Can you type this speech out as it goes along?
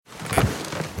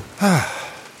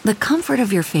The comfort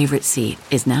of your favorite seat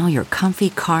is now your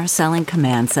comfy car selling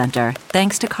command center,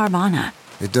 thanks to Carvana.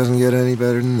 It doesn't get any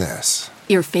better than this.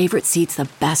 Your favorite seat's the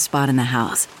best spot in the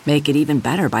house. Make it even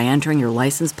better by entering your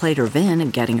license plate or VIN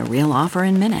and getting a real offer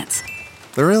in minutes.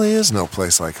 There really is no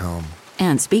place like home.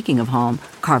 And speaking of home,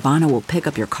 Carvana will pick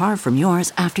up your car from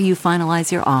yours after you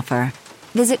finalize your offer.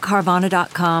 Visit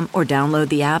Carvana.com or download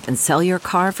the app and sell your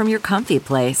car from your comfy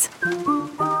place.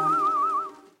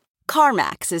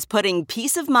 CarMax is putting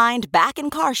peace of mind back in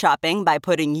car shopping by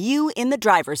putting you in the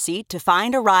driver's seat to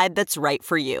find a ride that's right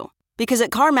for you. Because at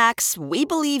CarMax, we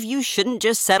believe you shouldn't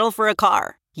just settle for a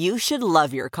car. You should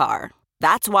love your car.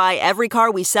 That's why every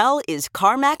car we sell is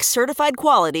CarMax certified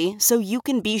quality, so you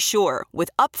can be sure with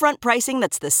upfront pricing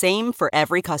that's the same for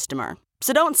every customer.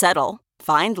 So don't settle.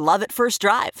 Find love at first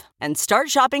drive and start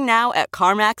shopping now at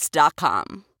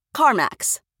CarMax.com.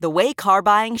 CarMax, the way car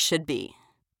buying should be.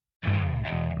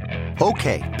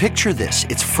 Okay, picture this.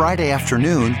 It's Friday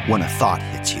afternoon when a thought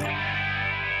hits you.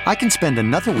 I can spend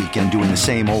another weekend doing the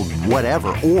same old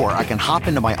whatever, or I can hop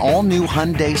into my all-new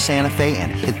Hyundai Santa Fe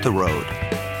and hit the road.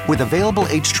 With available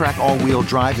H-Track all-wheel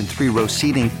drive and 3-row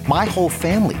seating, my whole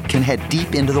family can head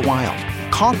deep into the wild.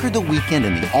 Conquer the weekend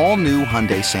in the all-new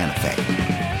Hyundai Santa Fe.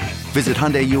 Visit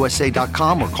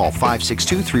HyundaiUSA.com or call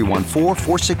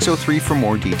 562-314-4603 for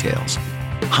more details.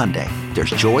 Hyundai, there's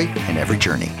joy in every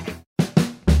journey.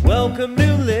 Welcome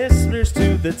new listeners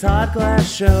to the Todd Glass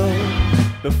Show.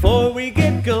 Before we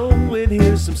get going,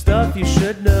 here's some stuff you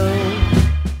should know.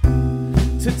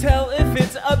 To tell if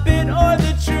it's a bit or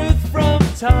the truth from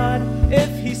Todd.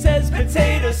 If he says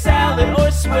potato salad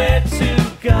or swear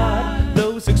to God,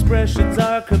 those expressions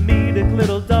are comedic,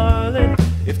 little darling.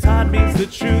 If Todd means the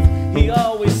truth, he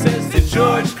always says to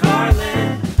George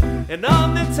Carlin. And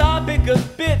on the topic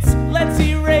of bits, let's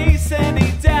erase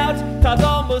any doubt. Todd's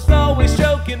almost always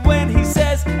joking when he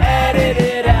says edit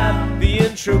it out. The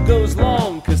intro goes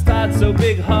long cause Todd's so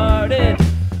big-hearted.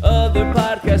 Other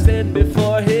podcasts end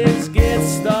before his gets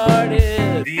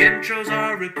started. The intros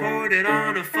are recorded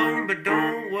on a phone, but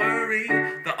don't worry,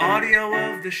 the audio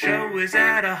of the show is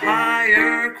at a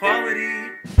higher quality.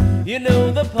 You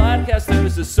know the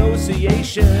Podcasters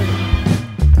Association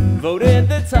voted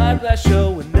the Todd Glass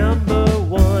Show number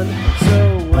one.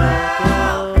 So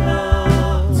welcome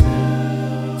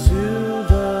to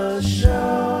the show.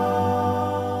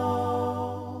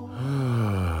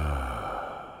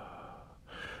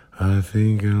 I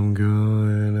think I'm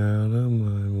going out of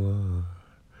my mind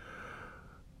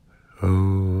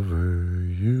over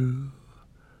you,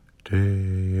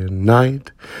 day and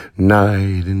night,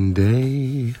 night and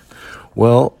day.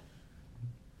 Well,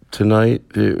 tonight,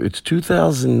 it's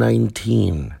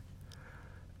 2019,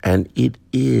 and it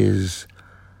is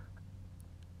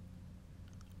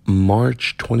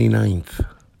March 29th.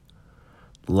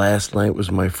 Last night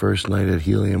was my first night at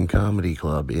Helium Comedy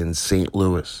Club in St.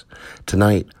 Louis.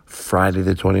 Tonight, Friday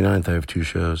the 29th, I have 2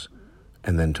 shows,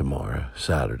 and then tomorrow,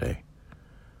 Saturday,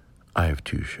 I have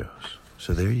 2 shows.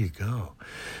 So there you go.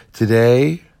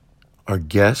 Today, our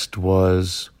guest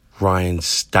was Ryan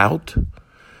Stout.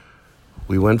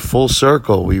 We went full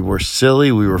circle. We were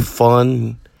silly. We were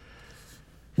fun.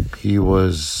 He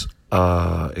was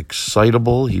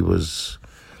excitable. He was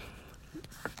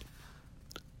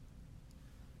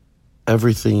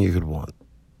everything you could want.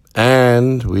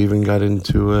 And we even got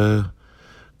into a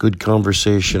good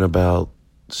conversation about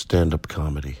stand-up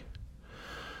comedy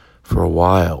for a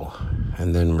while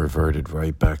and then reverted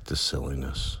right back to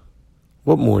silliness.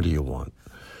 What more do you want?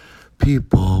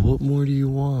 People, what more do you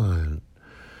want?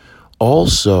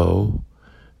 Also,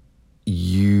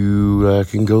 you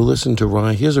can go listen to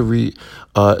Ryan. He has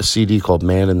a CD called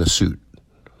Man in the Suit.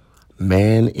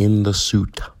 Man in the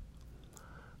Suit.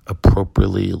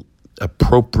 Appropriately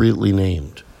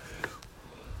named.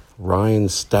 Ryan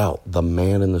Stout, the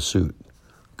Man in the Suit.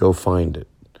 Go find it.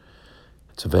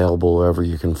 It's available wherever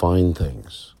you can find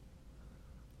things.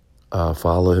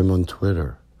 Follow him on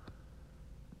Twitter.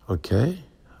 Okay?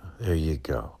 There you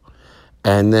go.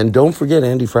 And then don't forget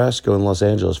Andy Frasco in Los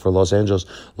Angeles for Los Angeles.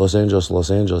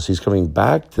 He's coming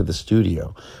back to the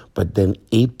studio. But then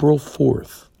April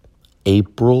 4th,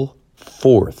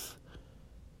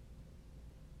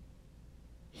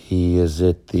 he is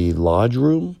at the Lodge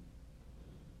Room.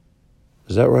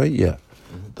 Is that right? Yeah.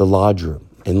 The Lodge Room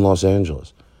in Los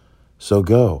Angeles. So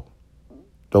go.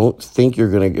 Don't think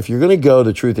you're going to... If you're going to go,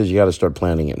 the truth is you got to start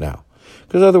planning it now.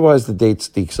 Because otherwise the date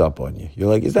sneaks up on you. You're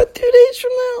like, is that 2 days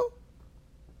from now?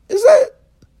 Is that?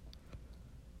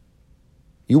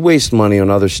 You waste money on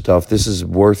other stuff. This is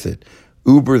worth it.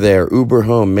 Uber there, Uber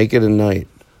home, make it a night.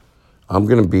 I'm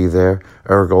going to be there.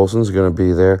 Eric Olson's going to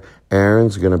be there.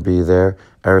 Aaron's going to be there.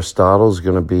 Aristotle's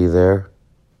going to be there.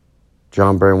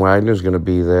 John Baron Wagner's going to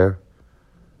be there.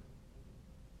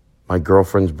 My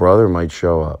girlfriend's brother might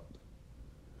show up.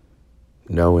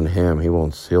 Knowing him, he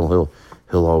won't. He'll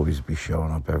always be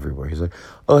showing up everywhere. He's like,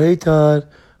 "Oh, hey Todd,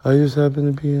 I just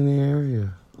happen to be in the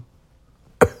area."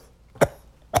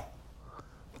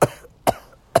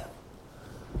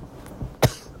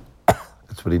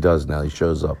 That's what he does now. He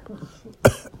shows up.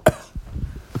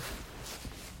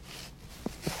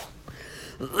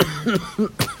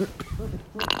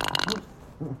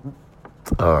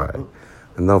 All right,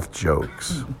 enough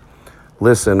jokes.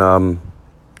 Listen,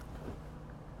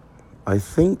 I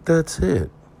think that's it.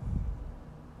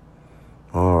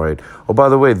 All right. Oh, by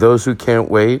the way, those who can't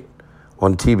wait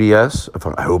on TBS,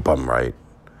 I hope I'm right.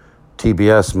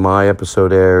 TBS, my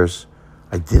episode airs.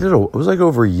 I did it. It was like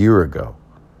over a year ago,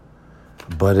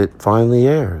 but it finally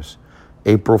airs,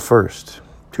 April 1st.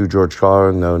 To George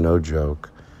Carlin, no joke.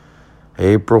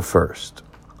 April 1st.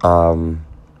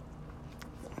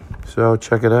 So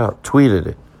check it out. Tweeted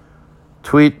it.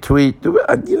 Tweet.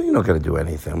 You're not going to do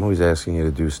anything. I'm always asking you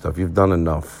to do stuff. You've done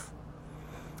enough.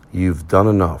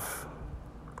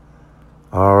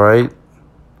 All right.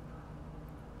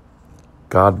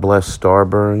 God bless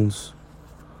Starburns.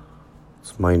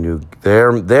 It's my new...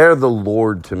 They're the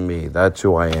Lord to me. That's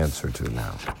who I answer to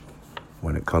now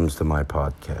when it comes to my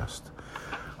podcast.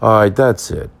 All right,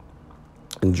 that's it.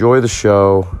 Enjoy the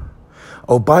show.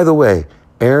 Oh, by the way,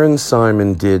 Aaron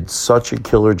Simon did such a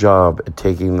killer job at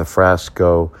taking the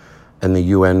Frasco and the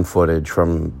UN footage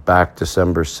from back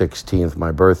December 16th,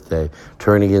 my birthday,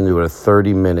 turning into a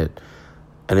 30-minute,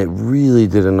 and it really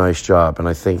did a nice job. And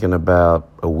I think in about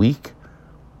a week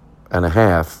and a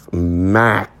half,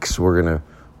 max, we're going to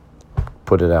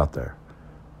put it out there.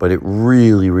 But it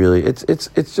really, it's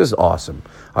just awesome.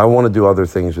 I want to do other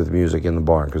things with music in the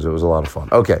barn because it was a lot of fun.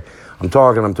 Okay, I'm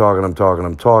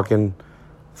talking.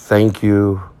 Thank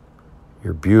you.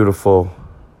 You're beautiful.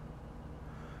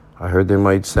 I heard they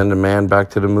might send a man back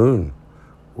to the moon.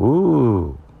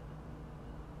 Ooh.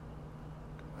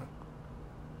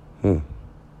 All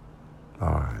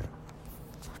right.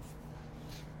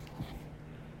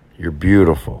 You're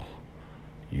beautiful.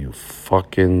 You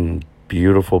fucking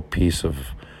beautiful piece of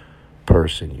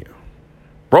person, you.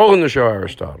 Rolling the show,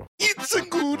 Aristotle. It's a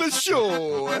good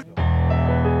show.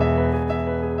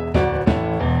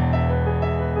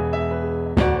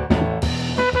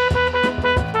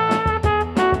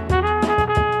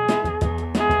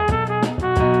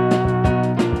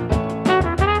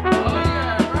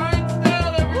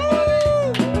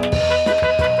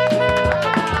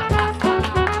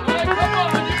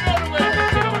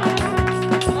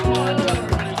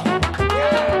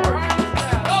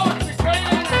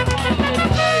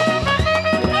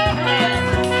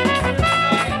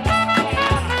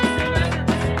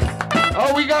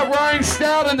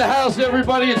 Stout in the house,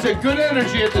 everybody. It's a good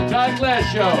energy at the Todd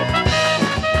Glass Show.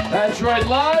 That's right,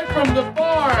 live from the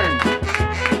barn.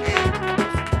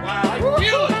 Wow, I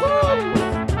feel it.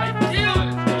 I feel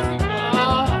it.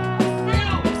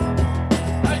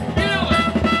 I feel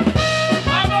it.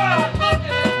 Come on, look at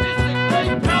it. This is a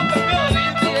great palpability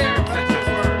in the air. That's a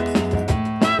word.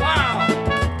 Wow.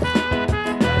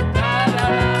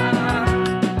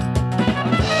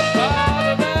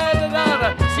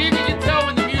 See if you can tell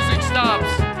when the music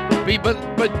stops.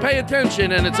 But pay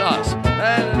attention, and it's us.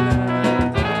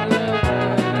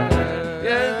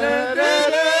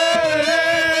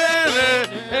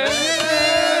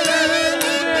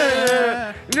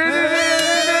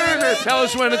 Tell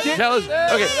us when it. Tell us.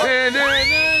 Okay.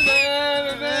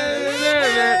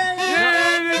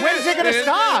 When's it gonna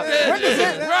stop? When is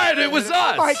it? Right, it was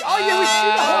us. Like, oh yeah, we see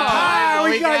the whole time.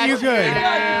 We got you good.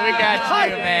 We got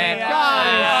you, man.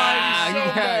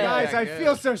 Guys, I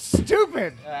feel so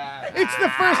stupid. It's the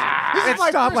first. This is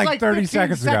my first like 30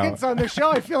 seconds on the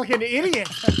show. I feel like an idiot.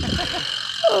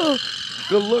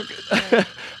 The look.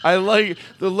 I like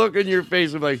the look in your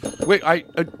face. I'm like, wait,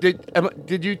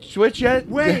 did you switch yet?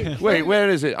 Wait, where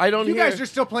is it? I don't hear. You guys are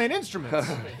still playing instruments.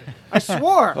 I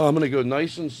swore. Oh, I'm going to go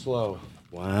nice and slow.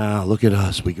 Wow, look at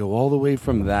us. We go all the way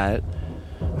from that.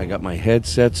 I got my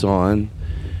headsets on.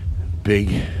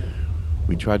 Big.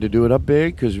 We tried to do it up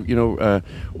big because,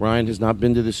 Ryan has not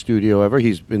been to the studio ever.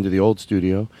 He's been to the old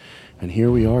studio. And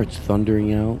here we are. It's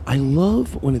thundering out. I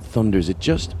love when it thunders. It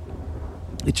just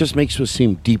makes us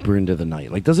seem deeper into the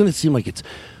night. Like, doesn't it seem like it's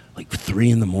like 3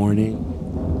 in the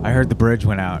morning. I heard the bridge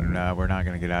went out, and we're not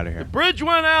going to get out of here. Bridge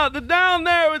went out. They're down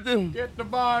there with them. Get the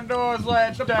barn doors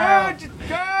let down.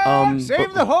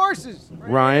 Save the horses.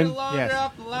 Ryan,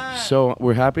 Yes. so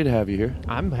we're happy to have you here.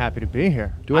 I'm happy to be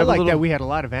here. Do we I have a like little- that we had a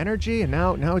lot of energy, and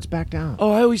now it's back down.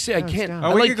 Oh, I always say I No, it's can't. down.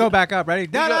 I Oh, we like could go back up. Ready?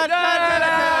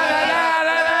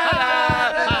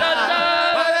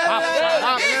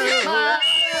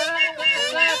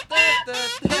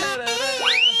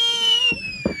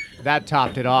 That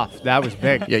topped it off. That was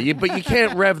big. Yeah, but you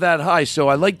can't rev that high, so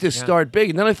I like to start big.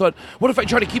 And then I thought, what if I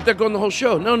try to keep that going the whole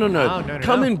show? No. No.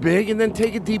 Come in big and then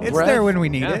take a deep It's breath. there when we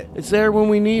need Yeah. it. It's there when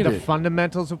we need The it.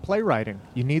 fundamentals of playwriting.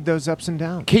 You need those ups and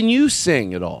downs. Can you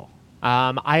sing at all?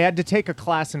 I had to take a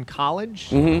class in college,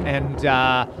 Mm-hmm. and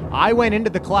I went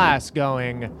into the class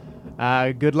going,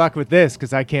 good luck with this,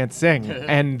 because I can't sing.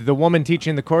 And the woman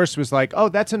teaching the course was like, oh,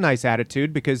 that's a nice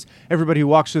attitude, because everybody who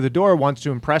walks through the door wants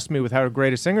to impress me with how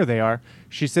great a singer they are.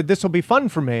 She said, this will be fun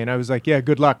for me. And I was like, yeah,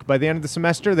 good luck. By the end of the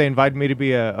semester, they invited me to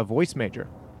be a voice major.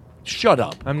 Shut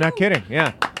up. I'm not kidding.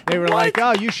 Yeah. They were like,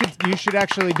 oh, you should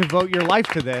actually devote your life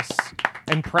to this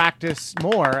and practice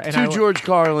more. And To George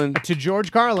Carlin. To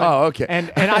George Carlin. Oh, okay.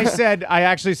 And I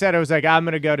actually said, I was like, I'm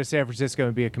going to go to San Francisco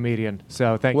and be a comedian.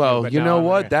 So thank you. Well, But you no, know I'm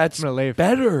what? gonna- That's I'm gonna leave.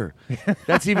 better.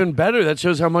 That's even better. That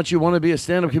shows how much you want to be a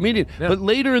stand-up comedian. Yeah. But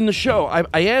later in the show,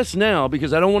 I asked now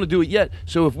because I don't want to do it yet.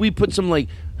 So if we put some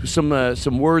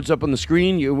words up on the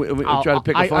screen, we try to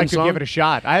pick a fun I could song. give it a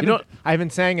shot. I You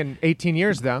haven't sang in 18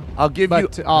 years though.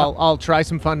 But I'll try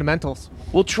some fundamentals.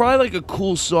 We'll try like a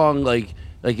cool song, like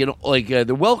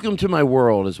the "Welcome to My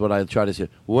World" is what I try to say.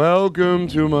 Welcome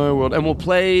to my world, and we'll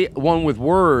play one with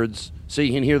words so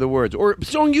you can hear the words, or a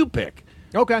song you pick.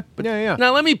 Okay. Yeah.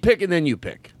 Now let me pick, and then you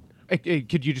pick.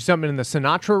 Could you do something in the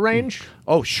Sinatra range?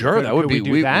 Oh, sure, Could- that would could be. we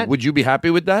do that? Would you be happy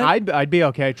with that? I'd be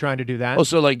okay trying to do that. Oh,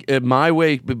 so like My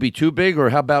Way would be too big, or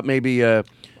how about maybe? I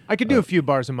could do a few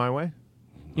bars in my way.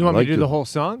 You want me like to do the- the whole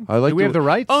song? I like. Do we have the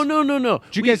rights? Oh no.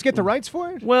 Did you guys get the rights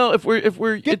for it? Well, if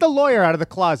we're Get the lawyer out of the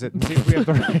closet and see if we have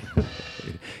the rights.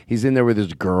 he's in there with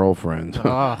his girlfriend.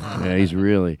 Oh. Yeah, he's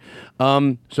really.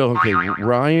 So okay,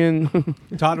 Ryan.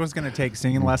 Todd was going to take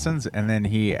singing lessons, and then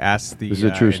he asked the This is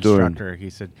a true story. instructor. He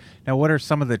said, "Now, what are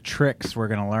some of the tricks we're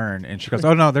going to learn?" And she goes,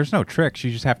 "Oh no, there's no tricks.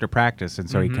 You just have to practice." And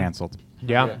so he canceled.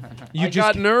 Yeah. I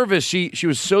got nervous. She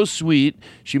was so sweet.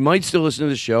 She might still listen to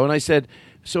the show, and I said,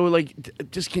 "So like,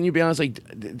 just can you be honest? Like,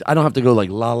 I don't have to go like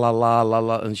la la la la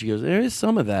la." And she goes, "There is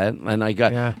some of that." And I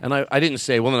got, and I didn't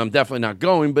say, "Well, then I'm definitely not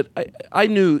going." But I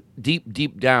knew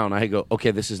deep down, I go, "Okay,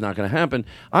 this is not going to happen."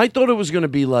 I thought it was going to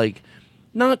be like,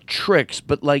 not tricks,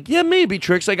 but like, yeah, maybe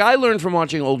tricks. Like I learned from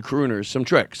watching old crooners some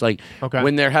tricks. Like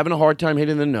when they're having a hard time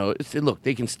hitting the note, look,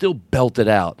 they can still belt it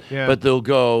out, but they'll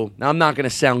go. Now I'm not going to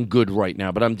sound good right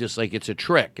now, but I'm just like it's a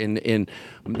trick, and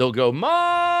they'll go my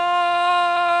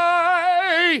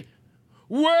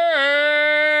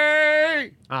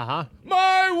way,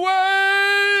 my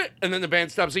way, and then the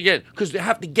band stops again because they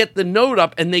have to get the note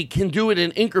up, and they can do it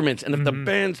in increments. And if the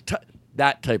band's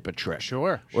that type of trick,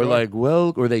 Sure. or like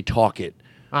or they talk it.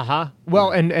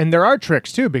 Well, and there are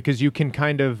tricks too, because you can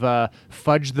kind of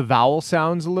fudge the vowel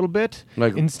sounds a little bit.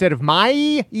 Like instead of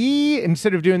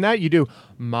instead of doing that, you do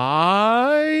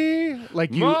my.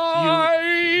 Like you go up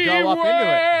into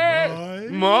it.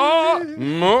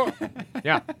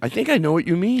 Yeah. I think I know what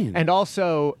you mean. And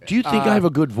also, do you think I have a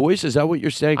good voice? Is that what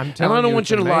you're saying? I'm telling and I don't you, want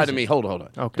it's you to lie to amazing. me. Hold on.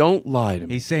 Okay. Don't lie to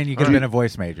me. He's saying you could have been a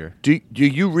voice major. Do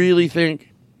you really think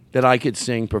that I could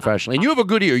sing professionally? And you have a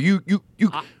good ear. You.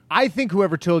 I think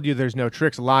whoever told you there's no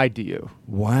tricks lied to you.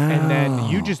 Wow. And then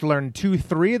you just learned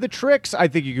 2-3 of the tricks. I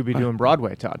think you could be doing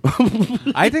Broadway, Todd.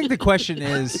 I think the question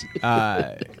is,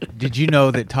 did you know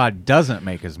that Todd doesn't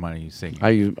make as money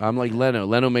singing? I'm like Leno.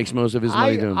 Leno makes most of his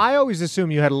money doing. I always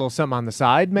assume you had a little something on the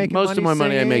side making Most money of my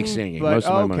money I singing, make singing. But Most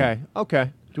of my money.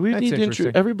 Okay. Do we That's need to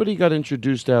interesting. everybody got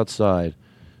introduced outside.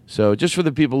 So just for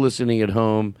the people listening at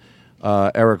home,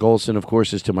 Eric Olson, of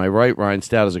course, is to my right. Ryan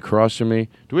Stout is across from me.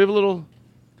 Do we have a little?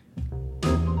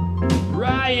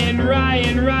 Ryan.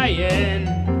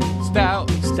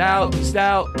 Stout. Ryan.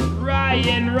 Stout. Can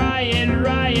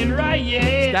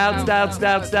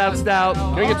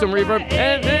I get some reverb?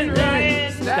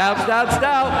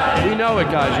 Stout. We know it,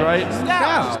 guys, right?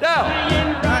 Stout.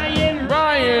 Ryan.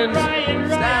 Ryan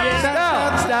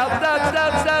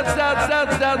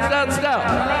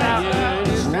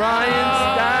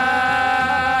Stout.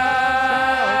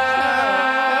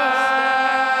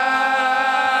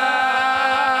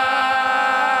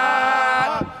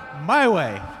 My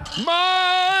way.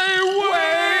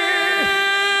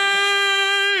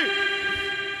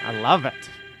 I love it.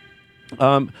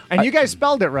 And you guys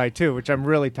spelled it right, too, which I'm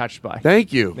really touched by.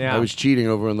 Thank you. Yeah. I was cheating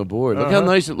over on the board. Look how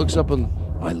nice it looks up on...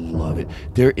 I love it.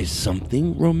 There is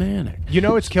something romantic. You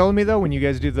know what's killing me, though, when you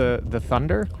guys do the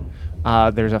thunder?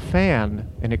 There's a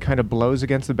fan, and it kind of blows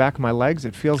against the back of my legs.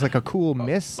 It feels like a cool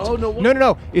mist. Oh, no.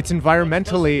 No. It's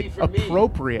environmentally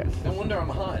appropriate. No wonder I'm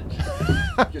hot.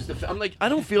 I'm like, I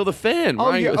don't feel the fan.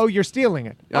 Oh, you're stealing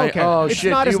it. Okay. It's shit.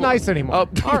 not as nice anymore.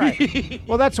 All right.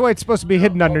 Well, that's why it's supposed to be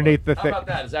hidden underneath the thing. How about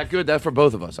that? Is that good? That's for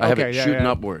both of us. I have it shooting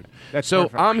upward. That's so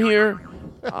perfect. I'm here.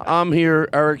 I'm here.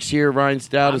 Eric's here. Ryan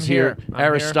Stout is here.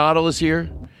 Aristotle is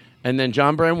here. And then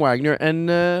John Brian Wagner and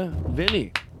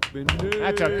Vinny.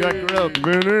 That's a good group.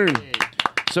 Vinny.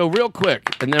 So real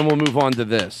quick, and then we'll move on to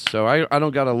this. So I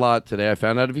don't got a lot today. I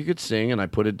found out if you could sing, and I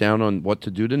put it down on what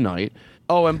to do tonight.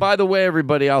 Oh, and by the way,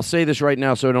 everybody, I'll say this right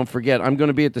now so I don't forget. I'm going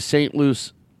to be at the St.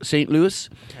 Louis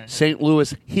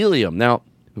Helium. Now,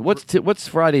 what's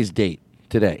Friday's date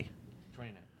today?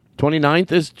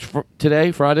 29th is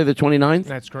today, Friday the 29th?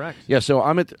 That's correct. Yeah, so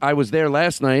I was there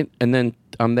last night, and then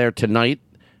I'm there tonight,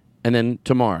 and then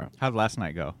tomorrow. How'd last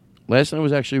night go? Last night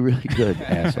was actually really good,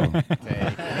 asshole.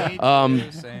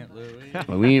 St.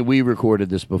 Louis. We recorded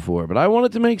this before, but I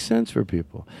wanted to make sense for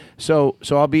people. So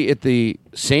I'll be at the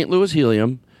St. Louis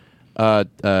Helium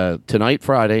tonight,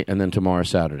 Friday, and then tomorrow,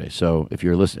 Saturday. So if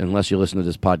you're unless you listen to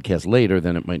this podcast later,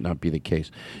 then it might not be the case.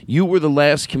 You were the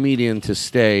last comedian to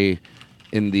stay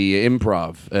in the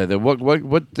improv.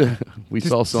 We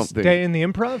saw something. Stay in the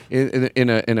improv?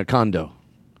 In a condo.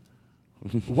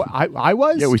 What, I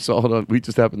was? Yeah, we saw it on. We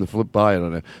just happened to flip by it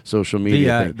on a social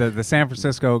media thing. The San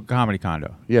Francisco Comedy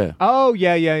Condo. Yeah. Oh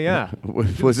yeah.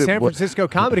 Was it San Francisco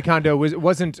Comedy Condo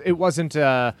wasn't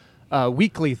a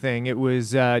weekly thing. It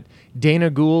was Dana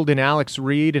Gould and Alex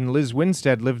Reed and Liz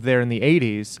Winstead lived there in the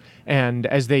 80s, and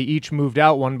as they each moved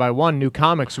out one by one, new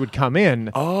comics would come in.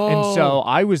 Oh. And so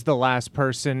I was the last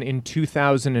person in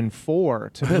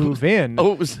 2004 to move in.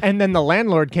 And then the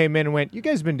landlord came in and went, "You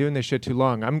guys have been doing this shit too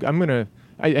long. I'm gonna."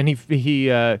 And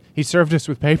he served us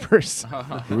with papers.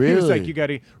 Really? He was like, "You got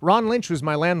to." Ron Lynch was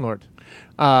my landlord.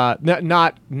 Not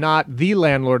the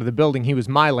landlord of the building. He was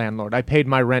my landlord. I paid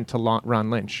my rent to Ron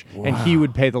Lynch, and he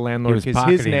would pay the landlord because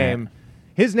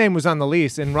his name was on the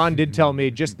lease. And Ron did tell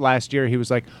me just last year, he was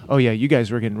like, "Oh yeah, you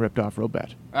guys were getting ripped off real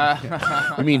bad."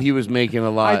 I mean, he was making a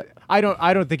lot. I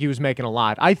don't think he was making a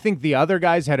lot. I think the other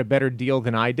guys had a better deal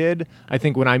than I did. I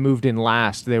think when I moved in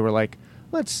last, they were like,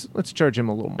 Let's charge him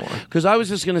a little more. Because I was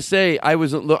just going to say, I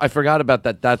forgot about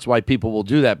that. That's why people will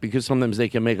do that, because sometimes they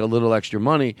can make a little extra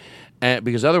money.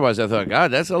 Because otherwise I thought,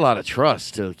 God, that's a lot of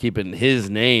trust to keep it in his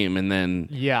name. And then,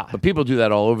 yeah. But people do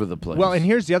that all over the place. Well, and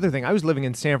here's the other thing. I was living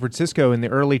in San Francisco in the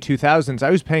early 2000s. I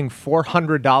was paying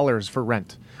 $400 for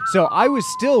rent. So I was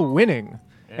still winning.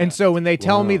 Yeah. And so when they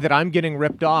tell me that I'm getting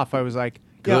ripped off, I was like,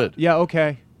 good. Yeah,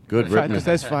 okay. Good.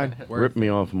 That's fine. Rip me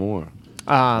off more.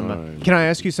 Can I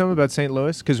ask you something about St.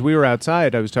 Louis? Because we were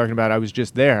outside. I was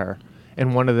just there.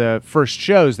 And one of the first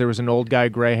shows, there was an old guy,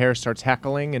 gray hair, starts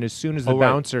heckling. And as soon as the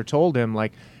bouncer told him,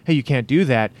 like, hey, you can't do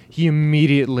that, he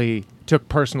immediately took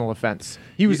personal offense.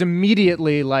 He was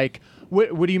immediately like,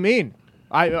 what do you mean?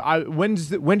 When does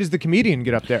the comedian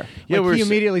get up there? Like, he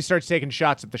immediately starts taking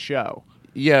shots at the show.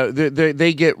 Yeah,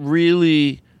 they get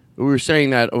really... We were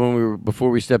saying that before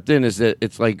we stepped in, is that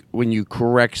it's like when you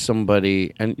correct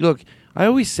somebody, and look, I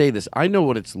always say this, I know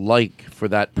what it's like for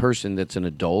that person that's an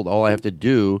adult. All I have to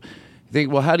do,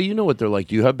 think, well, how do you know what they're like?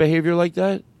 Do you have behavior like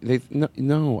that?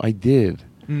 No, I did.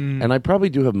 And I probably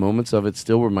do have moments of it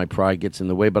still where my pride gets in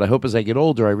the way, but I hope as I get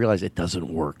older, I realize it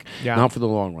doesn't work. Yeah. Not for the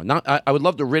long run. I would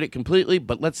love to rid it completely,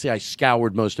 but let's say I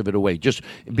scoured most of it away. Just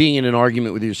being in an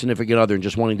argument with your significant other and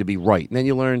just wanting to be right. And then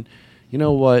you learn... You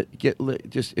know what?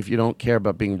 Just if you don't care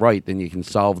about being right, then you can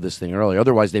solve this thing early.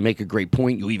 Otherwise, they make a great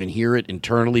point. You even hear it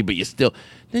internally, but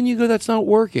then you go, that's not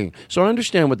working. So I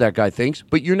understand what that guy thinks,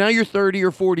 but you're 30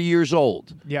 or 40 years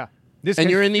old. Yeah. And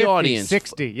you're in the 50, audience.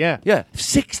 60, yeah. Yeah,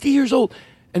 60 years old.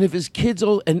 And if his kid's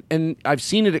old, and I've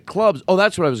seen it at clubs. Oh,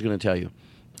 that's what I was going to tell you.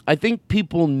 I think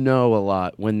people know a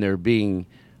lot when they're being,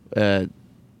 when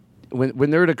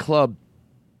they're at a club,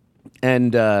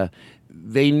 and...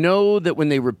 they know that when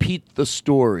they repeat the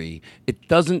story, it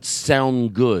doesn't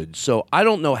sound good. So I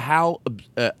don't know how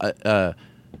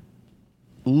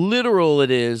literal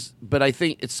it is, but I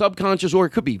think it's subconscious, or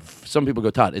it could be, some people go,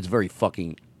 Todd, it's very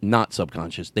fucking not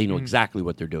subconscious. They know exactly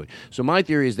what they're doing. So my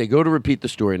theory is they go to repeat the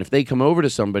story, and if they come over to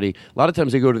somebody, a lot of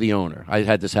times they go to the owner. I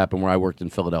had this happen where I worked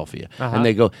in Philadelphia, and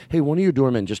they go, hey, one of your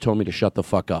doormen just told me to shut the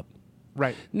fuck up.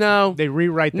 Right. No. They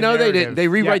rewrite the No, narrative. they didn't. They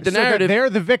rewrite the so that narrative. they're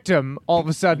the victim all of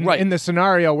a sudden Right. in the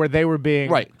scenario where they were being...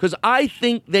 Right, because I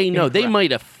think they know. They Incorrect.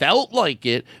 might have felt like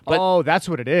it, but... Oh, that's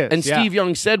what it is. And yeah. Steve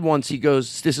Young said once, he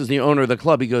goes, this is the owner of the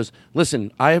club, he goes,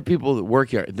 listen, I have people that work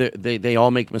here. They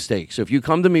all make mistakes. So if you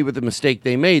come to me with a mistake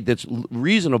they made that's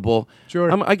reasonable,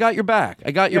 Sure. I got your back.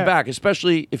 I got your Yeah. back,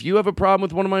 especially if you have a problem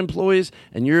with one of my employees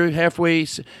and you're halfway,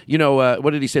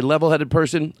 what did he say, level-headed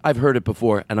person? I've heard it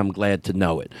before, and I'm glad to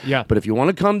know it. Yeah. But if you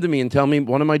want to come to me and tell me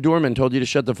one of my doormen told you to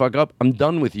shut the fuck up, I'm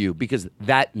done with you, because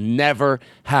that never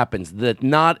happens. That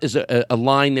not is a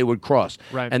line they would cross.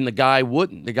 Right. And the guy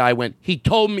wouldn't. The guy went, he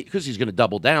told me, because he's going to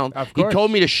double down. Of He course.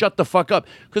 told me to shut the fuck up.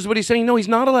 Because what he's saying, no, he's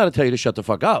not allowed to tell you to shut the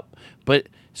fuck up. But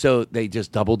so they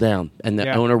just doubled down, and the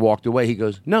Yeah. owner walked away. He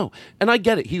goes, no. And I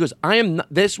get it. He goes, I am not,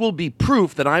 this will be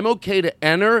proof that I'm okay to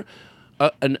enter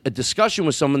a discussion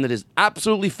with someone that is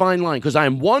absolutely fine line, because I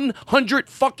am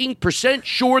 100%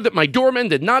 sure that my doorman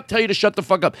did not tell you to shut the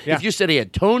fuck up. Yeah. If you said he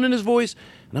had tone in his voice,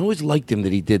 and I always liked him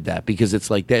that he did that, because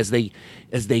it's like as they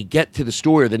get to the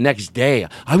store the next day,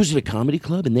 I was at a comedy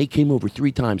club and they came over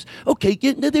 3 times. Okay,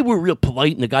 they were real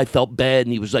polite, and the guy felt bad,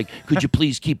 and he was like, could you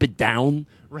please keep it down?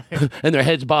 Right. And their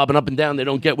heads bobbing up and down. They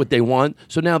don't get what they want.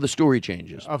 So now the story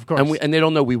changes. Of course. And they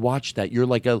don't know we watched that. You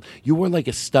were like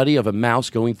a study of a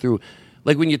mouse going through.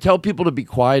 Like when you tell people to be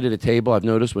quiet at a table, I've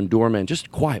noticed when doorman,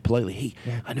 just quiet, politely, hey,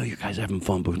 I know you guys are having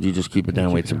fun, but you just keep it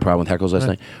down. We had some problem with heckles last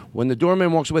night. When the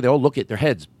doorman walks away, they all look at their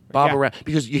heads, bob Yeah. around,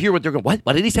 because you hear what they're going, what?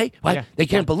 What did he say? What? Yeah. They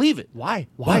can't believe it. Why?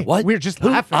 What? We're just Who?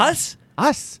 laughing.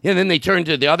 Us? Yeah, and then they turn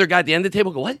to the other guy at the end of the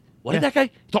table and go, what? What did Yeah. that guy?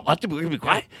 Don't let them be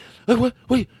quiet.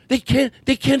 Wait, they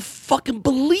can't fucking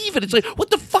believe it. It's like,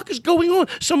 what the fuck is going on?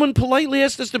 Someone politely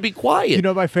asked us to be quiet. You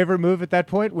know my favorite move at that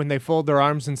point? When they fold their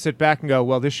arms and sit back and go,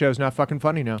 well, this show's not fucking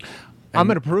funny now. I'm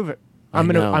going to prove it. I'm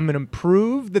going to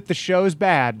prove that the show's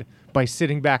bad by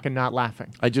sitting back and not laughing.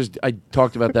 I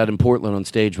talked about that in Portland on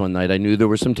stage one night. I knew there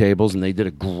were some tables, and they did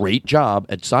a great job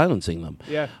at silencing them.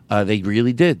 Yeah. They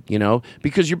really did,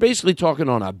 because you're basically talking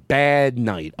on a bad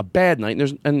night,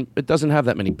 and it doesn't have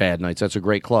that many bad nights. That's a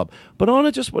great club. But on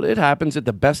it, just what it happens at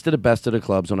the best of the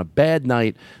clubs, on a bad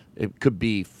night, it could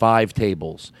be 5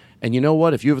 tables. And you know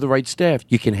what? If you have the right staff,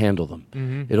 you can handle them.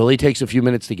 Mm-hmm. It only takes a few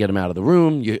minutes to get them out of the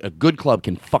room. A good club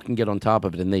can fucking get on top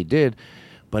of it, and they did.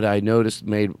 But I noticed,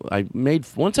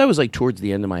 once I was like towards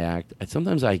the end of my act,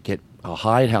 sometimes I'll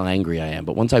hide how angry I am.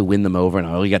 But once I win them over and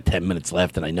I only got 10 minutes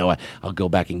left and I know I'll go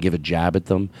back and give a jab at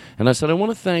them. And I said, I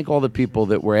want to thank all the people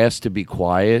that were asked to be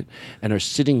quiet and are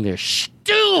sitting there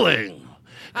stewing.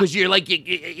 Because you're like,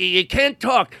 you can't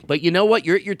talk. But you know what?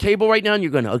 You're at your table right now and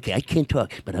you're going, okay, I can't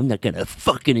talk, but I'm not going to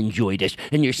fucking enjoy this.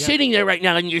 And you're sitting there right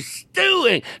now and you're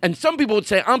stewing. And some people would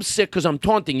say, I'm sick because I'm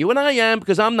taunting you. And I am,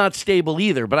 because I'm not stable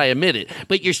either, but I admit it.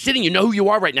 But you're sitting, you know who you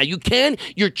are right now.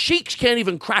 Your cheeks can't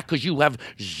even crack because you have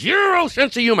 0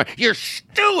 sense of humor. You're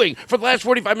stewing for the last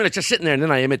 45 minutes, just sitting there. And then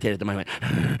I imitated them. I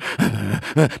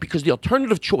went, because the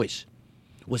alternative choice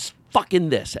was fucking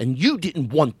this, and you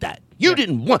didn't want that. You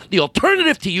didn't want the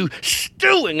alternative to you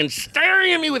stewing and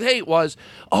staring at me with hate was,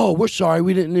 oh, we're sorry,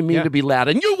 we didn't mean to be loud,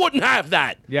 and you wouldn't have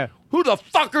that. Yeah. Who the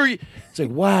fuck are you? It's like,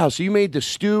 wow, so you made the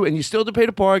stew, and you still had to pay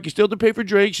to park, you still had to pay for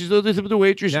drinks, you still had to tip the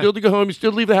waitress, you still had to go home, you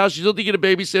still had to leave the house, you still had to get a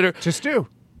babysitter. To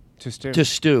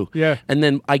stew. Yeah. And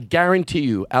then I guarantee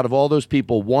you, out of all those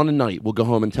people, one a night will go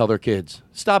home and tell their kids,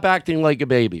 stop acting like a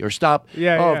baby, or stop.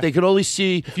 If they could only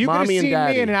see if you mommy and seen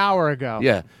daddy. me an hour ago.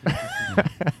 Yeah.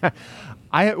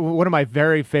 One of my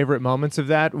very favorite moments of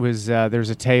that was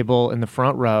there's a table in the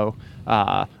front row,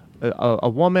 a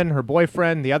woman, her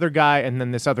boyfriend, the other guy, and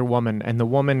then this other woman. And the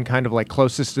woman kind of like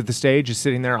closest to the stage is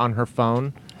sitting there on her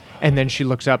phone. And then she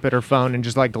looks up at her phone and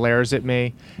just like glares at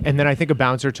me. And then I think a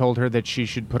bouncer told her that she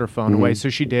should put her phone away.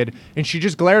 So she did. And she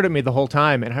just glared at me the whole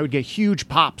time. And I would get huge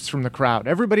pops from the crowd.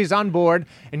 Everybody's on board.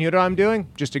 And you know what I'm doing?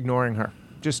 Just ignoring her.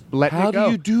 Just letting it go. How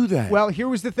do you do that? Well, here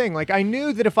was the thing. Like, I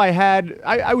knew that if I had...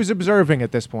 I was observing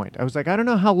at this point. I was like, I don't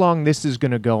know how long this is going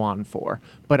to go on for.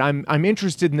 But I'm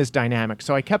interested in this dynamic.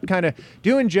 So I kept kind of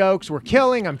doing jokes. We're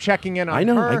killing. I'm checking in on her. I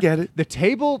know. I get it. The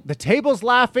table's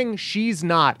laughing. She's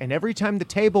not. And every time the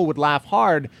table would laugh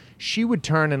hard, she would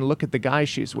turn and look at the guy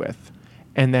she's with.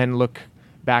 And then look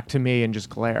back to me and just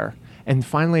glare. And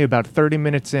finally, about 30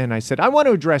 minutes in, I said, I want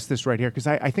to address this right here because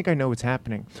I think I know what's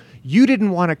happening. You didn't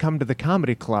want to come to the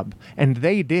comedy club, and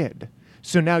they did.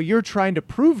 So now you're trying to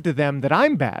prove to them that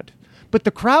I'm bad. But the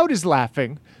crowd is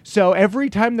laughing. So every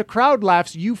time the crowd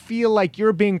laughs, you feel like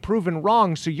you're being proven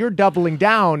wrong. So you're doubling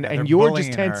down and you're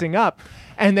just tensing up.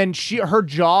 And then her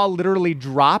jaw literally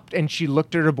dropped and she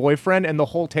looked at her boyfriend and the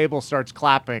whole table starts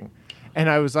clapping. And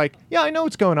I was like, yeah, I know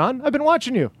what's going on. I've been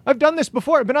watching you. I've done this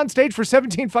before. I've been on stage for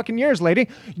 17 fucking years, lady.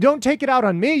 Don't take it out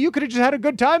on me. You could have just had a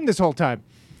good time this whole time.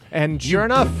 And sure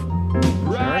enough.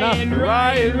 Ryan,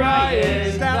 Stout.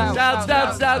 Ryan,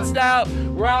 Stout. Stout.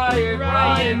 Ryan,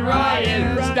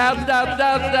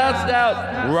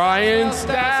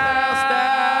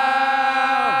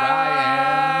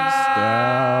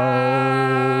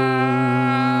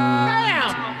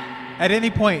 At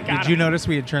any point, did you notice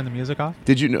we had turned the music off?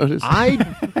 Did you notice?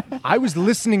 I was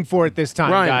listening for it this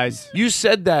time, Ryan, guys. you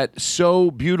said that so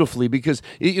beautifully because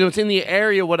it's in the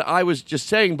area what I was just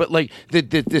saying, but like the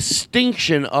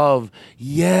distinction of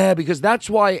because that's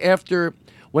why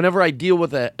whenever I deal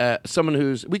with someone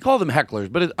who's, we call them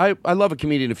hecklers, but I love a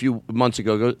comedian a few months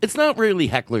ago goes, it's not really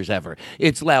hecklers ever.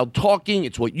 It's loud talking.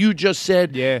 It's what you just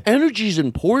said. Yeah. Energy is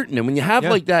important. And when you have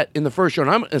like that in the first show, and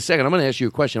I'm going to ask you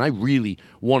a question. I really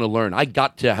want to learn. I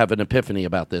got to have an epiphany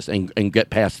about this and get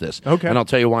past this. Okay. And I'll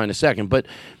tell you why in a second. But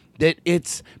that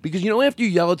it's because, after you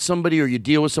yell at somebody or you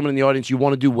deal with someone in the audience, you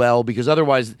want to do well because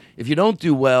otherwise, if you don't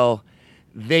do well,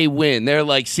 they win. They're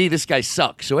like, see, this guy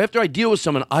sucks. So after I deal with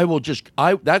someone,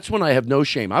 that's when I have no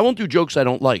shame. I won't do jokes I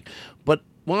don't like. But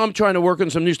while I'm trying to work on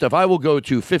some new stuff, I will go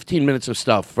to 15 minutes of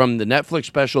stuff from the Netflix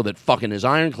special that fucking is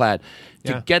ironclad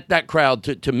to get that crowd,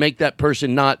 to make that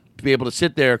person not be able to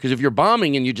sit there. Because if you're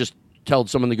bombing and you just tell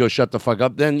someone to go shut the fuck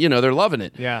up, then, they're loving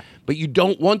it. Yeah. But you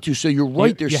don't want to. So you're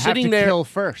right. They're sitting have to there. kill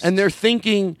first. And they're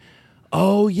thinking,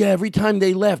 oh, yeah, every time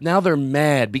they left, now they're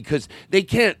mad because they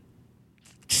can't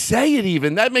say it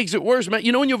even. That makes it worse, man.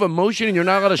 When you have emotion and you're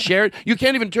not allowed to share it, you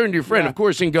can't even turn to your friend, of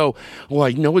course, and go, well,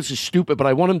 I know this is stupid, but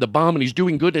I want him to bomb and he's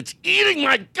doing good. It's eating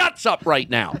my guts up right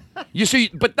now. You see,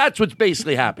 but that's what's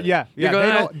basically happening. Yeah.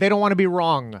 They don't want to be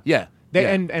wrong. Yeah.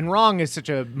 And wrong is such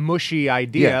a mushy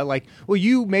idea. Yeah. Like, well,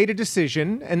 you made a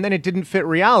decision and then it didn't fit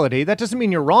reality. That doesn't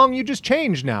mean you're wrong. You just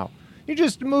changed now. You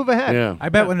just move ahead. Yeah. I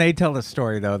bet when they tell the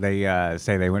story, though, they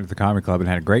say they went to the comedy club and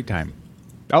had a great time.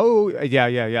 Oh,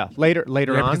 yeah. Later on.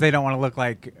 Because they don't want to look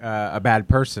like a bad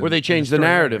person. Or they change the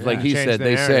narrative, like he said.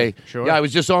 They say, sure. I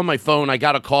was just on my phone. I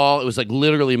got a call. It was like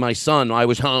literally my son. I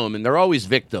was home. And they're always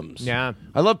victims. Yeah.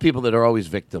 I love people that are always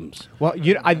victims. Well,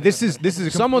 this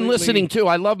is someone listening, too.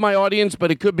 I love my audience,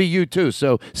 but it could be you, too.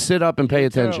 So sit up and pay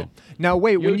attention. Now,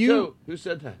 wait. Who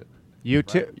said that? You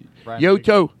too.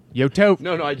 Yoto.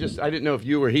 No, I didn't know if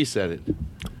you or he said it.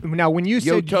 Now, when you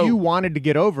said you wanted to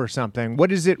get over something,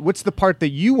 what is it? What's the part that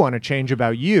you want to change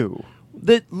about you?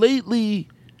 That lately,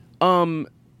 when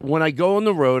I go on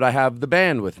the road, I have the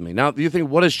band with me. Now, you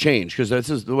think, what has changed? Because this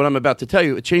is what I'm about to tell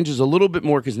you. It changes a little bit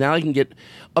more because now I can get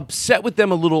upset with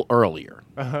them a little earlier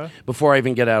before I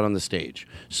even get out on the stage.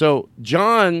 So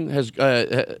John has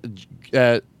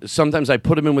sometimes I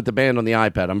put him in with the band on the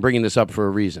iPad. I'm bringing this up for a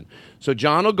reason. So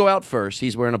John will go out first.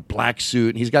 He's wearing a black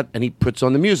suit, and he puts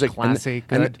on the music. Classy,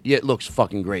 good. Yeah, it looks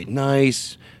fucking great.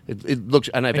 Nice. It looks,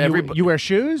 and I've everybody. You wear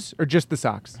shoes or just the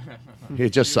socks?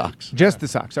 It just socks. Just the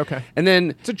socks, okay. And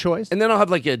then it's a choice. And then I'll have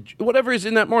like whatever is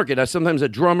in that market. Sometimes a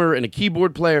drummer and a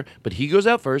keyboard player, but he goes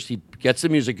out first. He gets the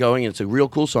music going, and it's a real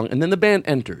cool song. And then the band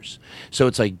enters. So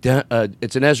it's like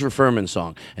it's an Ezra Furman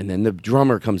song, and then the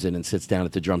drummer comes in and sits down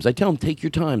at the drums. I tell him, take your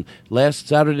time. Last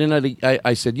Saturday night,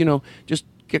 I said, just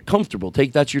get comfortable.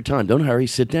 That's your time. Don't hurry.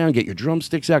 Sit down. Get your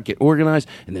drumsticks out. Get organized.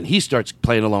 And then he starts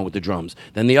playing along with the drums.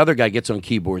 Then the other guy gets on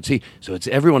keyboards. So it's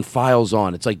everyone files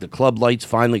on. It's like the club lights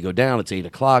finally go down. It's 8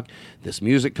 o'clock. This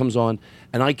music comes on,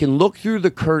 and I can look through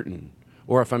the curtain.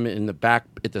 Or if I'm in the back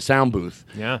at the sound booth,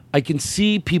 I can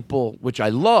see people, which I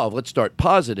love. Let's start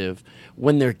positive,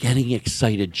 when they're getting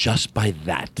excited just by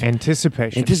that.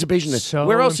 Anticipation. So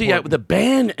where else are you at? important. The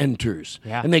band enters,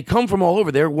 and they come from all over.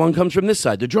 There, one comes from this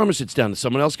side. The drummer sits down, and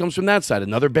someone else comes from that side.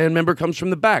 Another band member comes from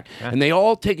the back, and they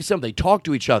all take a step. They talk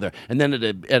to each other, and then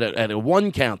at a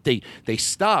one count, they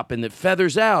stop, and it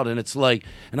feathers out, and it's like,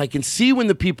 and I can see when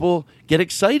the people get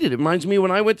excited. It reminds me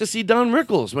when I went to see Don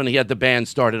Rickles when he had the band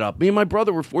started up. Me and my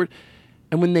brother were for it,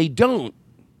 and when they just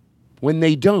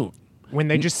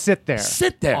sit there,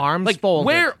 arms folded.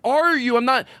 Where are you?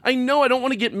 I know I don't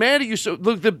want to get mad at you. So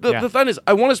look, the thing is,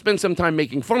 I want to spend some time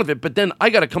making fun of it, but then I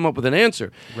got to come up with an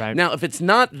answer. Right. Now, if it's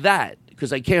not that,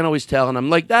 because I can't always tell, and I'm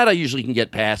like, that I usually can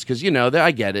get past, because,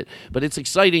 I get it. But it's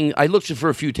exciting. I looked for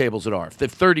a few tables at ARF. The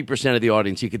 30% of the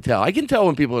audience, you can tell. I can tell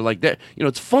when people are like that.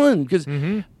 It's fun, because...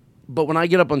 Mm-hmm. But when I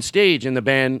get up on stage in the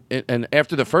band, and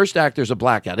after the first act, there's a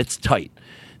blackout. It's tight.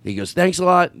 He goes, thanks a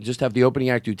lot. Just have the opening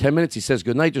act do 10 minutes. He says,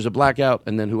 good night. There's a blackout.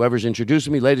 And then whoever's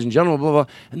introducing me, ladies and gentlemen, blah, blah,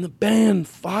 blah. And the band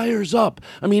fires up.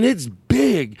 I mean, it's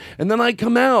big. And then I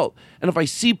come out. And if I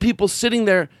see people sitting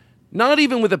there, not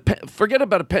even with a pen, forget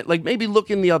about a pen, like maybe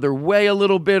looking the other way a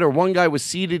little bit, or one guy was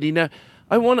seated,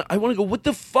 I want to go, what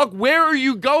the fuck? Where are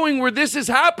you going where this is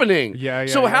happening?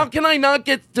 So how can I not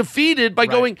get defeated by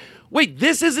going, wait,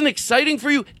 this isn't exciting for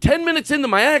you? 10 minutes into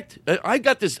my act, I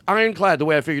got this ironclad the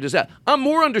way I figured this out. I'm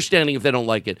more understanding if they don't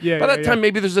like it. By that time,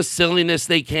 maybe there's a silliness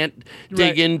they can't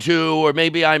dig into, or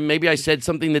maybe I said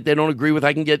something that they don't agree with.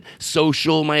 I can get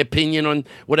social, my opinion on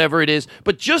whatever it is.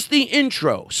 But just the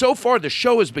intro. So far, the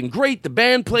show has been great. The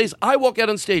band plays. I walk out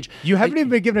on stage. You haven't even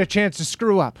been given a chance to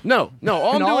screw up. No.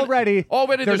 All I'm doing,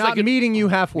 already they're not meeting you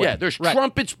halfway. Yeah, there's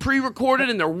trumpets pre-recorded,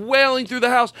 and they're wailing through the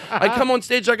house. I come on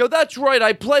stage, I go, that's right,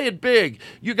 I play it big.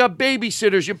 You got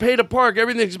babysitters, you pay to park,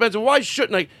 everything's expensive. Why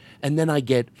shouldn't I? And then I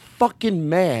get fucking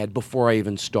mad before I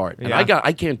even start. And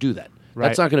I can't do that.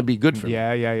 That's not going to be good for me.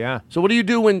 Yeah. So what do you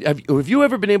do when, have you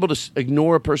ever been able to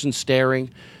ignore a person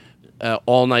staring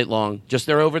all night long? Just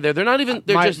they're over there. They're not even,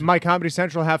 my Comedy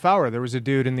Central half hour, there was a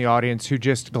dude in the audience who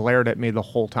just glared at me the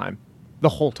whole time.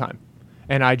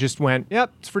 And I just went,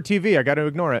 yep, it's for TV. I got to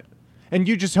ignore it. And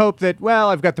you just hope that, well,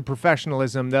 I've got the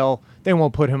professionalism. They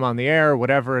won't put him on the air or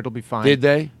whatever. It'll be fine. Did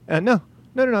they? No,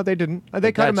 they didn't.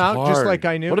 They cut him out just like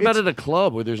I knew. What about at a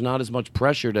club where there's not as much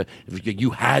pressure to? If you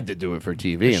had to do it for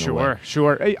TV.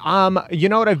 Sure. You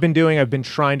know what I've been doing? I've been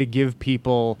trying to give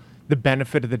people the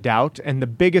benefit of the doubt, and the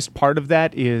biggest part of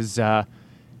that is.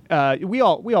 We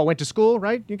all went to school,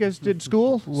 right? You guys did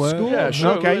school? School? Yeah,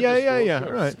 sure. Okay, yeah.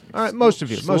 All right. Most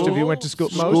of you went to school.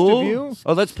 Most of you?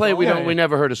 Oh, let's play. We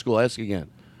never heard of school. Ask again.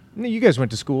 No, you guys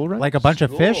went to school, right? Like a bunch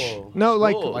of fish? No,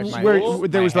 like where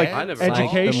there was like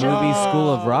education. Like the movie School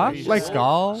of Rock? Like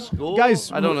School?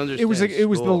 Guys, I don't understand. It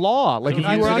was the law. Like if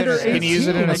you were under 18, can you use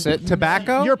it in a sit?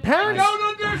 Tobacco? Your parents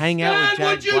hang out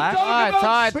with Jack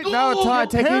Black?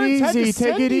 Todd, take it easy.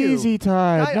 Take it easy,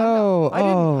 Todd.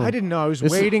 I didn't know. I was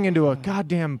wading into a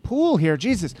goddamn pool here.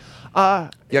 Jesus.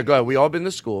 Yeah, go ahead. We all been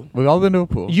to school. We've all been to a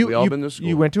pool. We all been to school.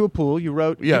 You went to a pool. You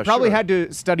wrote. Yeah, you probably sure. had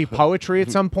to study poetry at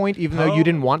some point, even though you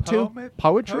didn't want to.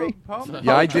 Poetry?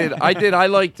 Yeah, I did. I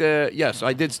liked. Yes,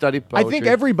 I did study poetry. I think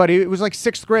everybody. It was like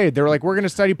 6th grade. They were like, "We're going to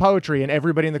study poetry," and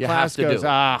everybody in the You class have to goes, do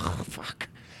it. fuck."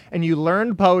 And you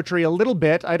learned poetry a little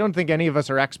bit. I don't think any of us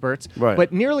are experts, Right.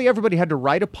 but nearly everybody had to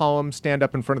write a poem, stand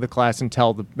up in front of the class,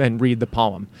 and read the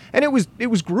poem. And it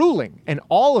was grueling. And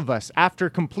all of us, after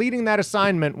completing that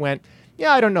assignment, went,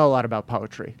 "Yeah, I don't know a lot about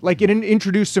poetry." Like it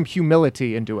introduced some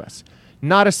humility into us.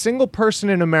 Not a single person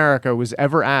in America was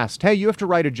ever asked, "Hey, you have to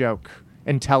write a joke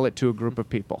and tell it to a group of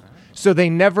people." So they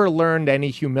never learned any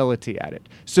humility at it.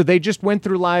 So they just went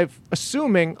through life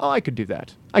assuming, "Oh, I could do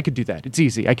that. It's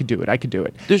easy. I could do it.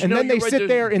 And then they sit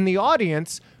there in the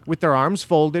audience with their arms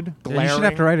folded, glaring. You should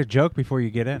have to write a joke before you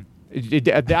get in.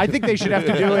 I think they should have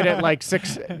to do it at like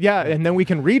 6. Yeah, and then we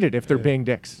can read it if they're being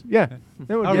dicks. Yeah.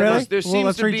 Oh, really? There seems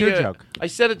let's to read be your joke. I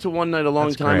said it to one night a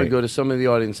long time great. ago to some of the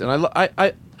audience, and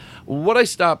what I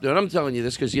stopped doing, I'm telling you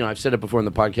this because, I've said it before in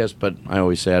the podcast, but I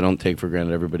always say I don't take for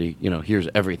granted everybody, hears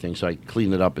everything, so I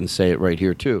clean it up and say it right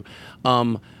here, too.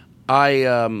 What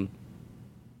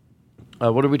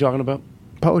are we talking about?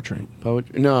 Poetry.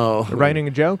 No. Writing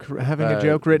a joke? Having a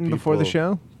joke written before the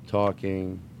show?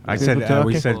 Talking. We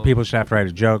said people should have to write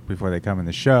a joke before they come in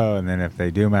the show, and then if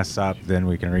they do mess up, then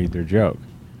we can read their joke.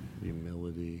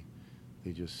 Humility.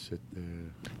 They just sit there.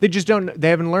 They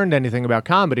haven't learned anything about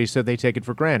comedy, so they take it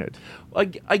for granted. I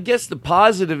guess the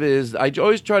positive is, I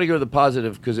always try to go to the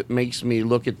positive because it makes me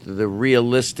look at the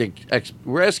realistic,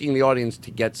 we're asking the audience to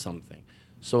get something.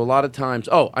 So a lot of times,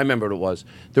 I remember what it was.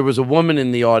 There was a woman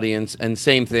in the audience, and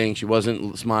same thing, she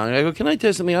wasn't smiling. I go, "Can I tell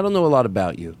you something? I don't know a lot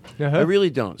about you. I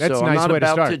really don't. That's so a nice I'm not way to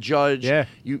about start. to judge. Yeah.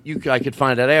 I could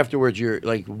find out afterwards. You're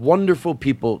like, wonderful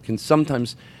people can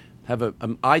sometimes have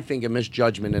I think a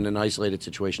misjudgment in an isolated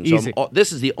situation. So Easy.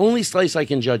 This is the only slice I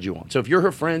can judge you on. So if you're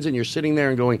her friends and you're sitting there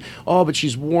and going, "Oh, but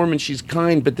she's warm and she's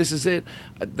kind, but this is it,"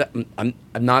 I'm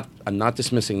not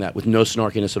dismissing that with no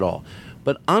snarkiness at all.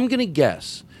 But I'm going to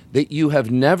guess that you have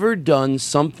never done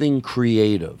something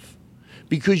creative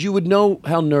because you would know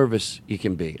how nervous you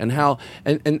can be and how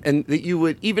and that you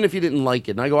would, even if you didn't like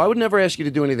it. And I go, I would never ask you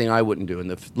to do anything I wouldn't do. And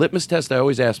the litmus test, I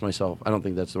always ask myself, I don't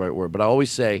think that's the right word, but I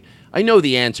always say, I know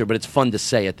the answer, but it's fun to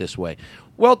say it this way.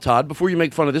 Well, Todd, before you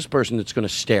make fun of this person that's going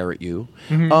to stare at you,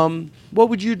 what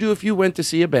would you do if you went to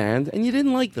see a band and you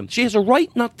didn't like them? She has a right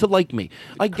not to like me.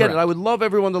 I get it. I would love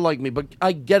everyone to like me, but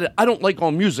I get it. I don't like all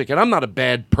music, and I'm not a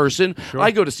bad person. Sure. I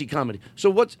go to see comedy.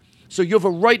 So you have a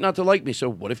right not to like me. So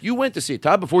what if you went to see it,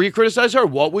 Todd, before you criticize her?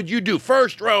 What would you do?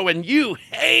 First row, and you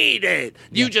hate it.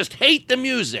 You just hate the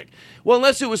music. Well,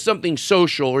 unless it was something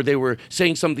social or they were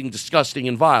saying something disgusting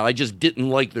and vile, I just didn't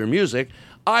like their music,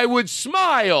 I would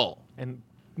smile. And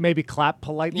maybe clap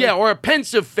politely. Yeah, or a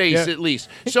pensive face Yeah. at least.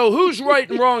 So who's right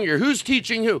and wrong here? Who's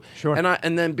teaching who? Sure.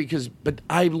 But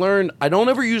I learned I don't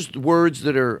ever use words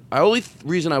that are.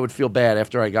 Reason I would feel bad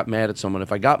after I got mad at someone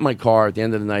if I got in my car at the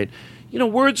end of the night. You know,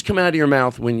 words come out of your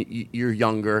mouth when you're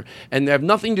younger, and they have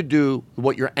nothing to do with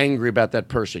what you're angry about that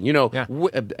person. You know,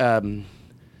 you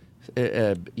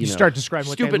know, start describing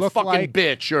what they stupid look fucking like.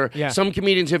 bitch, or Yeah. some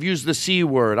comedians have used the C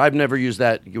word. I've never used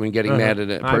that when getting mad at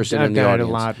a person I've in the done audience.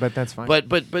 it a lot, but that's fine.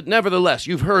 But nevertheless,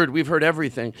 we've heard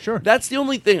everything. Sure. That's the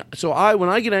only thing. So when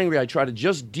I get angry, I try to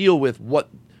just deal with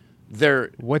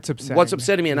what's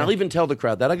upsetting me, and I'll even tell the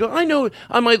crowd that. I go, I know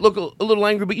I might look a little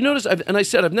angry, but you notice,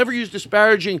 I've never used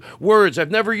disparaging words.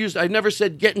 I've never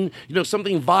said getting,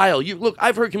 something vile. Look,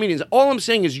 I've heard comedians. All I'm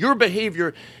saying is your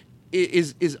behavior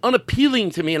is unappealing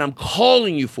to me, and I'm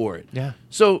calling you for it. Yeah.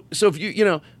 So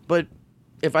if but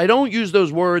if I don't use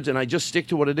those words and I just stick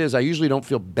to what it is, I usually don't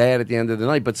feel bad at the end of the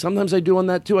night. But sometimes I do on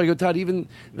that too. I go, Todd, even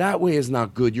that way is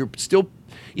not good. You're still,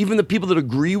 even the people that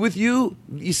agree with you,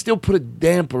 you still put a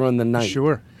damper on the night.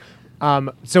 Sure.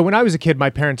 So when I was a kid,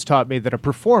 my parents taught me that a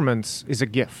performance is a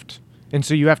gift. And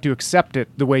so you have to accept it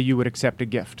the way you would accept a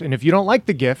gift. And if you don't like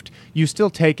the gift, you still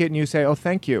take it and you say, oh,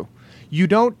 thank you. You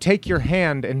don't take your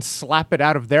hand and slap it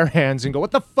out of their hands and go,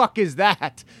 what the fuck is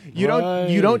that? You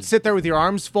don't sit there with your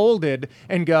arms folded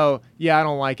and go, yeah, I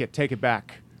don't like it. Take it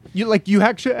back. You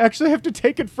actually have to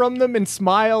take it from them and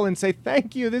smile and say,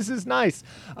 thank you. This is nice.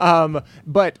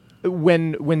 But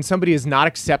when somebody is not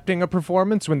accepting a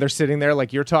performance, when they're sitting there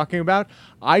like you're talking about,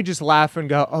 I just laugh and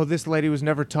go, oh, this lady was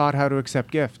never taught how to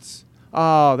accept gifts.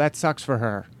 Oh, that sucks for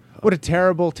her. What a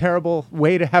terrible, terrible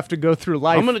way to have to go through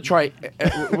life. I'm going to try.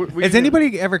 Has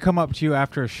anybody ever come up to you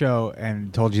after a show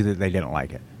and told you that they didn't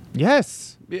like it?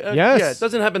 Yes. Yes. Yes. Yeah, it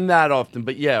doesn't happen that often,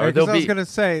 but yeah. Or Because I was going to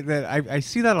say that I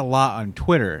see that a lot on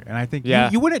Twitter, and I think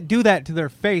you wouldn't do that to their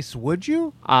face, would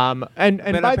you? And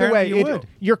But by the way, apparently you would.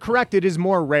 you're correct. It is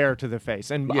more rare to the face.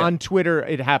 And on Twitter,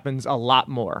 it happens a lot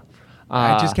more.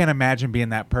 I just can't imagine being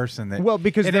that person.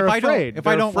 Because and they're if afraid. If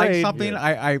I don't like afraid, something,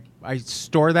 I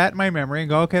store that in my memory and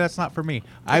go, okay, that's not for me.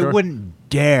 I Sure. wouldn't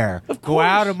dare go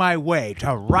out of my way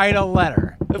to write a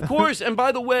letter. Of course. And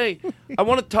by the way, I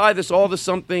want to tie this all to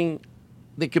something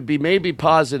that could be maybe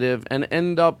positive and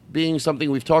end up being something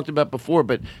we've talked about before,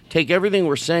 but take everything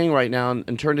we're saying right now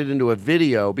and turn it into a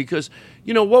video, because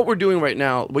what we're doing right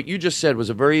now, what you just said was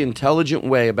a very intelligent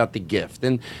way about the gift.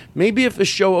 And maybe if the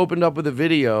show opened up with a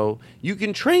video, you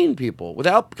can train people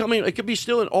without coming. It could be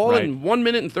still in 1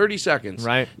 minute and 30 seconds.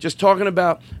 Right. Just talking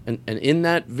about, and in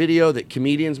that video that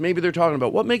comedians, maybe they're talking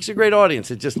about what makes a great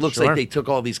audience. It just looks like they took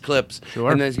all these clips.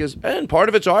 Sure. And then it goes, and part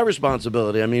of it's our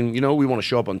responsibility. I mean, we want to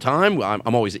show up on time.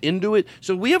 I'm always into it.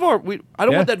 So we have I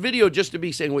don't want that video just to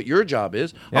be saying what your job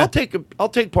is. Yeah. I'll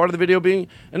take part of the video being,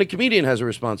 and a comedian has a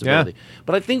responsibility. Yeah.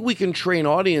 But I think we can train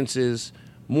audiences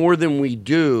more than we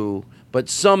do, but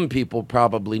some people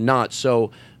probably not.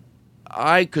 So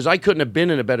because I couldn't have been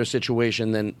in a better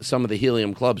situation than some of the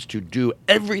Helium clubs to do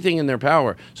everything in their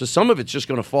power. So some of it's just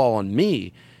going to fall on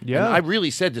me. Yeah. And I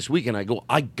really said this weekend,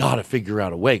 I got to figure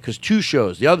out a way, because 2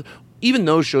 shows, even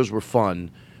those shows were fun,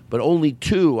 but only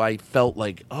 2 I felt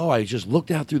like, I just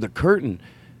looked out through the curtain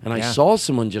and I saw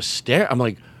someone just stare. I'm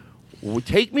like,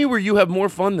 take me where you have more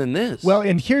fun than this. Well,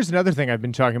 and here's another thing I've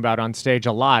been talking about on stage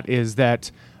a lot is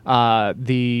that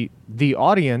the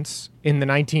audience in the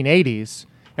 1980s,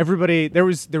 everybody, there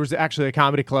was actually a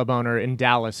comedy club owner in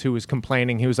Dallas who was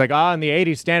complaining. He was like, in the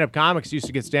 80s, stand-up comics used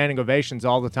to get standing ovations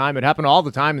all the time. It happened all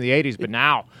the time in the 80s, but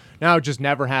now it just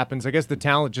never happens. I guess the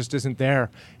talent just isn't there.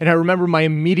 And I remember my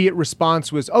immediate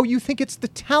response was, you think it's the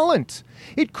talent?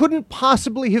 It couldn't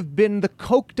possibly have been the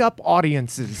coked-up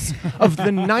audiences of the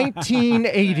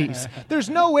 1980s. There's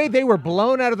no way they were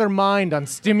blown out of their mind on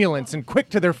stimulants and quick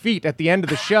to their feet at the end of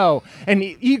the show and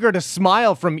eager to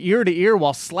smile from ear to ear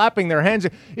while slapping their hands.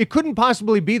 It couldn't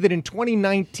possibly be that in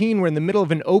 2019 we're in the middle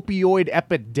of an opioid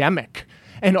epidemic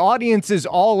and audiences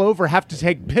all over have to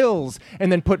take pills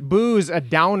and then put booze, a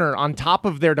downer, on top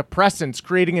of their depressants,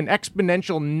 creating an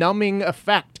exponential numbing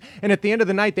effect. And at the end of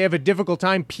the night, they have a difficult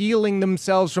time peeling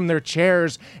themselves from their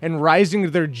chairs and rising to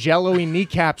their jello-y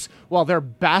kneecaps while their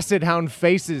basset hound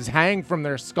faces hang from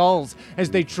their skulls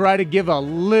as they try to give a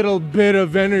little bit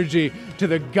of energy to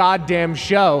the goddamn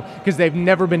show because they've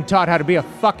never been taught how to be a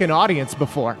fucking audience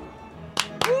before.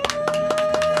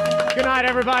 Good night,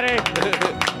 everybody.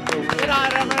 Good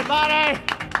night, everybody.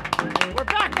 We're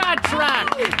back on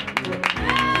track.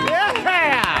 Yeah.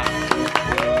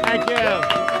 Thank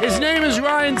you. His name is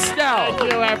Ryan Stout.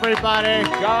 Thank you, everybody.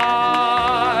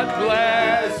 God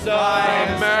bless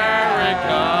America.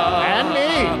 And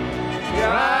me.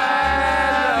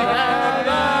 God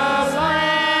bless the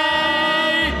land.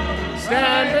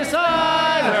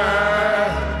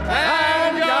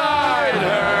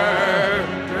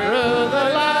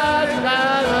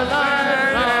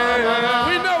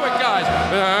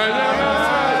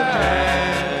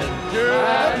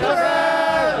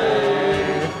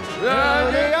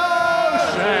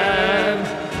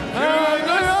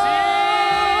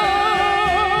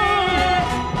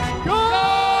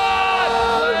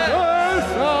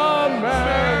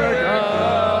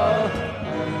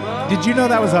 Did you know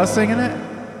that was us singing it?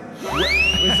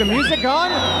 Is the music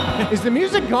on? Is the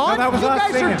music gone? No, that was you us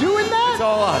guys singing. are doing that? It's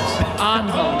all us.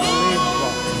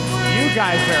 Unbelievable. You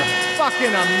guys are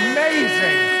fucking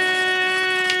amazing.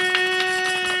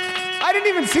 I didn't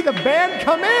even see the band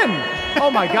come in.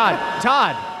 Oh my God.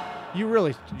 Todd, you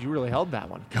really held that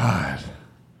one. God.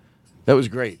 That was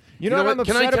great. You know what I'm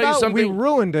Can I upset tell you about? We something?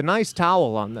 ruined a nice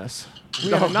towel on this.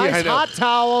 We had Oh, a yeah, I nice know. hot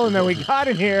towel, and then we got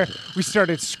in here. We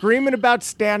started screaming about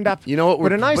stand-up. You know what?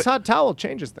 But a nice but hot towel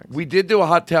changes things. We did do a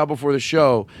hot towel before the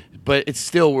show, but it's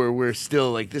still we're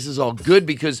still like this is all good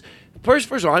because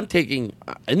first of all, I'm taking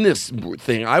in this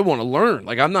thing. I want to learn.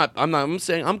 Like I'm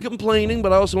saying I'm complaining,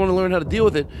 but I also want to learn how to deal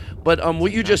with it. But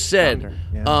what you just said,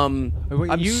 I'm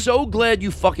so glad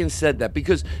you fucking said that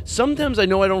because sometimes I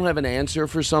know I don't have an answer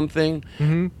for something,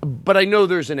 but I know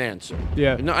there's an answer.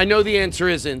 Yeah. I know the answer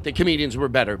isn't the comedians were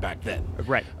better back then.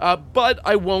 Right. But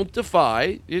I won't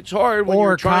defy. It's hard when Or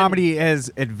you're trying. comedy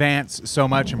has advanced so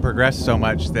much and progressed so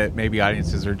much that maybe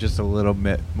audiences are just a little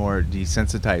bit more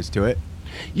desensitized to it.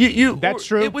 That's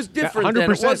true. It was different then.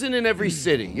 It 100%. wasn't in every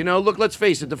city. You know, look, let's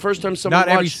face it. The first time someone Not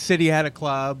every watched, city had a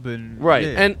club, and right,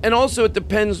 yeah. and also it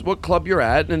depends what club you're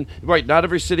at, and right, not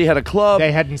every city had a club.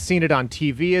 They hadn't seen it on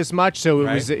TV as much, so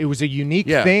it was a unique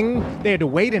thing. They had to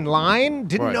wait in line,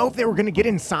 didn't know if they were going to get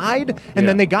inside, and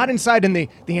then they got inside, and the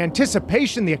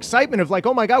anticipation, the excitement of like,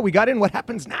 oh my God, we got in. What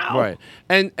happens now? Right,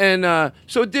 and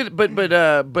so it did,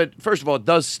 but first of all, it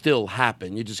does still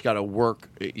happen. You just got to work.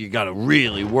 You got to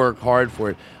really work hard for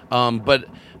it. But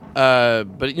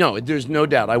no, there's no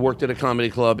doubt. I worked at a comedy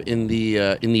club in the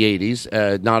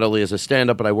 80s, not only as a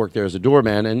stand-up, but I worked there as a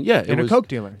doorman, and a coke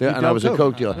dealer. Yeah, and I was a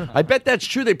coke dealer. I bet that's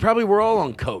true. They probably were all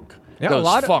on coke. Yeah, Those a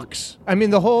lot fucks. I mean,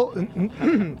 the whole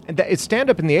it's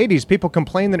stand-up in the 80s. People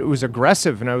complained that it was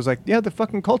aggressive, and I was like, yeah, the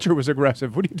fucking culture was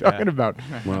aggressive. What are you talking about?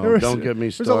 Well, don't get me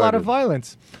There's a lot of started.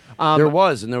 violence. There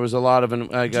was a lot of.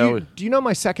 Do you know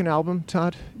my second album,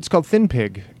 Todd? It's called Thin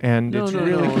Pig, and it's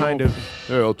really kind of.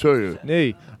 Hey, I'll tell you.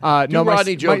 Hey, Do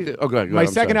Rodney joke? My, Go ahead, my I'm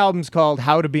second sorry. album's called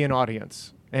How to Be an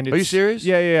Audience. And Are you serious?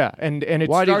 Yeah. And it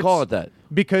Why do you starts- call it that?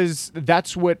 Because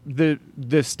that's what the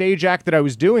stage act that I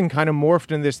was doing kind of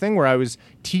morphed into this thing where I was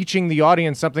teaching the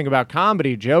audience something about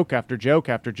comedy, joke after joke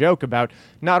after joke, about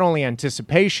not only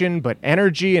anticipation but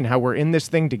energy and how we're in this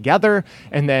thing together.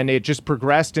 And then it just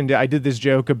progressed into I did this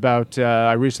joke about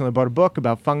I recently bought a book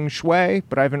about feng shui,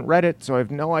 but I haven't read it, so I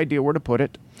have no idea where to put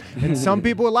it. And some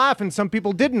people would laugh and some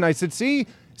people didn't. I said,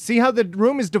 See how the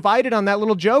room is divided on that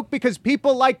little joke? Because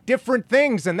people like different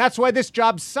things, and that's why this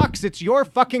job sucks. It's your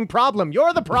fucking problem.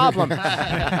 You're the problem.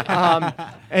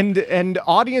 And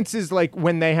audiences, like,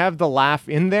 when they have the laugh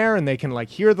in there and they can, like,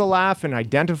 hear the laugh and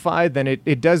identify, then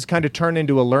it does kind of turn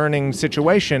into a learning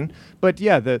situation. But,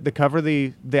 yeah, the cover of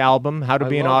the album, How to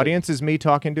Be an Audience, is me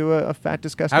talking to a fat,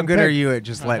 disgusting How good pig. are you at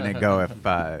just letting it go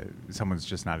if someone's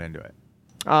just not into it?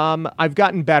 I've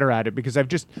gotten better at it because I've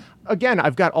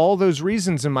got all those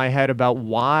reasons in my head about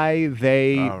why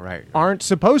they aren't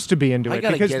supposed to be into I it.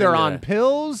 gotta Because get they're into on that.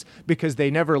 pills, because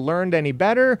they never learned any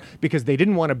better, because they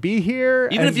didn't want to be here.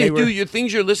 Even and if they you were- do your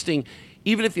things you're listing,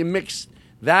 even if you mix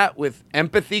that with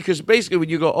empathy, because basically when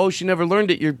you go, oh, she never learned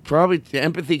it, you're probably the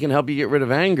empathy can help you get rid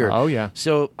of anger. Oh, yeah.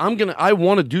 So I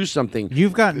want to do something.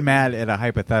 You've gotten mad at a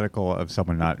hypothetical of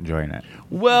someone not enjoying it.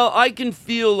 Well, I can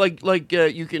feel like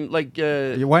you can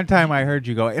One time I heard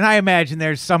you go, and I imagine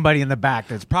there's somebody in the back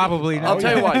that's probably not. I'll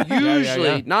tell you what.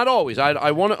 Usually, not always.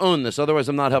 I want to own this. Otherwise,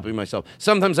 I'm not helping myself.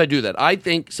 Sometimes I do that. I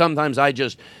think sometimes I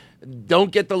just don't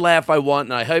get the laugh I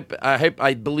want, and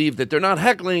I believe that they're not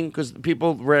heckling because the people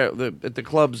at the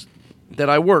clubs that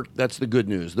I work. That's the good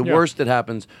news. The worst that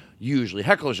happens. Usually,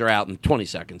 hecklers are out in 20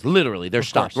 seconds. Literally, they're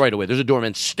stopped right away. There's a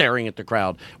doorman staring at the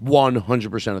crowd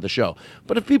 100% of the show.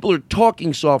 But if people are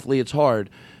talking softly, it's hard.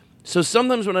 So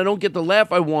sometimes when I don't get the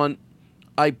laugh I want,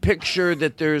 I picture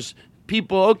that there's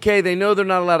people, okay, they know they're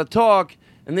not allowed to talk,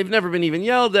 and they've never been even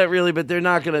yelled at, really, but they're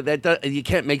not going to, you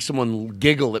can't make someone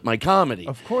giggle at my comedy.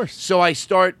 Of course. So I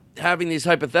start having these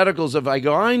hypotheticals of, I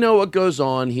go, I know what goes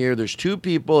on here. There's two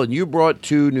people, and you brought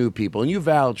two new people, and you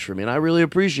vouched for me, and I really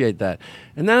appreciate that.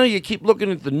 And now you keep looking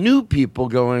at the new people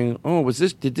going, oh,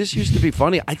 did this used to be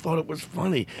funny? I thought it was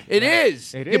funny. It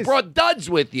is. It You is. brought duds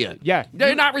with you. Yeah.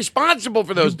 They're not responsible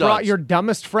for those You brought duds. your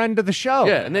dumbest friend to the show.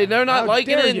 Yeah, and they're not How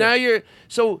liking dare it. you. Now you're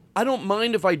so I don't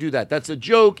mind if I do that. That's a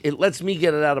joke. It lets me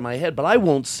get it out of my head, but I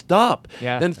won't stop.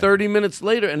 Yeah. Then 30 minutes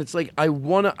later, and it's like I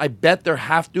bet there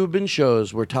have to have been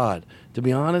shows where Todd, to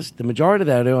be honest, the majority of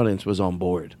that audience was on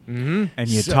board. And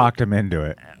you talked him into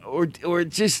it. or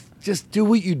just do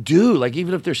what you do. Like,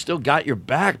 even if they're still got your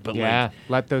back, but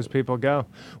let those people go.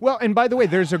 Well, and by the way,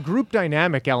 there's a group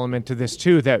dynamic element to this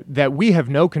too that we have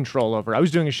no control over. I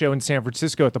was doing a show in San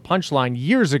Francisco at the Punchline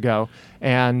years ago,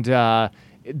 and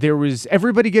there was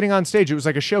everybody getting on stage. It was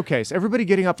like a showcase. Everybody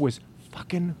getting up was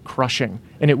fucking crushing,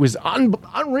 and it was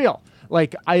unreal.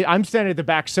 Like, I'm standing at the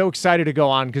back so excited to go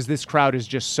on because this crowd is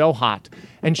just so hot.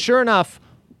 And sure enough,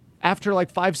 after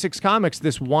like 5-6 comics,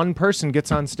 this one person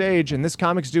gets on stage and this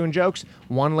comic's doing jokes.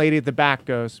 One lady at the back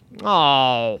goes,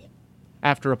 "Oh,"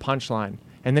 after a punchline.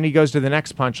 And then he goes to the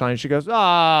next punchline and she goes,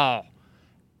 "Oh."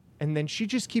 And then she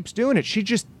just keeps doing it. She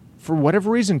just, for whatever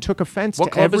reason, took offense to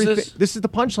everything. What club is this? This is the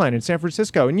Punchline in San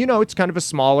Francisco. And it's kind of a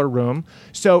smaller room.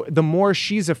 So the more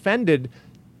she's offended,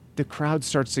 the crowd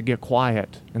starts to get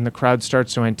quiet, and the crowd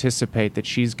starts to anticipate that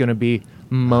she's going to be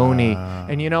moany.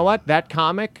 And you know what? That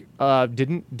comic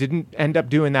didn't end up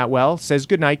doing that well. Says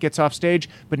goodnight, gets off stage,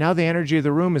 but now the energy of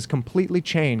the room is completely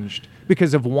changed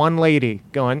because of one lady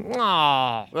going,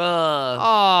 "Oh,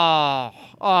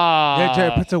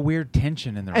 It puts a weird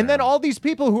tension in the room. And then all these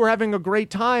people who were having a great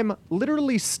time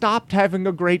literally stopped having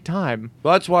a great time.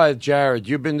 Well, that's why, Jared,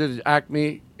 you've been to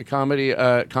Acme, a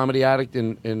comedy addict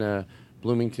in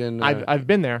Bloomington. I've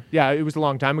been there. Yeah, it was a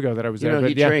long time ago that I was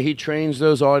there. He trains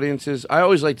those audiences. I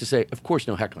always like to say, of course,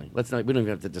 no heckling. We don't even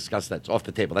have to discuss that. It's off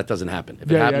the table. That doesn't happen.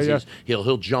 If it happens,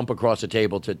 he'll jump across a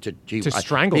table to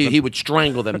strangle them. He would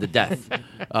strangle them to death.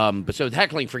 But so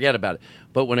heckling, forget about it.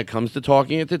 But when it comes to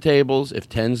talking at the tables, if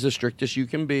 10's the strictest you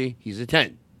can be, he's a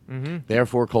 10. Mm-hmm.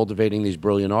 Therefore, cultivating these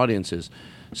brilliant audiences.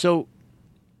 So,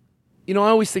 I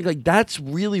always think, like, that's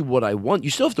really what I want.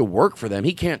 You still have to work for them.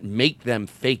 He can't make them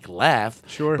fake laugh.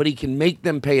 Sure. But he can make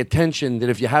them pay attention that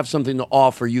if you have something to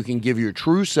offer, you can give your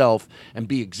true self and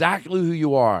be exactly who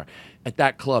you are at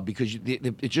that club, because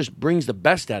it just brings the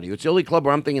best out of you. It's the only club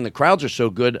where I'm thinking the crowds are so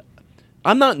good.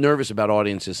 I'm not nervous about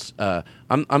audiences.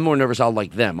 I'm more nervous I'll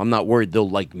like them. I'm not worried they'll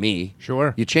like me.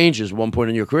 Sure. You change at one point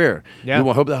in your career. Yeah.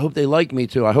 I hope they like me,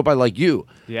 too. I hope I like you.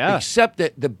 Yeah. Except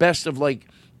that the best of, like,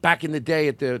 back in the day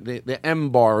at the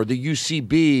M Bar or the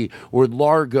UCB or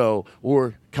Largo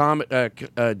or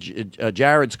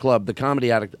Jared's Club, the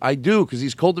Comedy Addict. I do, because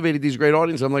he's cultivated these great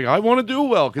audiences. I'm like, I want to do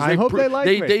well, because I hope they like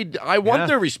me. I want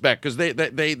their respect, because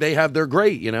they have their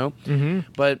great,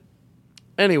 Mm-hmm. But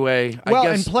anyway, I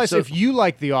guess, and plus, if you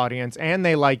like the audience and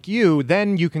they like you,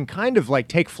 then you can kind of like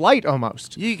take flight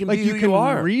almost. You can like be who you can you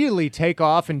are. really take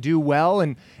off and do well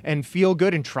and feel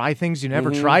good and try things you never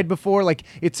Mm-hmm. tried before. Like,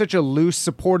 it's such a loose,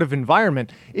 supportive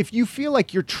environment. If you feel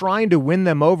like you're trying to win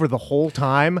them over the whole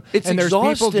time, It's and there's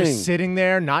people exhausting. just sitting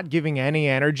there not giving any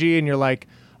energy, and you're like,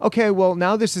 okay, well,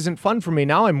 now this isn't fun for me.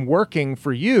 Now I'm working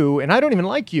for you, and I don't even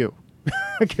like you.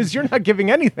 Because you're not giving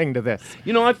anything to this.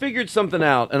 I figured something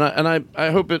out, and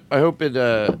I hope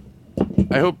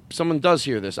someone does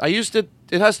hear this. It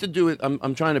has to do with,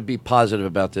 I'm trying to be positive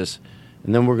about this,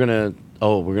 and then we're gonna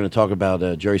talk about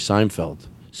Jerry Seinfeld.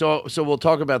 So we'll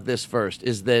talk about this first.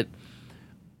 Is that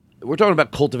we're talking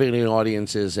about cultivating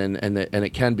audiences, and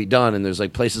it can be done. And there's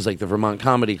like places like the Vermont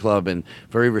Comedy Club and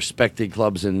very respected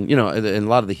clubs, and and a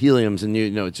lot of the Heliums, and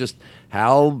it's just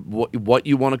what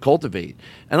you want to cultivate.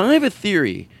 And I have a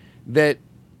theory that,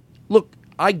 look,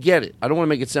 I get it. I don't want to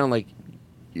make it sound like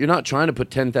you're not trying to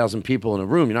put 10,000 people in a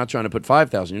room. You're not trying to put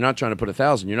 5,000. You're not trying to put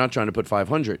 1,000. You're not trying to put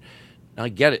 500. I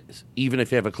get it. Even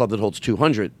if you have a club that holds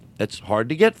 200, that's hard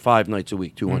to get 5 nights a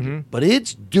week, 200. Mm-hmm. But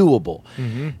it's doable.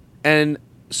 Mm-hmm. And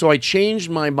so I changed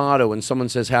my motto when someone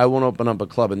says, hey, I want to open up a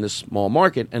club in this small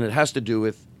market, and it has to do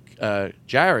with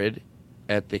Jared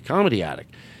at the Comedy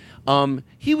Addict.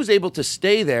 He was able to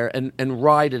stay there and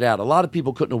ride it out. A lot of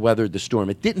people couldn't have weathered the storm.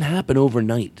 It didn't happen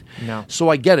overnight. No. So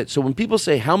I get it. So when people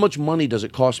say, how much money does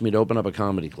it cost me to open up a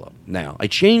comedy club? Now, I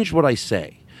changed what I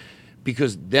say,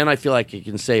 because then I feel like I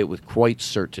can say it with quite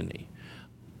certainty.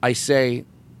 I say,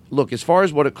 look, as far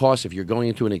as what it costs, if you're going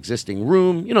into an existing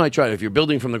room, if you're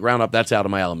building from the ground up, that's out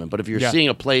of my element. But if you're seeing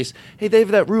a place, hey, they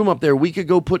have that room up there. We could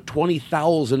go put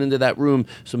 20,000 into that room,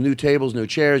 some new tables, new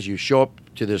chairs. You show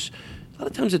up to this. A lot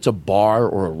of times it's a bar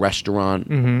or a restaurant.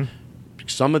 Mm-hmm.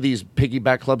 Some of these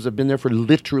piggyback clubs have been there for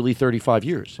literally 35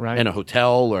 years. Right. And a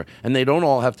hotel, and they don't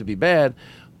all have to be bad.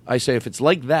 I say if it's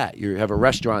like that, you have a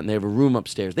restaurant and they have a room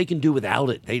upstairs, they can do without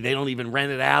it. They don't even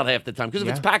rent it out half the time. Because if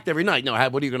it's packed every night,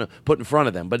 what are you going to put in front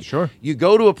of them? But sure. You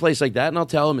go to a place like that, and I'll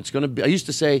tell them it's going to be, I used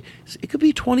to say, it could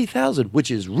be 20,000,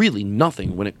 which is really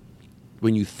nothing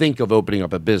when you think of opening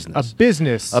up a business. A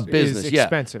business is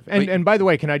expensive. And by the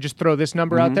way, can I just throw this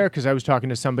number out there? Because I was talking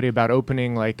to somebody about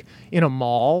opening like in a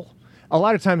mall. a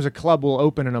lot of times a club will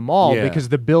open in a mall Yeah. because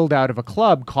the build out of a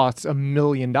club costs $1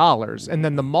 million. And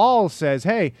then the mall says,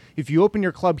 hey, if you open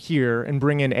your club here and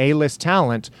bring in A-list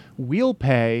talent, we'll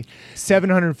pay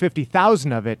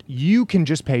 $750,000 of it. You can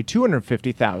just pay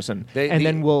 $250,000, and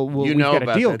then we've got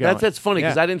a deal going. That's funny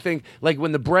because I didn't think, like,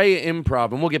 when the Brea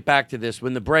Improv, and we'll get back to this,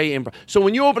 when the Brea Improv. So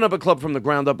when you open up a club from the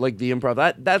ground up like the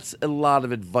Improv, that's a lot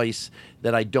of advice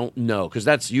that I don't know,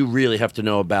 because you really have to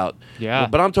know about. Yeah.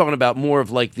 But I'm talking about more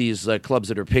of like these clubs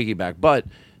that are piggyback. But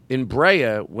in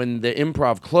Brea, when the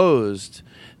Improv closed,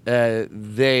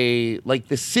 they, like,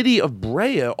 the city of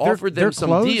Brea offered them they're some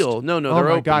closed? deal. No, Oh they're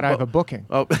my open. God, I have a booking.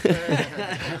 Oh.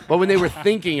 But when they were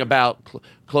thinking about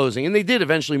closing, and they did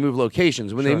eventually move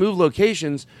locations. When they moved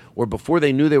locations, or before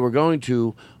they knew they were going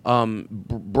to,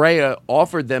 Brea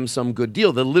offered them some good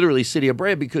deal. The literally city of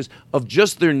Brea, because of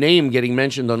just their name getting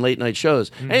mentioned on late night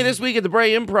shows. Hey, this week at the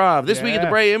Brea Improv. This week at the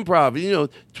Brea Improv.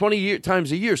 20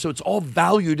 times a year. So it's all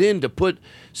valued in to put.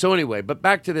 So anyway, but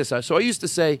back to this. So I used to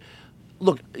say,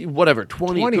 look, whatever,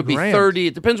 20 it could be grand. 30.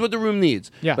 It depends what the room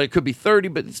needs. Yeah. But it could be 30,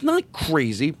 but it's not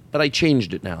crazy. But I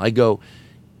changed it now. I go,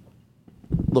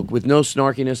 look, with no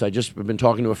snarkiness, I've been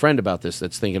talking to a friend about this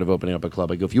that's thinking of opening up a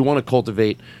club. I go, if you want to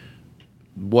cultivate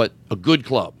what a good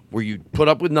club, where you put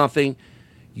up with nothing,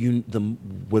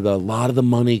 with a lot of the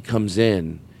money comes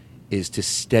in, is to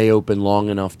stay open long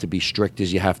enough to be strict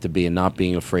as you have to be and not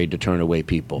being afraid to turn away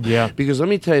people. Yeah. Because let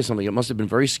me tell you something, it must have been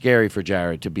very scary for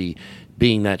Jared to be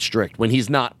being that strict when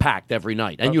he's not packed every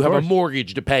night. And you have a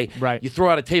mortgage to pay. Right. You throw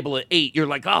out a table at 8, you're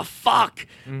like, oh, fuck.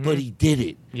 But he did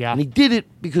it. Yeah. And he did it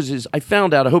because I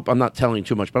found out, I hope I'm not telling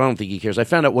too much, but I don't think he cares. I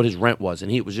found out what his rent was,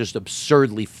 and it was just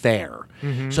absurdly fair.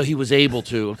 So he was able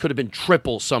to, it could have been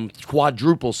triple,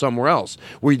 quadruple somewhere else,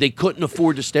 where they couldn't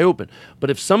afford to stay open. But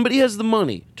if somebody has the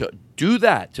money to do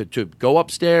that, to go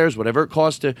upstairs, whatever it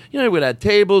costs to, we'd add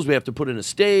tables, we have to put in a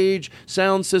stage,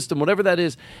 sound system, whatever that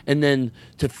is, and then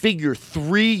to figure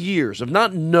 3 years of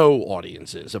not no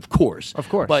audiences, of course.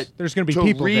 But There's going to be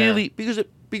people really, there.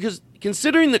 Because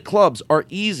considering that clubs are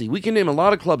easy, we can name a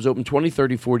lot of clubs open 20,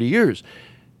 30, 40 years.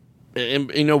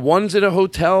 And, one's at a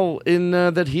hotel in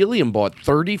that Helium bought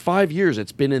 35 years.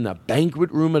 It's been in a banquet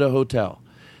room at a hotel.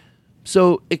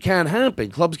 So it can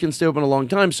happen. Clubs can stay open a long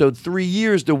time. So 3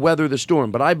 years to weather the storm.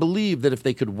 But I believe that if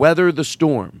they could weather the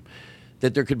storm,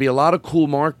 that there could be a lot of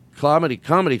cool comedy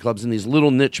clubs in these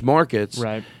little niche markets.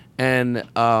 Right. And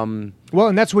well,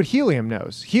 and that's what Helium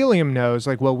knows. Helium knows,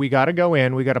 like, well, we got to go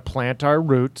in, we got to plant our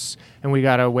roots, and we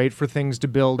got to wait for things to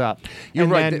build up. You're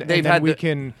and right. Then, They've and then had we the-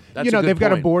 can, that's a good they've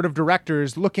got a point. board of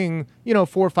directors looking,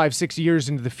 4, 5, 6 years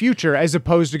into the future, as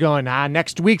opposed to going,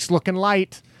 next week's looking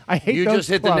light. I hate you those just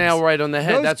hit clubs. the nail right on the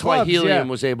head. Those That's why clubs, Helium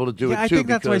yeah. was able to do it I too. think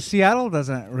that's why because- Seattle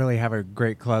doesn't really have a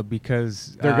great club,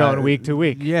 because They're going week to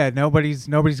week. Yeah, nobody's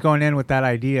going in with that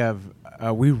idea of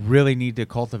we really need to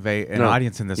cultivate an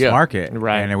audience in this market,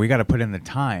 Right. And we got to put in the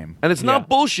time. And it's not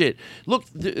bullshit. Look,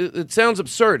 it sounds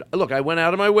absurd. Look, I went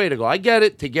out of my way to go. I get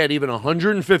it. To get even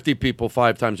 150 people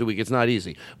 5 times a week, it's not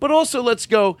easy. But also, let's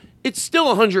go. It's still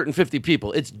 150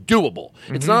 people. It's doable.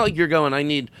 It's not like you're going,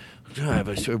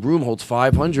 a room holds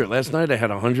 500. Last night I had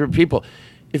 100 people.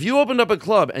 If you opened up a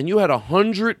club and you had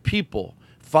 100 people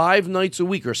 5 nights a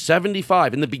week, or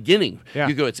 75 in the beginning. Yeah.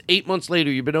 You go, it's 8 months later,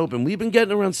 you've been open. We've been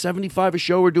getting around 75 a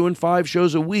show. We're doing 5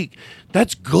 shows a week.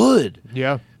 That's good.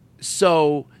 Yeah.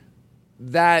 So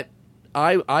that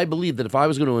I believe that if I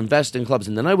was going to invest in clubs,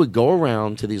 and then I would go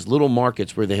around to these little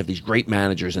markets where they have these great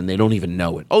managers and they don't even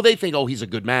know it. Oh, they think, he's a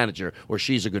good manager or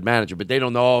she's a good manager, but they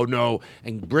don't know, no.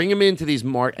 And bring them into these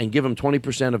and give them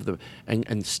 20% of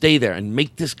and stay there and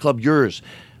make this club yours.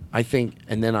 I think,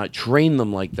 and then I train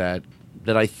them like that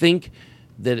I think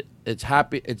that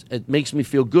it makes me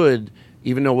feel good,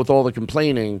 even though with all the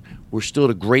complaining, we're still at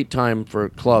a great time for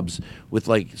clubs with,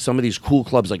 like, some of these cool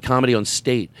clubs like Comedy on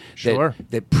State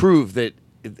that prove that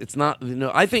it's not,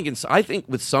 I think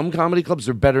with some comedy clubs,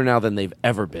 they're better now than they've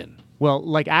ever been. Well,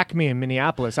 like Acme in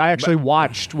Minneapolis, I actually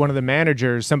watched one of the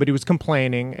managers, somebody was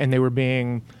complaining, and they were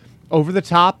being over the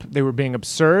top, they were being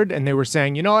absurd, and they were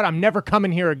saying, you know what, I'm never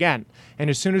coming here again. And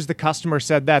as soon as the customer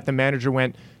said that, the manager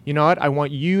went, you know what, I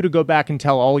want you to go back and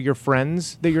tell all your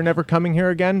friends that you're never coming here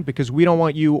again, because we don't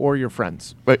want you or your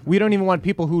friends. Right. We don't even want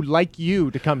people who like you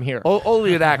to come here.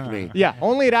 Only at Acme. Yeah,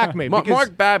 only at Acme. because-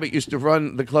 Mark Babbitt used to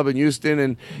run the club in Houston,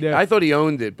 and I thought he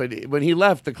owned it. But when he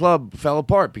left, the club fell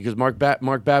apart because Mark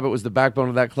Babbitt was the backbone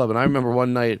of that club. And I remember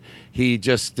one night he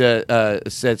just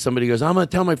said, somebody goes, I'm going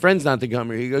to tell my friends not to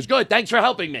come here. He goes, good, thanks for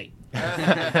helping me.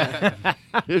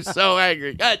 You're so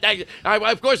angry. God,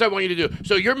 of course I want you to do.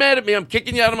 So you're mad at me. I'm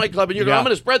kicking you out of my club, and I'm going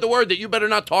to spread the word that you better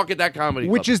not talk at that comedy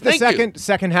club. Which is the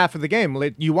second half of the game.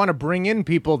 You want to bring in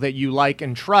people that you like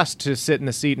and trust to sit in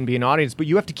the seat and be an audience, but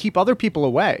you have to keep other people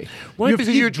away. You have to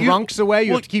keep drunks away.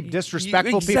 You have to keep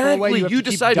disrespectful people away. You have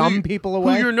to keep dumb people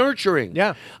away. Who you're nurturing.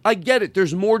 Yeah. I get it.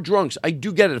 There's more drunks. I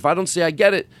do get it. If I don't say I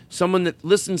get it, someone that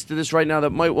listens to this right now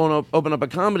that might want to open up a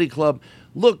comedy club,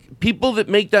 look, people that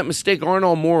make that mistake aren't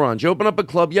all morons. You open up a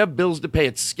club, you have bills to pay.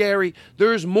 It's scary.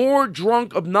 There's more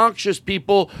drunk, obnoxious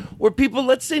people, or people,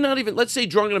 let's say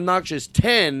drunk and obnoxious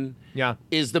 10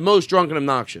 is the most drunk and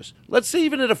obnoxious. Let's say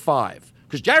even at a 5,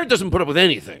 because Jared doesn't put up with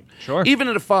anything. Sure. Even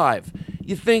at a 5,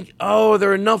 you think, oh,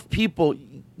 there are enough people.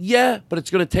 Yeah, but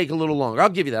it's going to take a little longer. I'll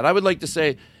give you that. I would like to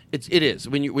say it is.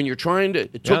 When you're trying to,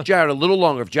 it took Jared a little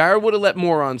longer. If Jared would have let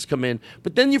morons come in,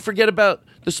 but then you forget about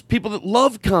the people that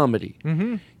love comedy.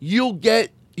 Mm-hmm.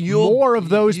 More of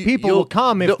those people will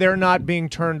come if they're not being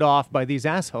turned off by these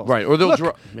assholes. Right, or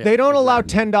they'll they don't allow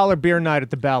 $10 beer night at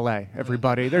the ballet,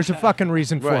 everybody. There's a fucking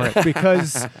reason for it,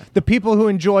 because the people who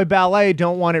enjoy ballet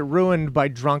don't want it ruined by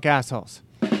drunk assholes.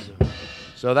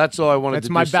 So that's all I wanted to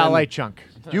do. That's my ballet chunk.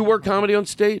 Do you work comedy on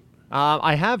State?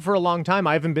 I have for a long time.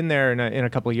 I haven't been there in a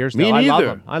couple of years. Me though.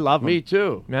 neither. I love them. Me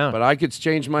too. Yeah. But I could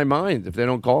change my mind if they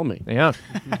don't call me. Yeah.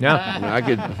 Yeah. I mean, I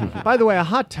could. By the way, a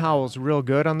hot towel's real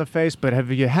good on the face, but have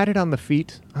you had it on the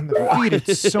feet? On the feet,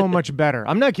 it's so much better.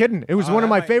 I'm not kidding. It was one of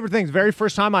my favorite things. Very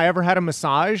first time I ever had a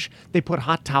massage, they put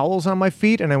hot towels on my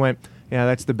feet, and I went, yeah,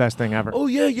 that's the best thing ever. Oh,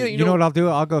 yeah. You know what I'll do?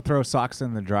 I'll go throw socks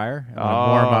in the dryer, and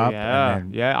warm up. Yeah.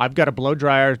 And then... Yeah, I've got a blow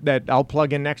dryer that I'll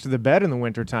plug in next to the bed in the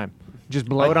wintertime. Just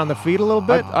blow it on the feet a little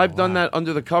bit. I've done that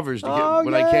under the covers to get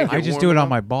when I can't get I just warm do it enough. on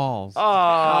my balls.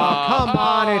 Oh, come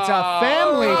on. It's a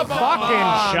family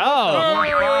fucking show.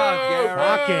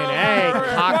 Fucking A.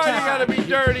 Why you gotta be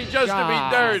dirty just to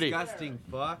be dirty? Disgusting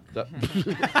fuck.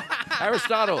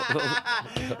 Aristotle.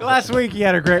 Last week you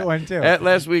had a great one too.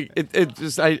 Last week, it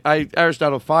just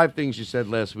Aristotle, 5 things you said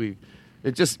last week.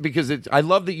 It just because I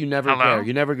love that you never care.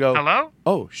 You never go. Hello?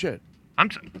 Oh shit. I'm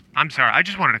sorry. I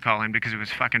just wanted to call in because it was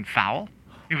fucking foul.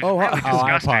 It was really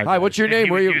disgusting. Hi, what's your name?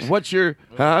 What's your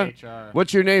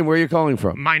name? Where are you calling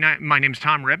from? My name's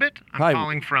Tom Ribbit. I'm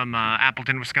calling from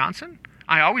Appleton, Wisconsin.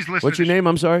 I always listen. What's your name?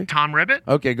 I'm sorry. Tom Ribbit.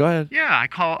 Okay, go ahead. Yeah, I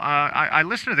call. I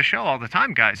listen to the show all the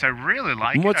time, guys. I really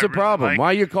like it. What's the problem? Why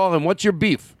are you calling? What's your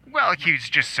beef? Well, he's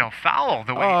just so foul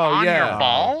the way on your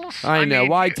balls. I know.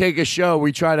 Why take a show?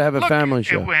 We try to have a family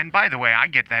show. And by the way, I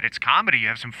get that it's comedy. You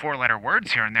have some 4-letter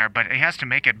words here and there, but he has to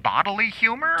make it bodily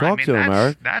humor. Talk to him,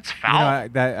 Eric. That's foul.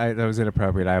 That was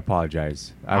inappropriate. I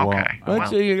apologize. I won't. Let's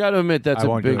see. You got to admit that's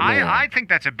a big. I think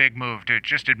that's a big move to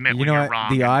just admit when you're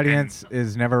wrong. The audience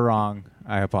is never wrong.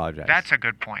 I apologize. That's a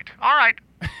good point. All right.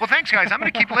 Well, thanks, guys. I'm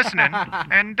going to keep listening,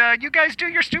 and you guys do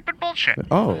your stupid bullshit.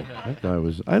 Oh, that guy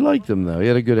was... I liked him, though. He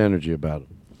had a good energy about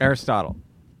him. Aristotle.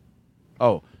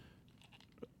 Oh.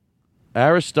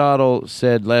 Aristotle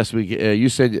said last week, you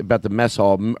said about the mess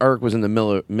hall, Eric was in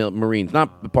the Marines,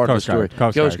 not part of the story.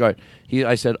 Coast Guard.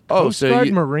 I said, Coast Guard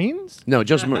Marines? No,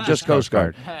 just Coast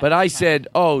Guard. But I said,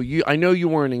 I know you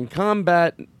weren't in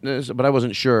combat, but I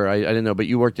wasn't sure. I didn't know, but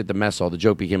you worked at the mess hall. The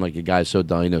joke became like a guy's so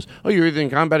dumb, he knows, you're either in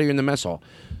combat or you're in the mess hall.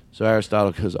 So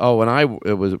Aristotle goes, when I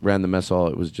ran the mess hall,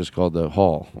 it was just called the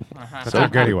hall. That's how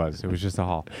good he was. It was just a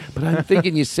hall. But I'm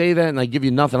thinking you say that and I give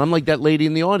you nothing. I'm like that lady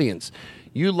in the audience.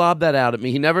 You lob that out at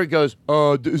me. He never goes,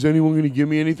 is anyone going to give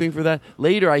me anything for that?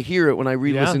 Later, I hear it when I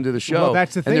re-listen to the show. Well,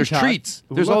 that's the thing, and there's Todd. treats.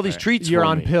 There's all these treats You're for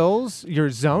on me. pills. You're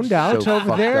zoned out So over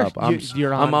fucked there. up. I'm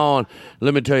You're on.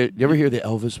 Let me tell you. You ever hear the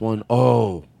Elvis one?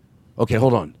 Oh. Okay,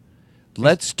 hold on.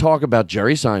 Let's talk about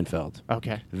Jerry Seinfeld.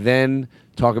 Okay. Then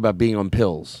talk about being on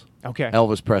pills. Okay.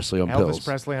 Elvis Presley on pills. Elvis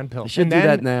Presley on pills. I should do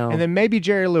that now. And then maybe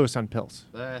Jerry Lewis on pills.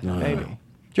 Maybe.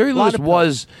 Jerry Lewis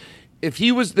was... If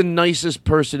he was the nicest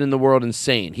person in the world and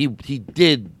sane,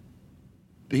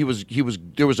 there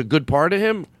was a good part of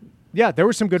him. Yeah, there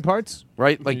were some good parts.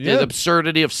 Right? Like the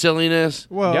absurdity of silliness.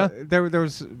 Well, there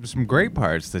was some great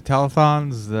parts. The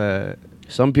telethons,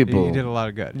 some people... He did a lot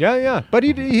of good. Yeah. But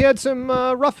he had some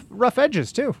rough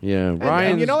edges, too. Yeah,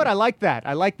 And you know what? I like that.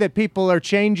 I like that people are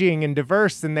changing and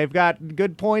diverse, and they've got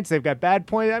good points, they've got bad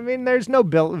points. I mean, there's no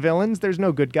villains, there's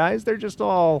no good guys. They're just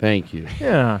all... Thank you.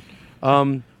 Yeah.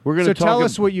 We're gonna tell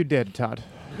us what you did, Todd.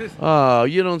 Oh,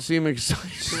 you don't seem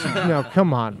excited. No,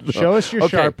 come on. Show us your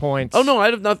sharp points. Oh no,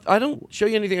 I don't show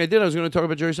you anything I did. I was going to talk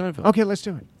about Jerry Seinfeld. Okay, let's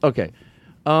do it. Okay.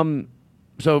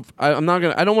 So I'm not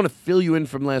gonna. I don't want to fill you in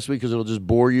from last week because it'll just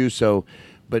bore you. So,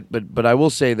 but I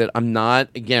will say that I'm not.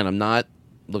 Again, I'm not.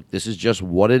 Look, this is just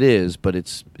what it is. But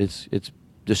it's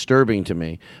disturbing to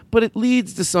me. But it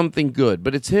leads to something good.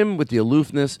 But it's him with the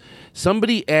aloofness.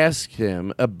 Somebody asked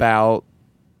him about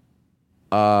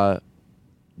the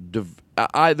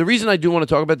reason I do want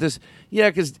to talk about this,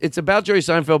 because it's about Jerry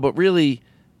Seinfeld, but really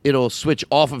it'll switch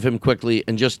off of him quickly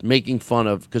and just making fun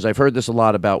of, because I've heard this a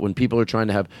lot about when people are trying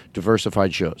to have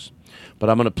diversified shows. But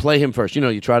I'm going to play him first.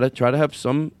 You try to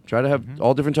have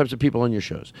all different types of people on your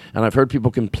shows, and I've heard people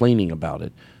complaining about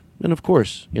it, and of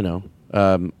course, blah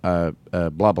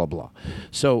blah blah.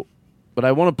 So, but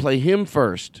I want to play him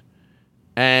first,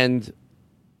 and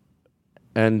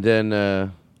then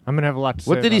I'm gonna have a lot to say.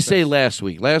 What did he say this. last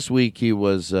week? Last week he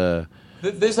was.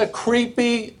 There's a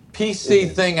creepy PC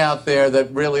thing out there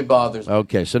that really bothers me.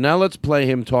 Okay, so now let's play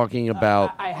him talking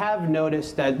about. I have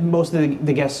noticed that most of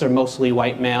the guests are mostly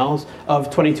white males of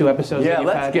 22 episodes. Yeah, that you've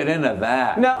let's had. get into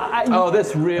that. No,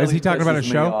 this really. Is he talking about a pisses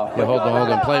me show? off. Yeah, hold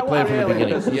on. Play it from the Really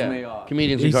beginning. pisses Yeah, me off.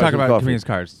 comedians. He's and talking Cars and about Coffee. comedians'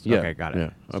 cars. Yeah, Okay, got it. Yeah,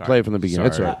 I'll Sorry. play it from the beginning.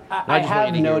 That's all Sorry. right. I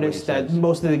have noticed that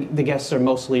most of the guests are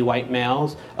mostly white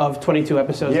males of 22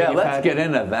 episodes. Yeah, that you've let's had. get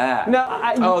into that.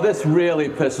 No, this really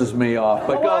pisses me off.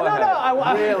 But go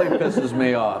ahead. Really pisses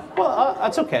me off. Well,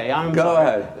 that's okay. Go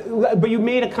ahead. But you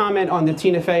made a comment on the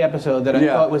Tina Fey episode that I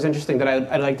thought was interesting that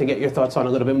I'd like to get your thoughts on a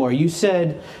little bit more. You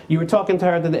said, you were talking to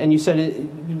her and you said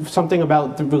something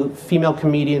about the female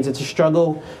comedians. It's a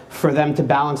struggle for them to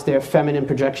balance their feminine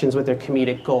projections with their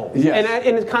comedic goals. Yes. And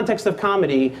in the context of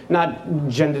comedy, not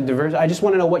gender diverse, I just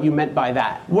want to know what you meant by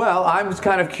that. Well, I was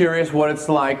kind of curious what it's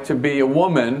like to be a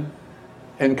woman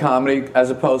in comedy as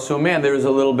opposed to a man. There is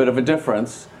a little bit of a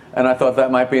difference, and I thought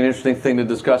that might be an interesting thing to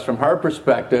discuss from her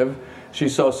perspective.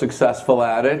 She's so successful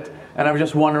at it, and I was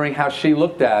just wondering how she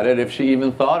looked at it, if she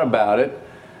even thought about it.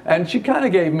 And she kind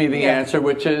of gave me the answer,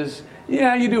 which is,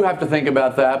 yeah, you do have to think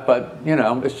about that, but,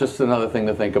 it's just another thing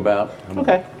to think about.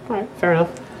 Okay, all right, fair enough.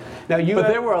 Now but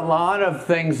there were a lot of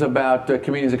things about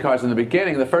comedians and cars in the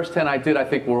beginning. The first 10 I did, I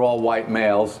think, were all white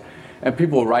males. And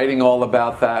people were writing all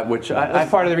about that, which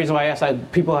that's part of the reason why I asked.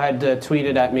 People had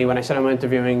tweeted at me when I said I'm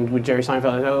interviewing with Jerry Seinfeld.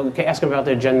 I said, okay, ask him about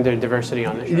their gender diversity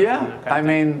on the show. Yeah, I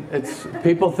mean,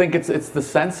 people think it's the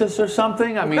census or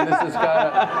something. I mean, this has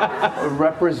got to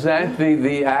represent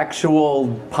the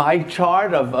actual pie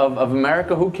chart of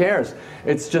America. Who cares?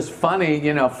 It's just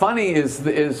funny. Funny is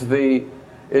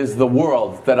the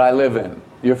world that I live in.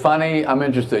 You're funny, I'm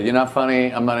interested. You're not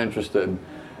funny, I'm not interested.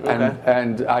 Okay.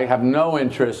 And I have no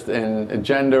interest in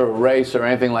gender or race or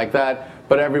anything like that,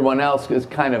 but everyone else is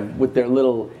kind of with their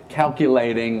little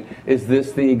calculating, is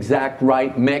this the exact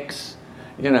right mix?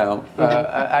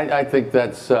 I think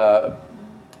that's, to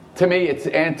me, it's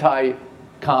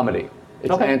anti-comedy.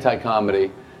 It's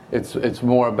anti-comedy. It's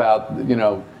more about,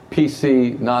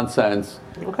 PC nonsense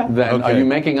than are you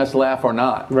making us laugh or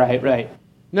not? Right.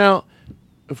 Now,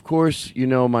 of course,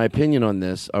 my opinion on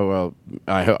this,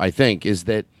 I think, is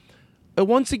that,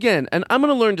 once again, and I'm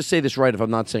going to learn to say this right if I'm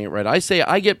not saying it right,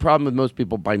 I get problem with most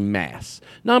people by mass,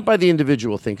 not by the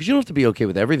individual thing, because you don't have to be okay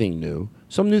with everything new.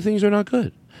 Some new things are not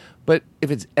good. But if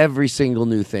it's every single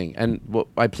new thing, and what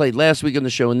I played last week on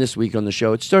the show and this week on the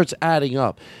show, it starts adding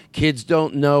up. Kids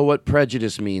don't know what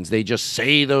prejudice means. They just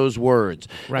say those words.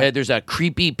 Right. There's a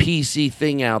creepy PC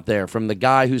thing out there from the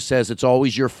guy who says it's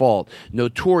always your fault.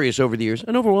 Notorious over the years.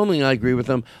 And overwhelmingly, I agree with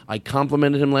him. I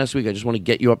complimented him last week. I just want to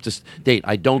get you up to date.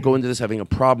 I don't go into this having a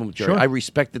problem with Jerry. Sure. I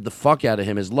respected the fuck out of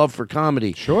him, his love for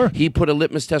comedy. Sure. He put a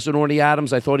litmus test on Orny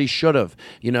Adams. I thought he should have.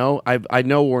 I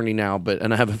know Orny now,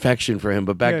 and I have affection for him.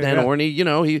 But back then, Orny,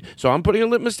 so I'm putting a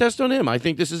litmus test on him. I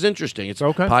think this is interesting. It's a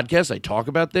podcast. I talk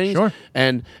about things. Sure.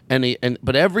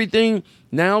 But everything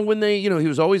now when they, he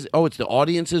was always, it's the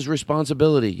audience's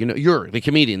responsibility. You're the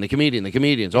comedian.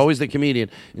 It's always the comedian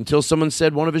until someone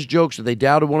said one of his jokes or they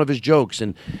doubted one of his jokes.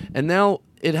 And now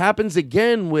it happens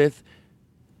again with,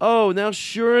 now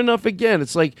sure enough again,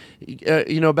 it's like,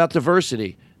 about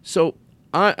diversity. So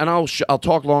I'll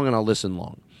talk long and I'll listen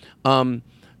long.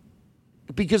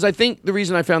 Because I think the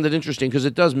reason I found it interesting, because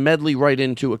it does medley right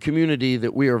into a community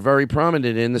that we are very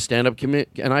prominent in, the stand-up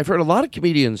and I've heard a lot of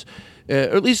comedians, or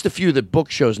at least a few that book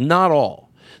shows, not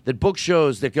all, that book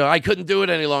shows that go, I couldn't do it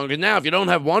any longer. Now, if you don't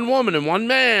have one woman and one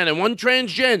man and one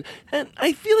transgender, and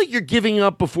I feel like you're giving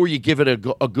up before you give it a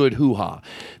good hoo-ha.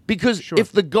 Because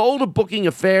if the goal of booking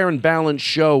a fair and balanced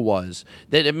show was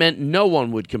that it meant no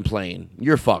one would complain,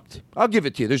 you're fucked. I'll give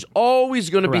it to you. There's always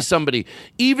going to be somebody,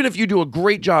 even if you do a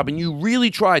great job and you really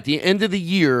try at the end of the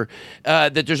year,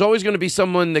 that there's always going to be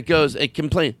someone that goes and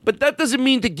complain. But that doesn't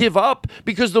mean to give up,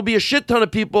 because there'll be a shit ton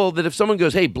of people that if someone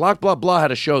goes, hey, blah, blah, blah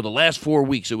had a show the last 4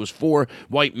 weeks, it was 4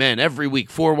 white men every week,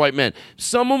 4 white men.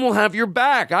 Someone will have your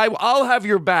back. I'll have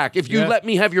your back. If you let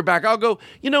me have your back, I'll go,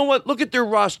 you know what? Look at their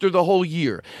roster the whole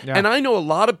year. Yeah. And I know a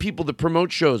lot of people that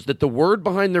promote shows that the word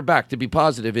behind their back to be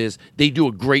positive is they do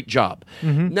a great job.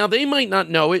 Now, they might not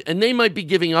know it, and they might be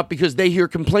giving up because they hear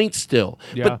complaints still.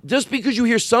 Yeah. But just because you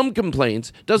hear some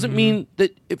complaints doesn't mean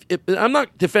that if I'm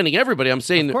not defending everybody. I'm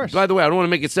saying that, by the way, I don't want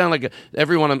to make it sound like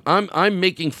everyone. I'm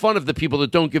making fun of the people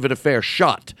that don't give it a fair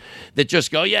shot, that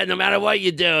just go, yeah, no matter what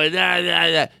you do.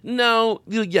 No,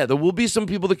 yeah, there will be some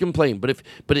people that complain,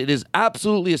 but it is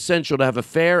absolutely essential to have a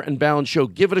fair and balanced show.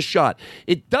 Give it a shot.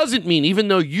 It doesn't mean, even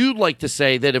though you'd like to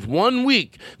say that if 1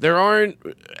 week there aren't,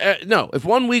 if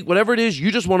 1 week, whatever it is,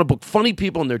 you just want to book funny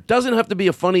people, and there doesn't have to be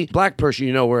a funny black person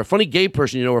you know, or a funny gay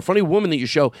person you know, or a funny woman that you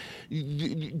show,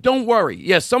 don't worry.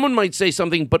 Yes, someone might say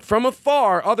something, but from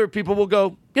afar, other people will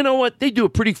go, you know what? They do a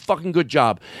pretty fucking good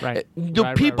job. Right.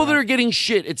 The people that are getting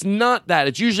shit, it's not that.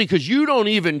 It's usually because you don't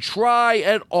even try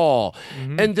at all.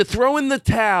 And to throw in the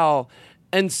towel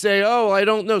and say, oh, I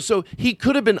don't know. So he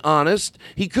could have been honest.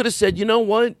 He could have said, you know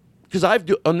what? Because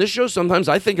on this show, sometimes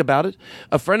I think about it.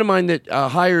 A friend of mine that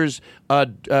hires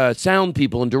sound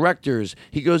people and directors,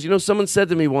 he goes, someone said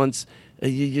to me once,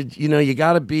 you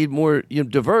got to be more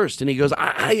diverse. And he goes,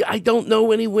 I don't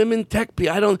know any women tech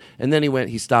people. I don't. And then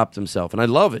he stopped himself. And I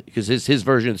love it because his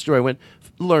version of the story went,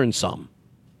 learn some.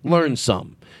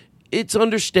 It's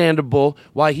understandable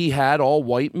why he had all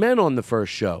white men on the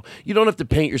first show. You don't have to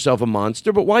paint yourself a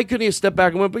monster, but why couldn't he step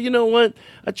back and went, but you know what?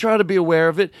 I try to be aware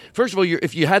of it. First of all,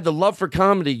 if you had the love for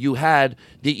comedy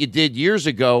that you did years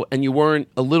ago and you weren't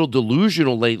a little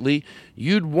delusional lately,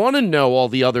 you'd want to know all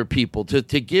the other people to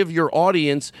give your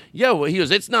audience, he goes,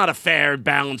 it's not a fair,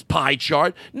 balanced pie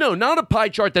chart. No, not a pie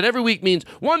chart that every week means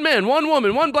one man, one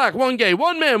woman, one black, one gay,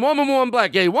 one man, one woman, one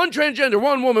black, gay, one transgender,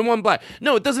 one woman, one black.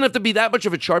 No, it doesn't have to be that much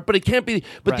of a chart, but it can't be.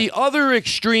 But the other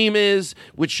extreme is,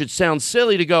 which should sound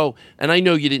silly to go, and I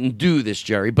know you didn't do this,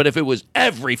 Jerry, but if it was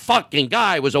every fucking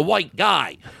guy was a white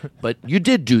guy, but you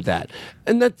did do that.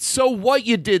 And that's so what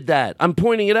you did that. I'm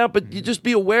pointing it out, but you just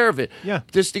be aware of it. Yeah.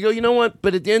 Just to go, you know what?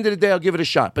 But at the end of the day, I'll give it a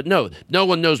shot. But no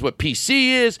one knows what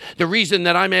PC is. The reason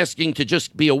that I'm asking to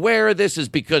just be aware of this is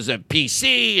because of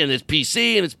PC, and it's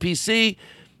PC, and it's PC.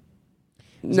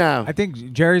 No. I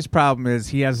think Jerry's problem is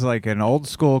he has like an old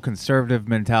school conservative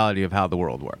mentality of how the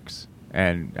world works.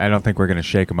 And I don't think we're going to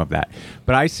shake him of that.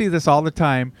 But I see this all the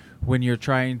time when you're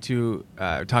trying to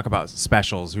talk about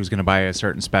specials, who's going to buy a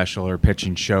certain special or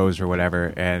pitching shows or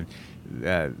whatever. And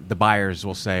the buyers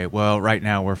will say, well, right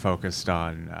now we're focused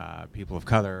on people of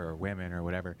color or women or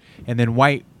whatever. And then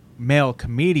white male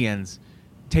comedians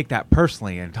take that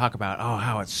personally and talk about,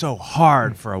 how it's so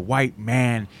hard for a white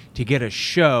man to get a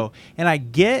show. And I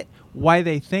get why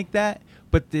they think that,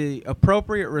 but the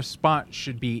appropriate response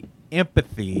should be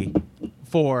empathy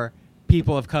for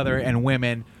people of color and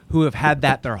women who have had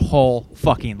that their whole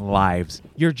fucking lives.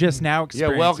 You're just now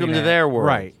experiencing welcome to their world.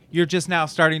 Right. You're just now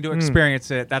starting to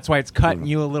experience it. That's why it's cutting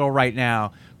you a little right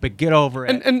now, but get over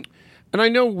it. And I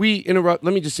know we interrupt.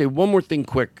 Let me just say one more thing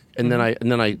quick, and then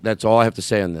I that's all I have to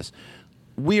say on this.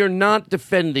 We are not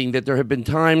defending that there have been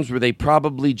times where they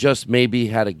probably just maybe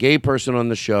had a gay person on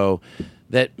the show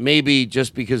that maybe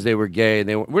just because they were gay,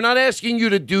 we're not asking you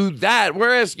to do that.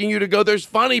 We're asking you to go, there's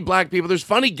funny black people, there's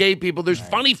funny gay people, there's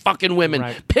funny fucking women.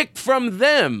 Right. Pick from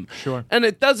them. Sure. And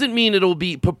it doesn't mean it'll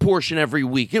be proportion every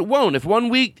week. It won't. If 1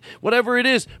 week, whatever it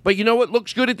is. But you know what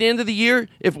looks good at the end of the year?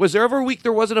 Was there ever a week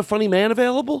there wasn't a funny man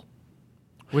available?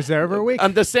 Was there ever a week?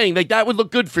 I'm just saying, that would look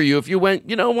good for you if you went,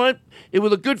 you know what? It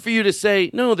would look good for you to say,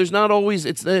 no, there's not always,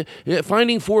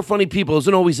 finding 4 funny people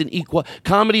isn't always an equal,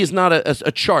 comedy is not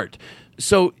a chart.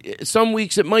 So some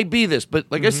weeks it might be this, but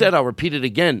like I said, I'll repeat it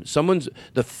again.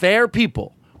 The fair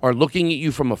people are looking at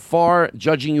you from afar,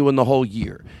 judging you in the whole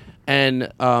year.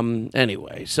 And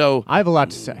anyway, so. I have a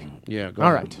lot to say. Yeah, go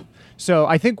All ahead. right. So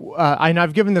I think, and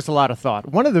I've given this a lot of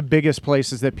thought, one of the biggest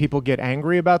places that people get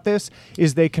angry about this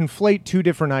is they conflate 2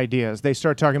 different ideas. They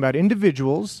start talking about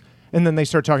individuals, and then they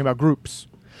start talking about groups.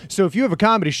 So if you have a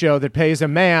comedy show that pays a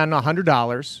man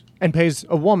 $100 and pays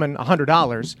a woman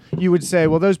 $100, you would say,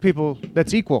 well, those people,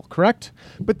 that's equal, correct?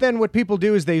 But then what people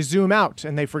do is they zoom out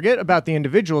and they forget about the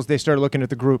individuals. They start looking at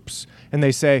the groups and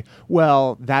they say,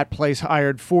 well, that place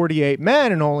hired 48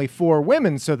 men and only 4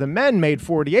 women, so the men made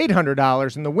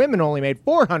 $4,800 and the women only made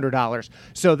 $400.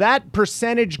 So that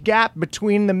percentage gap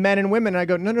between the men and women, and I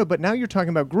go, no, but now you're talking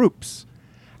about groups.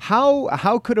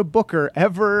 How could a booker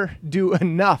ever do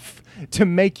enough to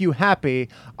make you happy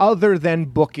other than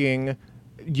booking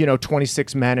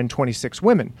 26 men and 26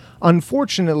 women?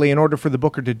 Unfortunately, in order for the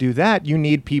booker to do that, you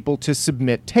need people to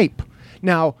submit tape.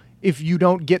 Now, if you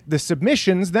don't get the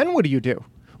submissions, then what do you do?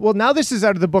 Well, now this is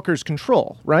out of the booker's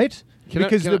control, right?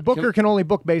 because the booker can only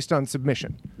book based on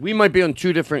submission. We might be on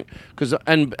two different,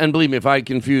 and believe me, if I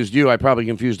confused you, I probably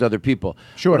confused other people.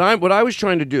 Sure. What I was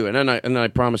trying to do, and then I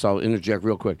promise I'll interject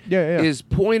real quick. Yeah. Is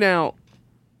point out.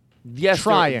 Yes,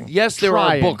 there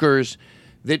are Trying. bookers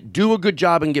that do a good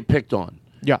job and get picked on.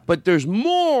 Yeah. But there's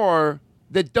more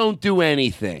that don't do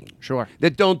anything. Sure.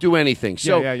 That don't do anything.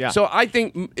 So, Yeah. So I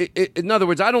think, in other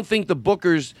words, I don't think the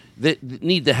bookers that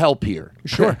need the help here.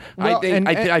 Sure. Well,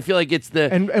 I feel like it's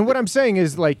the... And what I'm saying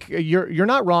is, like, you're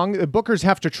not wrong. The bookers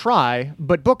have to try,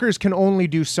 but bookers can only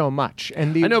do so much.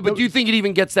 And I know, but do you think it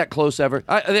even gets that close ever?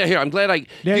 Here, I'm glad I...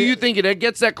 Yeah, do you think it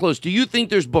gets that close? Do you think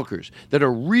there's bookers that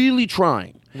are really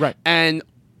trying? Right. And...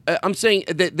 I'm saying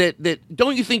that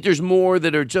don't you think there's more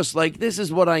that are just like, this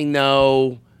is what I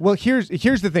know? Well, here's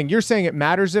the thing. You're saying it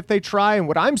matters if they try, and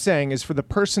what I'm saying is for the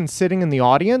person sitting in the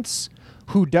audience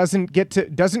who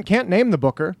can't name the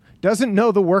booker, doesn't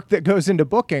know the work that goes into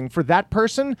booking, for that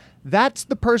person, that's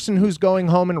the person who's going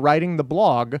home and writing the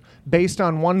blog based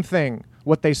on one thing,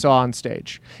 what they saw on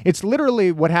stage. It's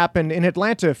literally what happened in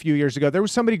Atlanta a few years ago. There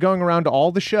was somebody going around to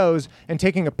all the shows and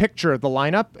taking a picture of the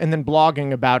lineup and then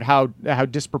blogging about how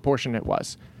disproportionate it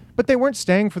was. But they weren't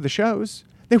staying for the shows.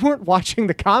 They weren't watching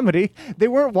the comedy. They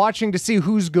weren't watching to see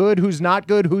who's good, who's not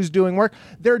good, who's doing work.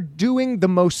 They're doing the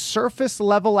most surface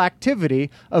level activity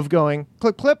of going,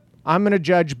 clip, clip, I'm going to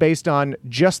judge based on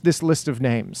just this list of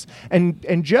names.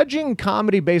 And judging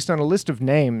comedy based on a list of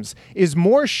names is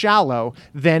more shallow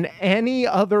than any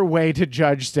other way to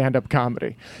judge stand-up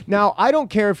comedy. Now, I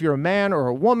don't care if you're a man or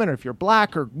a woman, or if you're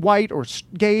black or white or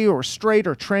gay or straight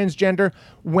or transgender.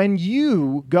 When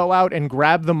you go out and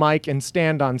grab the mic and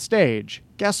stand on stage,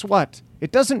 guess what?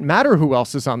 It doesn't matter who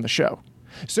else is on the show.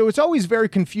 So it's always very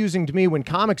confusing to me when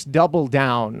comics double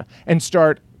down and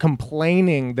start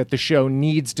complaining that the show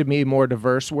needs to be more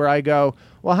diverse, where I go,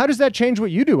 well, how does that change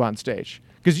what you do on stage?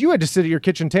 Because you had to sit at your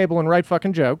kitchen table and write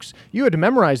fucking jokes. You had to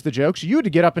memorize the jokes. You had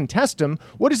to get up and test them.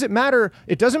 What does it matter?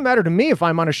 It doesn't matter to me if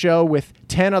I'm on a show with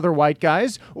 10 other white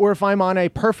guys or if I'm on a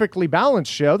perfectly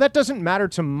balanced show. That doesn't matter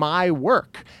to my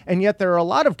work. And yet there are a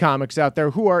lot of comics out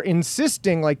there who are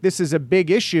insisting like this is a big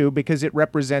issue because it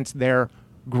represents their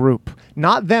group,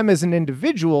 not them as an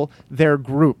individual, their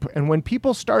group. And when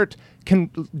people start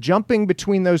jumping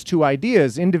between those two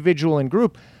ideas, individual and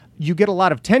group, you get a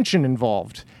lot of tension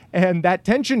involved. And that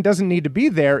tension doesn't need to be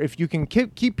there if you can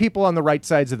keep people on the right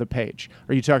sides of the page.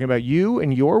 Are you talking about you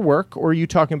and your work, or are you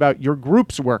talking about your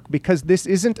group's work? Because this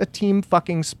isn't a team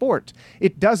fucking sport.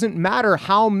 It doesn't matter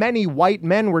how many white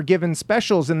men were given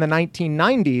specials in the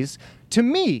 1990s to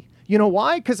me. You know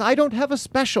why? Because I don't have a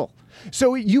special.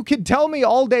 So you could tell me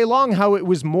all day long how it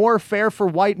was more fair for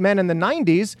white men in the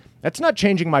 90s. That's not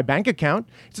changing my bank account.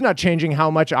 It's not changing how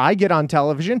much I get on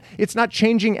television. It's not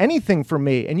changing anything for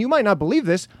me. And you might not believe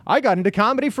this. I got into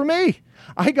comedy for me.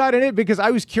 I got in it because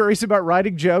I was curious about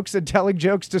writing jokes and telling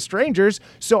jokes to strangers.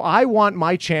 So I want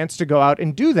my chance to go out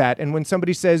and do that. And when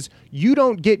somebody says, you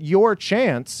don't get your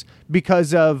chance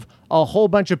because of a whole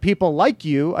bunch of people like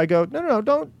you, I go, no,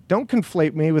 don't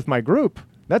conflate me with my group.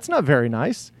 That's not very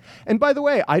nice. And by the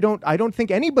way, I don't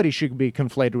think anybody should be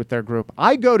conflated with their group.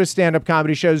 I go to stand-up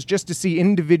comedy shows just to see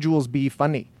individuals be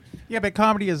funny. Yeah, but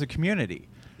comedy is a community.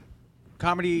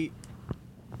 Comedy...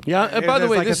 Yeah, and by the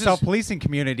way, like this a self-policing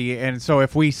community, and so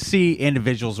if we see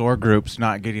individuals or groups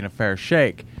not getting a fair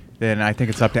shake, then I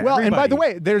think it's up to everybody. Well, and by the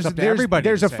way, there's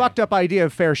a fucked up idea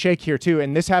of fair shake here too,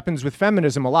 and this happens with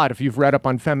feminism a lot if you've read up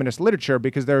on feminist literature,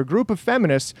 because there are a group of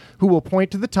feminists who will point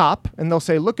to the top and they'll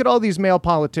say, look at all these male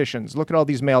politicians, look at all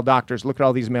these male doctors, look at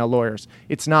all these male lawyers.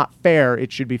 It's not fair,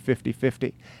 it should be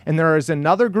 50-50. And there is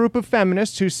another group of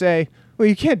feminists who say, well,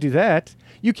 you can't do that.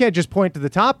 You can't just point to the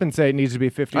top and say it needs to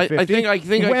be 50-50. I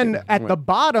think when at the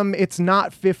bottom, it's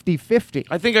not 50-50.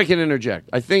 I think I can interject.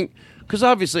 I think, because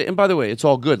obviously, and by the way, it's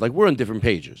all good. Like, we're on different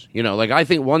pages. You know, like, I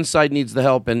think one side needs the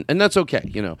help, and that's okay,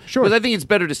 you know. Sure. But I think it's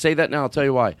better to say that now. I'll tell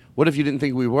you why. What if you didn't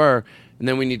think we were, and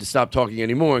then we need to stop talking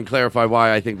anymore and clarify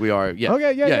why I think we are? Yeah.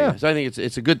 Okay, yeah. So I think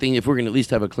it's a good thing if we're going to at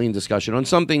least have a clean discussion on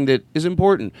something that is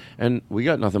important. And we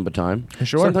got nothing but time.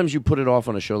 Sure. Sometimes you put it off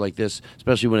on a show like this,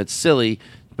 especially when it's silly.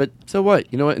 But so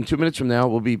what? You know what? In 2 minutes from now,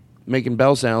 we'll be making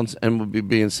bell sounds and we'll be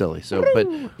being silly. So,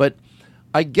 but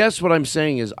I guess what I'm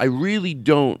saying is I really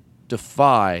don't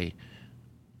defy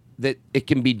that it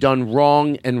can be done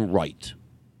wrong and right.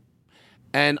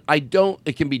 And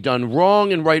it can be done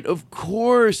wrong and right. Of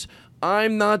course,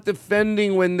 I'm not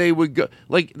defending when they would go.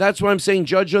 Like, that's why I'm saying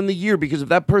judge on the year, because if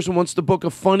that person wants to book a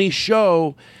funny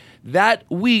show, that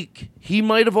week, he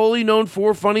might have only known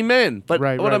 4 funny men. But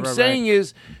what I'm saying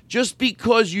is, just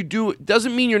because you do it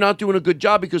doesn't mean you're not doing a good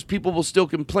job, because people will still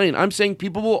complain. I'm saying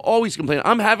people will always complain.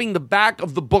 I'm having the back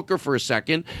of the booker for a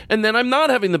second, and then I'm not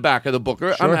having the back of the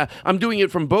booker. Sure. I'm doing it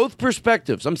from both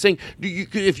perspectives. I'm saying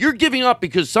if you're giving up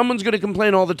because someone's going to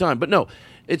complain all the time, but no,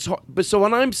 it's hard. But so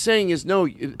what I'm saying is, no,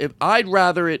 if I'd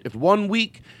rather it if 1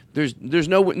 week there's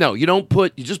no, you don't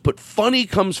put, you just put funny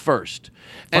comes first.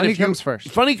 Funny comes first.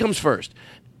 Funny comes first.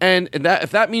 And that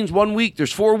if that means 1 week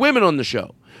there's 4 women on the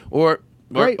show, or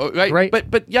Great. right?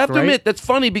 But you have to admit that's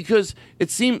funny, because it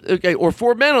seemed okay, or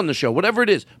 4 men on the show, whatever it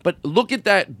is. But look at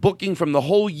that booking from the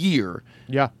whole year.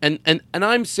 Yeah. And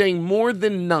I'm saying more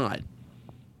than not,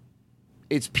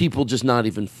 it's people just not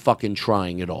even fucking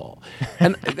trying at all.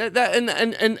 And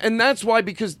and that's why,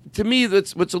 because to me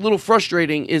that's what's a little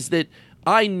frustrating, is that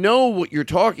I know what you're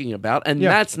talking about, and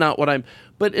that's not what I'm.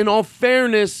 But in all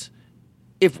fairness,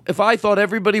 if I thought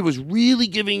everybody was really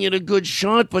giving it a good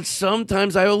shot, but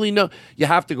sometimes I only know, you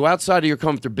have to go outside of your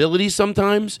comfortability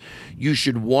sometimes. You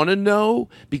should want to know,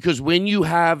 because when you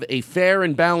have a fair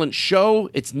and balanced show,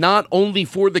 it's not only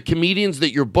for the comedians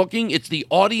that you're booking, it's the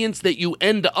audience that you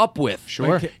end up with.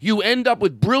 Sure. You end up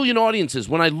with brilliant audiences.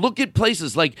 When I look at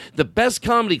places like the best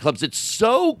comedy clubs, it's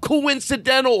so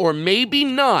coincidental, or maybe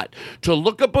not, to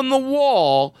look up on the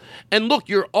wall and look,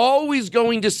 you're always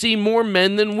going to see more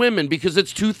men than women, because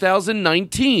it's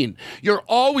 2019. You're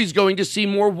always going to see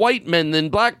more white men than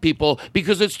black people,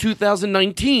 because it's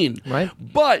 2019. Right.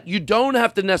 But you don't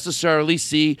have to necessarily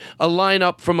see a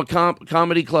lineup from a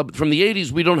comedy club from the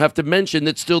 80s we don't have to mention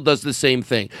that still does the same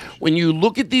thing. When you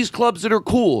look at these clubs that are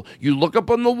cool, you look up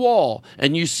on the wall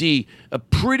and you see a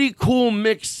pretty cool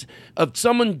mix of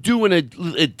someone doing a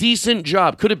decent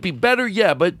job. Could it be better?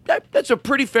 Yeah, but that's a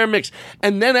pretty fair mix.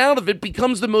 And then out of it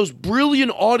becomes the most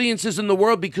brilliant audiences in the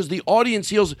world, because the audience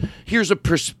hears a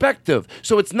perspective.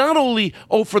 So it's not only,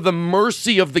 for the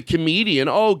mercy of the comedian,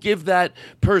 give that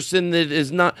person that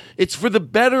is not, it's for the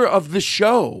better of the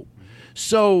show.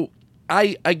 So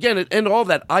and all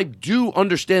that, I do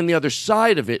understand the other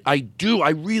side of it. I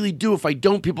really do. If I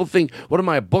don't, people think, what am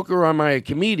I, a booker or am I a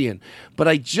comedian? But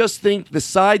I just think the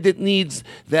side that needs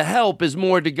the help is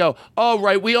more to go,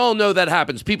 right, we all know that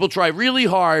happens. People try really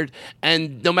hard,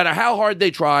 and no matter how hard they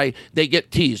try, they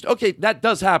get teased. Okay, that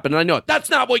does happen, and I know it. That's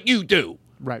not what you do.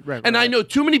 Right. And I know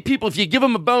too many people, if you give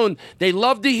them a bone, they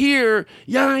love to hear,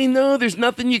 yeah, I know, there's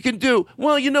nothing you can do.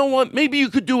 Well, you know what? Maybe you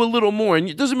could do a little more. And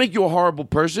it doesn't make you a horrible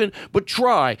person, but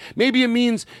try. Maybe it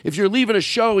means if you're leaving a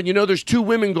show and you know there's 2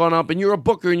 women gone up and you're a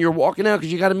booker and you're walking out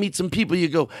because you got to meet some people, you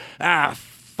go,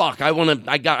 fuck,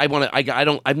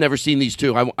 I've never seen these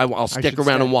 2. I'll stick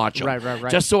around and watch them.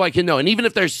 Right. Just so I can know. And even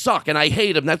if they suck and I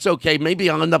hate them, that's okay. Maybe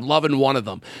I'll end up loving one of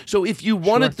them. So if you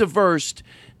want it diverse,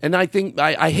 and I think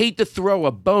I hate to throw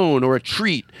a bone or a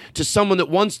treat to someone that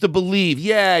wants to believe,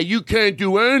 you can't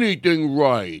do anything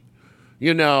right,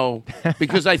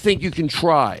 because I think you can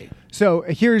try. So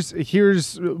here's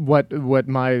what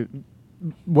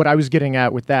I was getting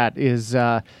at with that is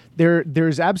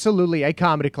there's absolutely a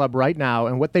comedy club right now,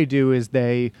 and what they do is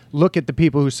they look at the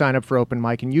people who sign up for open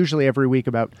mic, and usually every week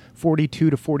about 42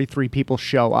 to 43 people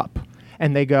show up,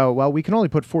 and they go, well, we can only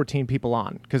put 14 people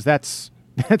on because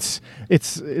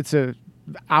it's a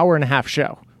hour and a half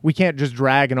show. We can't just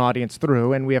drag an audience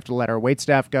through, and we have to let our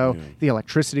waitstaff go. Yeah. The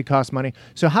electricity costs money.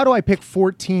 So how do I pick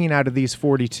 14 out of these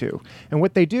 42? And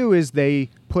what they do is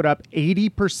they put up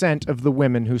 80% of the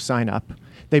women who sign up.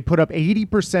 They put up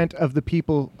 80% of the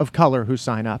people of color who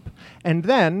sign up. And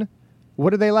then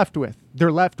what are they left with?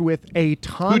 They're left with a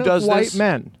ton of white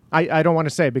men. I don't want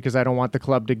to say because I don't want the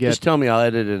club to get... Just tell me, I'll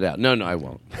edit it out. No, I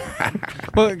won't.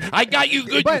 I got you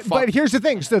good. But here's the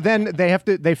thing. So then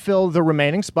they fill the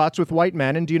remaining spots with white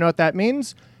men, and do you know what that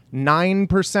means?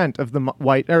 9% of the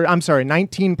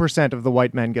 19% of the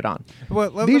white men get on. Well,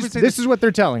 this is what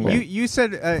they're telling me. You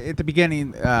said at the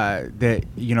beginning that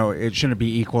it shouldn't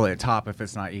be equal at top if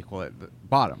it's not equal at the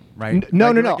bottom, right? No.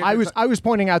 I was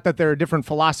pointing out that there are different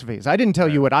philosophies. I didn't tell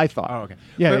you what I thought. Oh, okay.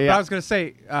 But I was going to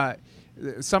say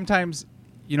sometimes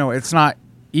it's not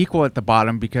equal at the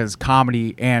bottom because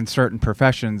comedy and certain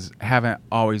professions haven't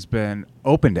always been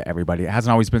open to everybody. It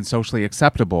hasn't always been socially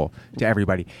acceptable to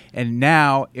everybody. And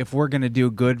now, if we're going to do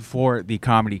good for the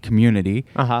comedy community,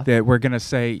 that we're going to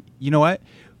say, you know what?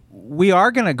 We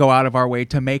are going to go out of our way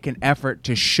to make an effort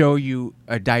to show you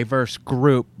a diverse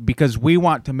group because we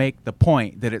want to make the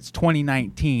point that it's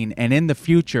 2019 and in the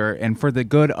future and for the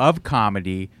good of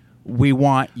comedy, we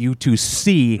want you to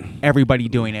see everybody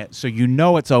doing it so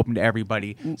it's open to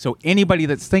everybody. So anybody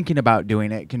that's thinking about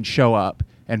doing it can show up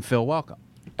and feel welcome.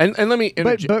 And let me...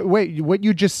 But wait, what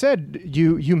you just said,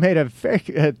 you made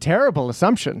a terrible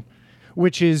assumption.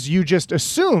 which is you just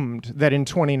assumed that in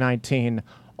 2019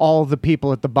 all the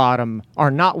people at the bottom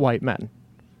are not white men.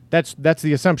 That's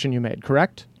the assumption you made,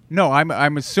 correct? No,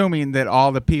 I'm assuming that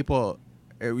all the people.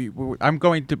 I'm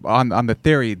going to on the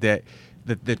theory that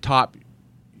the top,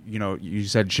 you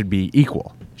said should be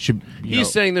equal.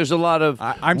 He's saying there's a lot of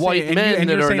white men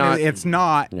that are not. It's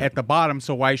not at the bottom,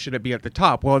 so why should it be at the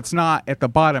top? Well, it's not at the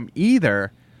bottom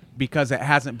either because it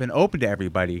hasn't been open to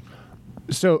everybody.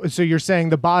 So you're saying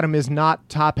the bottom is not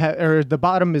or the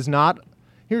bottom is not.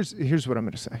 Here's what I'm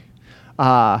going to say.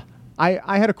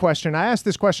 I had a question. I asked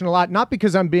this question a lot, not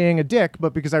because I'm being a dick,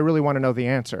 but because I really want to know the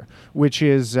answer, which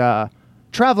is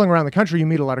traveling around the country, you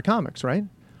meet a lot of comics, right?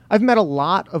 I've met a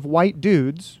lot of white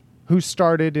dudes who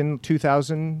started in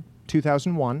 2000,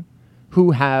 2001,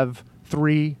 who have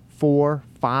 3, 4,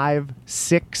 5,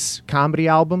 6 comedy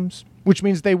albums, which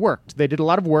means they worked. They did a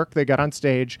lot of work. They got on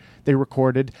stage. They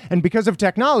recorded. And because of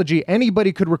technology,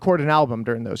 anybody could record an album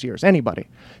during those years. Anybody.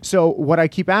 So what I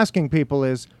keep asking people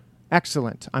is,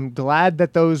 excellent. I'm glad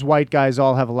that those white guys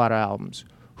all have a lot of albums.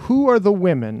 Who are the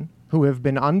women who have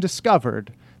been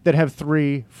undiscovered that have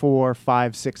 3, 4,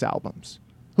 5, 6 albums?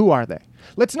 Who are they?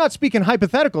 Let's not speak in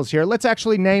hypotheticals here. Let's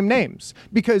actually name names.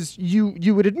 Because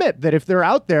you would admit that if they're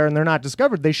out there and they're not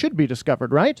discovered, they should be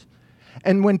discovered, right?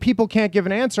 And when people can't give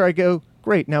an answer, I go,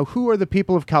 great, now who are the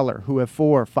people of color who have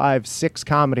 4, 5, 6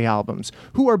 comedy albums?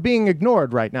 Who are being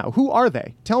ignored right now? Who are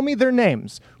they? Tell me their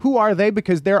names. Who are they?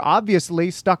 Because they're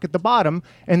obviously stuck at the bottom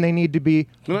and they need to be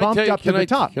bumped up to the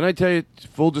top. Can I tell you,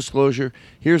 full disclosure,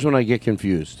 here's when I get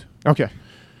confused. Okay.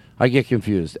 I get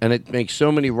confused. And it makes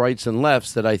so many rights and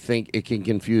lefts that I think it can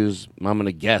confuse, I'm going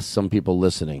to guess, some people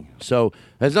listening. So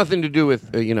it has nothing to do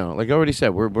with, like I already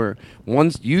said,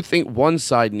 you think one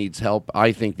side needs help.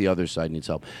 I think the other side needs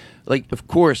help. Like, of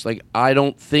course, like, I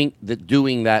don't think that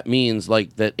doing that means,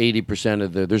 like, that 80%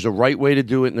 of there's a right way to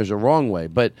do it and there's a wrong way.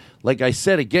 But like I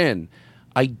said again,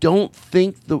 I don't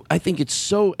think I think it's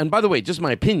so, and by the way, just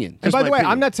my opinion. And by the way,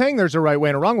 I'm not saying there's a right way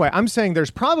and a wrong way. I'm saying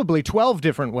there's probably 12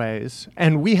 different ways,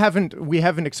 and we haven't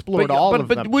explored all of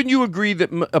them. But wouldn't you agree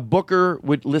that a booker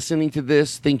would, listening to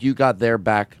this, think you got their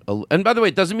back? And by the way,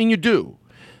 it doesn't mean you do.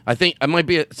 I think it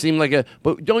might seem like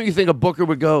but don't you think a booker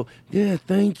would go, yeah,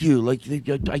 thank you, like,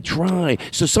 I try.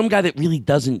 So some guy that really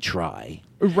doesn't try.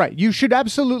 Right. You should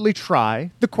absolutely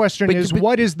try. The question is,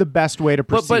 what is the best way to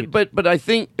proceed? But I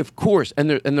think, of course, and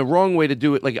the wrong way to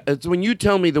do it, like, it's when you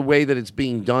tell me the way that it's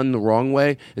being done the wrong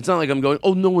way, it's not like I'm going,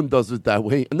 oh, no one does it that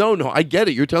way. No, I get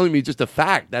it. You're telling me just a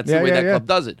fact. That's the way that club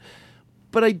does it.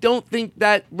 But I don't think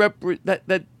that's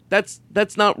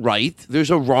not right.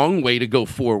 There's a wrong way to go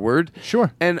forward.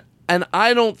 Sure. And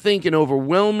I don't think in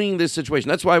overwhelming this situation,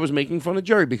 that's why I was making fun of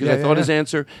Jerry, because I thought his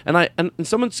answer, and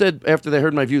someone said after they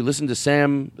heard my view, listen to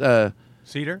Sam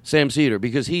Cedar,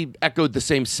 because he echoed the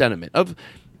same sentiment of,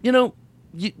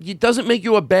 it doesn't make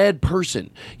you a bad person.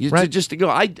 To go,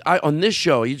 I on this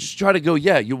show, you just try to go,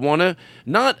 you want to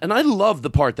not, and I love the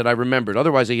part that I remembered,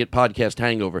 otherwise I get podcast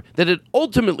hangover, that it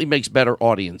ultimately makes better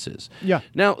audiences. Yeah.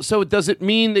 Now, so does it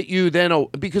mean that you then,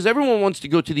 because everyone wants to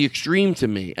go to the extreme to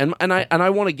me, and I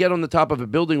want to get on the top of a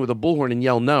building with a bullhorn and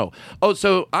yell no. Oh,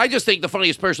 so I just think the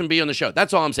funniest person be on the show.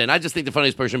 That's all I'm saying. I just think the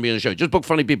funniest person be on the show. Just book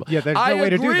funny people. Yeah, there's no way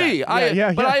to do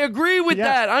that. But I agree with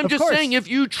that. I'm just saying if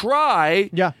you try...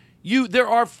 Yeah. There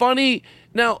are funny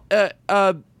now,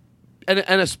 and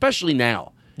especially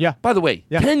now. Yeah. By the way,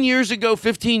 10 years ago,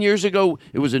 15 years ago,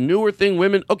 it was a newer thing.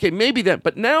 Women, okay, maybe then,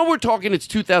 but now we're talking. It's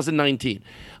 2019.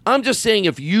 I'm just saying,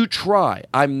 if you try,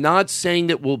 I'm not saying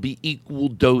that will be equal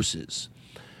doses,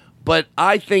 but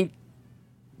I think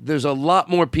there's a lot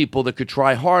more people that could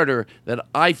try harder that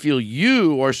I feel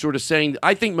you are sort of saying.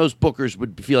 I think most bookers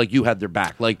would feel like you had their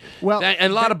back. And a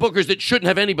lot of bookers that shouldn't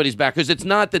have anybody's back, because it's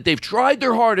not that they've tried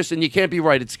their hardest and you can't be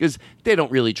right. It's because they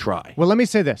don't really try. Well, let me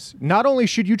say this. Not only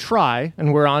should you try,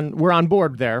 and we're on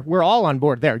board there. We're all on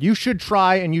board there. You should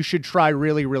try, and you should try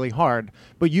really, really hard.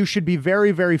 But you should be very,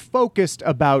 very focused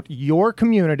about your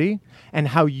community and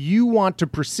how you want to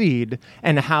proceed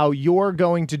and how you're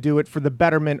going to do it for the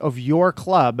betterment of your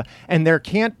club. And there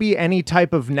can't be any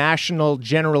type of national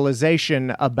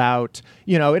generalization about,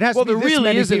 it has to be this many people. Well, there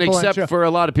really isn't, except for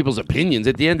a lot of people's opinions.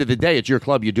 At the end of the day, it's your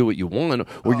club. You do what you want,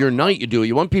 or your night, you do what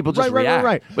you want. People just react.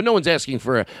 Right. But no one's asking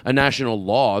for a national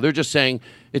law. They're just saying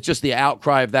it's just the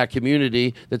outcry of that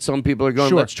community that some people are going,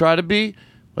 sure. Let's try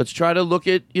to look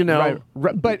at, Right.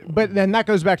 But then that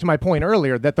goes back to my point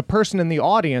earlier, that the person in the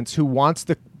audience who wants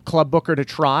the club booker to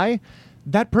try,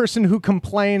 that person who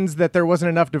complains that there wasn't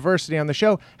enough diversity on the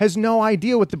show has no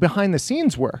idea what the behind the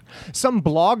scenes were. Some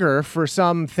blogger for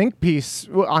some think piece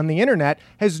on the internet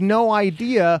has no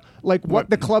idea like what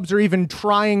the clubs are even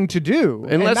trying to do.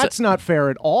 And that's not fair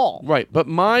at all. Right. But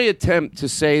my attempt to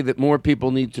say that more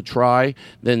people need to try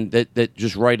than that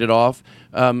just write it off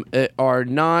are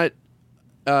not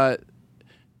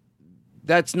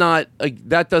that's not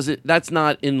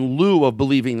in lieu of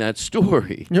believing that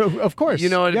story. Of course.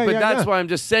 That's why I'm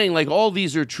just saying, like, all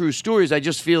these are true stories. I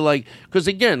just feel like, because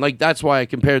again, like, that's why I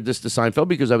compared this to Seinfeld,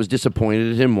 because I was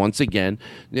disappointed at him once again,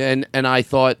 and I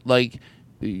thought like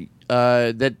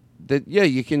that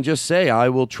you can just say I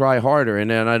will try harder,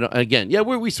 and then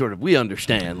we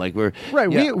understand, like, we're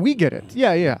right. We get it.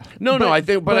 Yeah. I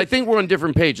think we're on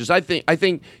different pages. I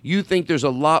think you think there's a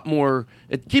lot more.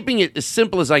 Keeping it as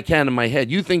simple as I can in my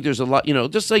head, you think there's a lot,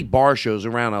 just like bar shows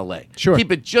around LA. Sure.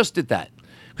 Keep it just at that.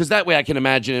 Because that way I can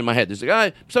imagine it in my head. There's a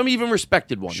guy, some even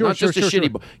respected one, not just a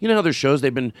shitty bar. You know how there's shows,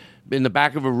 they've been in the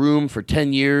back of a room for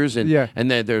 10 years, and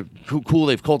they're cool,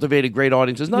 they've cultivated great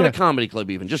audiences. Not a comedy club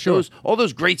even, just all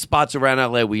those great spots around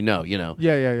LA we know,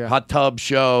 Yeah. Hot Tub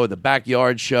Show, the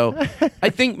Backyard Show. I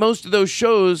think most of those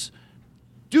shows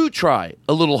do try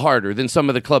a little harder than some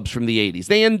of the clubs from the 80s.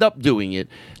 They end up doing it,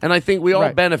 and I think we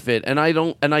all benefit. And I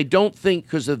don't think,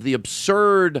 because of the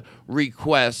absurd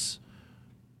requests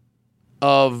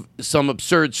of some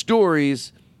absurd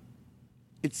stories,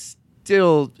 it's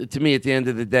still, to me, at the end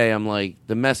of the day, I'm like,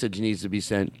 the message needs to be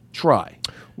sent. Try.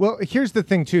 Well, here's the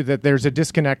thing, too, that there's a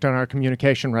disconnect on our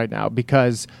communication right now,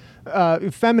 because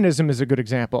feminism is a good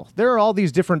example. There are all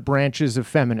these different branches of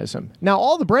feminism. Now,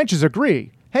 all the branches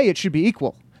agree, hey, it should be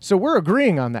equal. So we're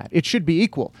agreeing on that. It should be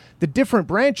equal. The different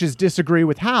branches disagree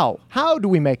with how. How do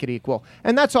we make it equal?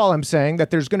 And that's all I'm saying,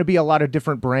 that there's going to be a lot of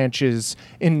different branches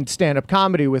in stand-up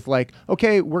comedy with, like,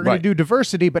 okay, we're going to do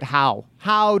diversity, but how?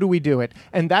 How do we do it?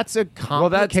 And that's a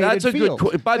complicated that's a field.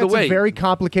 good by the That's way, a very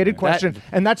complicaking question,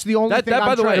 and that's the only thing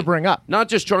I'm trying to bring up. Not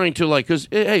just trying to, like, because,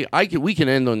 hey, we can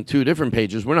end on two different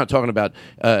pages. We're not talking about,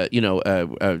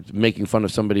 making fun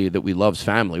of somebody that we love's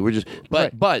family. We're just,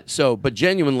 but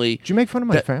genuinely. Did you make fun of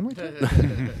my family?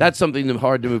 That's something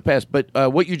hard to move past. But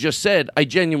what you just said, I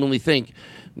genuinely think,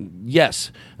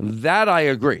 yes, that I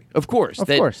agree. Of course.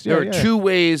 There are two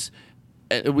ways.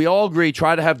 We all agree,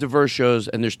 try to have diverse shows,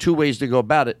 and there's two ways to go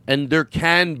about it. And there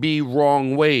can be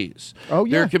wrong ways. Oh,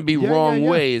 yeah. There can be wrong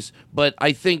ways. But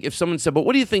I think if someone said, but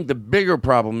what do you think the bigger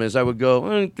problem is? I would go,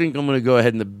 I think I'm going to go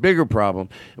ahead and the bigger problem.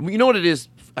 You know what it is?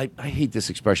 I hate this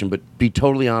expression, but be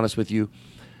totally honest with you.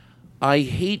 I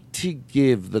hate to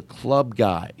give the club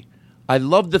guy, I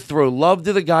love to throw love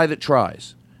to the guy that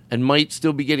tries and might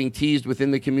still be getting teased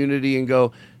within the community and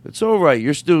go, it's all right,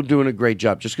 you're still doing a great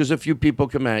job just because a few people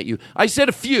come at you. I said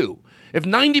a few. If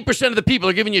 90% of the people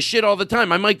are giving you shit all the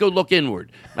time, I might go look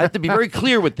inward. I have to be very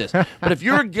clear with this. But if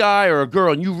you're a guy or a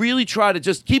girl and you really try to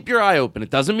just keep your eye open, it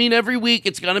doesn't mean every week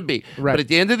it's going to be. Right. But at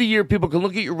the end of the year, people can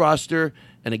look at your roster,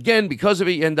 and again, because of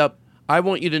it, you end up, I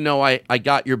want you to know I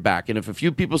got your back. And if a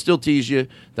few people still tease you,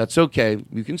 that's okay.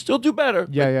 You can still do better.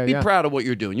 Be proud of what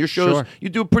you're doing. Your shows, you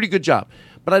do a pretty good job.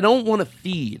 But I don't want to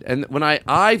feed. And when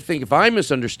I think if I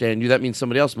misunderstand you, that means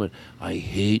somebody else would. I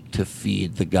hate to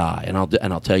feed the guy. And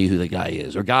I'll tell you who the guy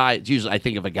is. Or guy, it's usually I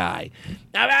think of a guy.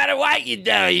 No matter what you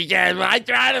do, you can't. I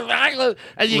try to,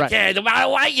 and you can't. No matter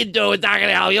what you do, it's not going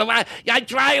to help you. I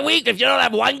try a week. If you don't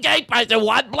have one gay person,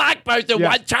 one black person,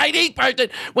 one Chinese person,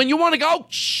 when you want to go,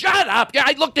 shut up. Yeah,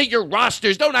 I looked at your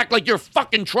rosters. Don't act like you're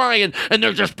fucking trying and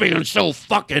they're just being so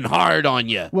fucking hard on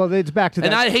you. Well, it's back to that.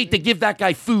 And I hate to give that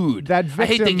guy food. That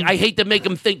victim, I hate to make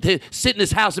him think to sit in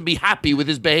his house and be happy with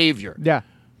his behavior. Yeah.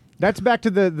 That's back to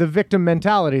the victim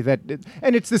mentality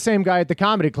and it's the same guy at the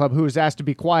comedy club who was asked to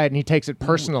be quiet and he takes it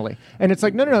personally. And it's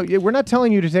like, no, we're not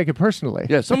telling you to take it personally.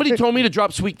 Yeah, somebody told me to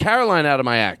drop Sweet Caroline out of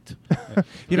my act.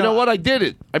 You know what? I did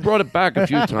it. I brought it back a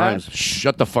few times.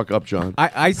 Shut the fuck up, John.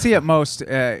 I see it most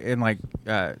in like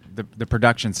the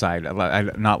production side,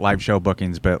 not live show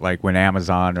bookings, but like when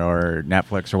Amazon or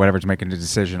Netflix or whatever is making a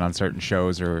decision on certain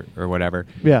shows or whatever.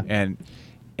 Yeah.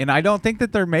 And I don't think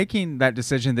that they're making that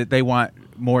decision that they want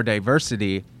more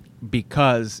diversity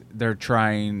because they're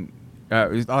trying.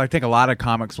 I think a lot of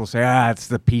comics will say, it's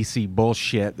the PC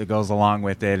bullshit that goes along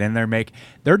with it, and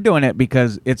they're doing it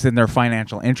because it's in their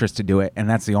financial interest to do it, and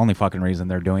that's the only fucking reason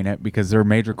they're doing it, because they're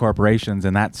major corporations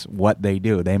and that's what they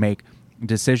do. They make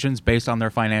decisions based on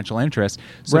their financial interests,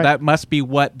 so that must be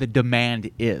what the demand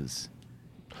is.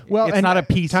 Well, it's and, not a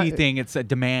PC thing; it's a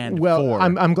demand. Well, for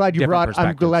I'm glad you different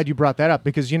brought that up,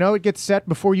 because it gets set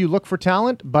before you look for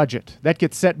talent. Budget that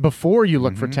gets set before you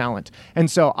look for talent.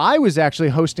 And so I was actually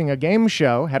hosting a game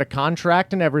show, had a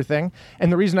contract and everything.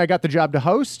 And the reason I got the job to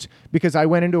host, because I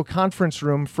went into a conference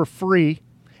room for free.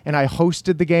 And I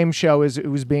hosted the game show as it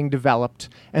was being developed.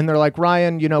 And they're like,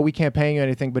 Ryan, we can't pay you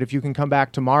anything, but if you can come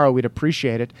back tomorrow, we'd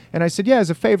appreciate it. And I said, yeah, as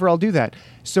a favor, I'll do that.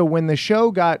 So when the show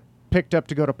got picked up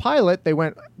to go to pilot, they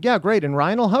went, yeah, great, and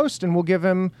Ryan will host, and we'll give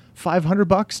him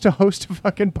 $500 to host a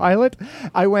fucking pilot.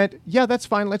 I went, yeah, that's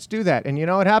fine, let's do that. And you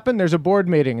know what happened? There's a board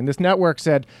meeting, and this network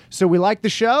said, so we like the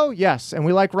show? Yes. And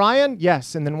we like Ryan?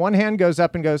 Yes. And then one hand goes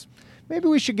up and goes, maybe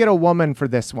we should get a woman for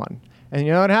this one. And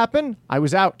you know what happened? I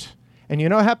was out. And you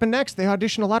know what happened next? They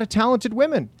auditioned a lot of talented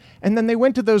women. And then they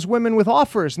went to those women with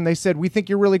offers, and they said, we think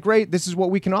you're really great. This is what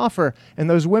we can offer. And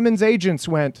those women's agents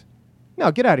went,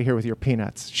 no, get out of here with your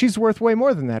peanuts. She's worth way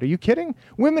more than that. Are you kidding?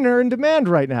 Women are in demand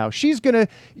right now. She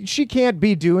can't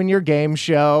be doing your game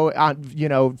show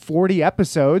on, 40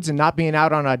 episodes and not being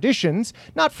out on auditions.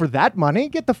 Not for that money.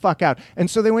 Get the fuck out. And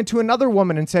so they went to another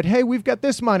woman and said, hey, we've got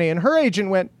this money. And her agent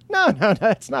went, no,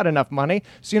 that's not enough money.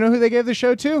 So you know who they gave the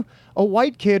show to? A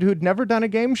white kid who'd never done a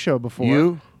game show before.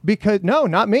 You? Because no,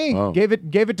 not me. Oh. Gave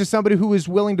it to somebody who was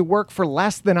willing to work for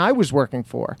less than I was working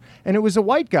for, and it was a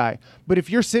white guy. But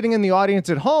if you're sitting in the audience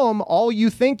at home, all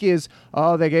you think is,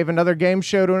 oh, they gave another game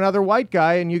show to another white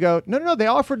guy, and you go, no, they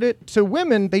offered it to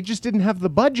women. They just didn't have the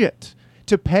budget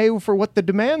to pay for what the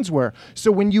demands were.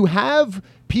 So when you have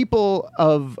people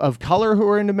of color who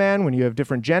are in demand, when you have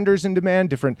different genders in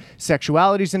demand, different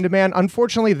sexualities in demand,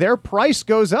 unfortunately, their price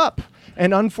goes up.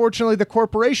 And unfortunately, the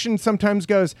corporation sometimes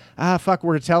goes, fuck,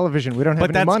 we're a television. We don't have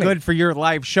any money. But that's good for your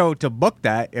live show to book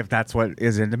that if that's what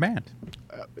is in demand.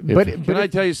 Can I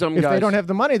tell you something, if guys? they don't have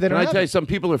the money, they don't have Can I tell you some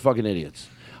people are fucking idiots.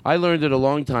 I learned it a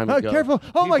long time ago. Careful.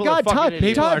 Oh, my God, Todd.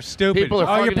 People are stupid. People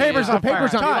are your fucking paper's idiots. on fire.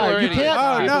 Paper's on fire. You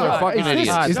can't. People are fucking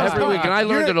idiots. Every week, and I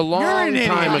learned it a long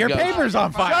time ago. Your paper's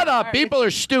on fire. Shut up. People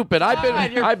are stupid.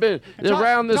 I've been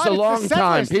around this a long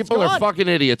time. People are fucking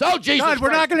idiots. Oh, Jesus God, we're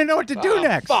not going to know what to do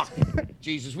next. Fuck.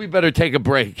 Jesus, we better take a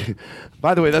break.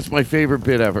 By the way, that's my favorite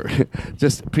bit ever.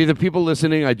 Just for the people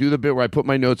listening, I do the bit where I put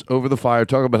my notes over the fire,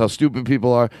 talk about how stupid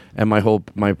people are, and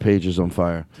my page is on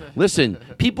fire. Listen,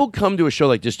 people come to a show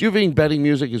like this. Do you have any betting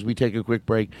music as we take a quick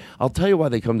break? I'll tell you why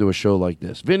they come to a show like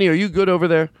this. Vinny, are you good over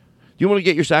there? Do you want to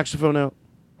get your saxophone out?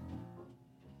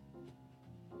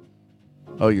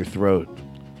 Oh, your throat.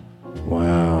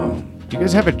 Wow. Do you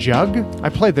guys have a jug? I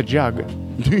play the jug.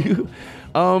 Do you?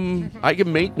 I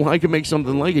can make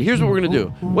something like it. Here's what we're gonna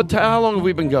do. How long have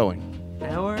we been going?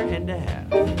 Hour and a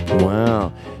half.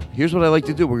 Wow. Here's what I like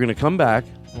to do. We're gonna come back.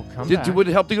 We'll come back. Would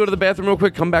it help to go to the bathroom real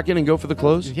quick? Come back in and go for the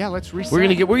close. Yeah, let's reset.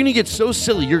 We're gonna get so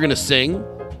silly. You're gonna sing.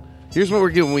 Here's what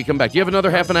we're doing when we come back. Do you have another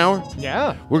half an hour?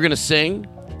 Yeah. We're gonna sing.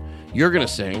 You're gonna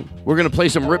sing. We're gonna play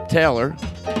some Rip Taylor.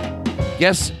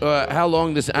 Guess how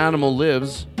long this animal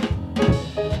lives.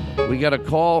 We got a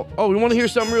call. Oh, we want to hear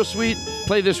something real sweet?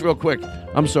 Play this real quick.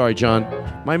 I'm sorry, John.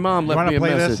 My mom left me a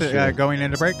message. You want to play this going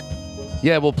into break?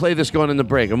 Yeah, we'll play this going into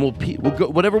break, and we'll go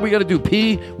whatever we got to do.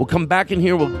 Pee. We'll come back in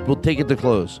here. We'll take it to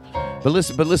close. But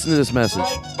listen to this message.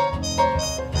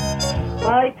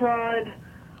 Hi, Todd.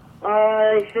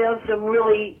 I found some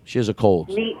really She has a cold.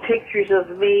 neat pictures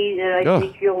of me that I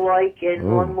think you'll like,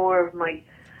 and one more of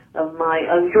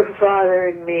your father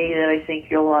and me that I think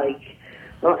you'll like.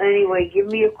 Well, anyway, give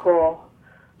me a call,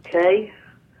 okay?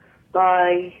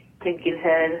 Bye, thinking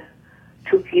head.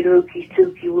 Tookie lookie,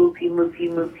 tookie wookie,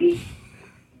 mookie mookie.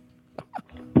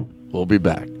 We'll be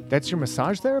back. That's your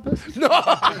massage therapist? No.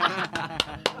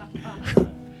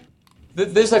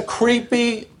 There's a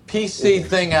creepy PC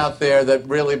thing out there that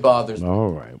really bothers me.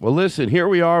 All right. Well, listen, here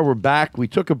we are. We're back. We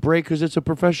took a break because it's a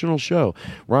professional show.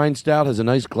 Ryan Stout has a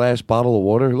nice glass bottle of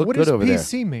water. Look good over there. What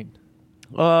does PC mean?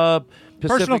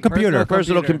 Personal computer.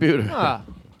 Personal computer. Ah.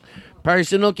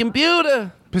 Personal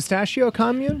computer. Pistachio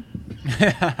commune?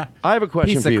 I have a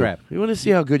question Piece for of you. crap. You want to see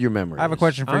how good your memory is? I have a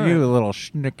question for you, little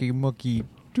schnicky mookie.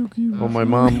 Oh, my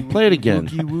mom. Play it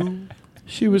again.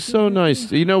 She was so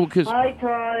nice. You know, because... Hi,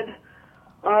 Todd.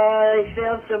 I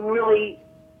found some really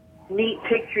neat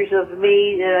pictures of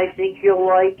me that I think you'll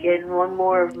like, and one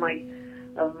more of my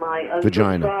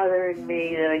Vagina. father and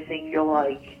me that I think you'll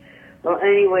like. Well,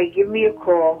 anyway, give me a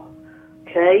call,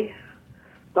 okay?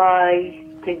 Bye,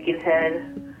 thinking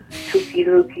head. Tookie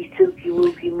lookie, tookie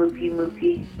wookie, mookie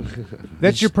mookie.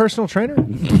 That's your personal trainer?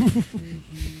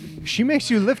 She makes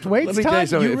you lift weights, Let me tell you Todd?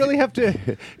 something. You really have to...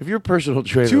 If your personal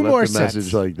trainer Two left more a message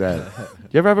sets. like that. Do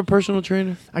you ever have a personal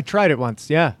trainer? I tried it once,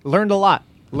 yeah. Learned a lot.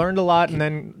 Learned a lot and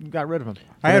then got rid of them.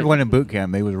 I had one in boot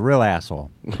camp. He was a real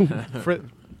asshole.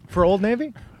 For Old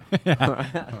Navy?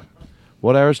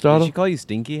 What, Aristotle? Did she call you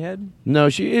Stinky Head? No,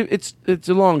 it's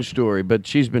a long story, but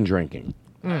she's been drinking.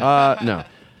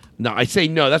 No, I say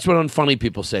no. That's what unfunny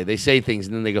people say. They say things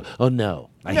and then they go, "Oh no,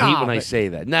 I hate when I say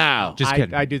that." No, Just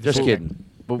kidding. I do the just same kidding. thing.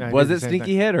 But I was did it the same Stinky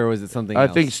thing. Head or was it something I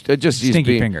else? think just he's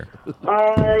Stinky being, finger.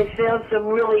 I found some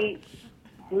really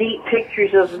neat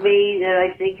pictures of me that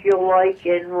I think you'll like,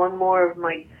 and one more of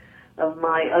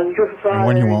your father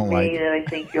one you and won't me like. that I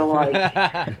think you'll like.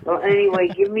 Well, anyway,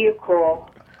 give me a call,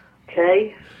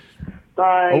 okay?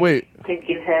 Bye. Oh, wait.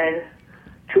 Thinking head.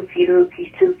 Tookie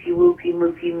lookie, tookie wookie,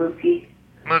 mookie mookie.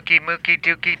 Mookie, mookie,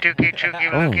 dookie, dookie, chookie,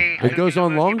 Oh, mookie. it goes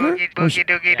on longer? Boogie,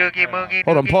 doogie, doogie, moogie.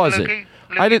 Hold on, pause it.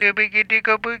 I did. Boogie, doogie,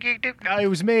 boogie, doogie. No, it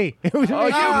was me. It was me. Oh,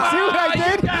 See what I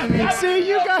did? See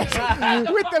you guys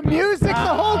with the music the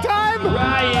whole time? No,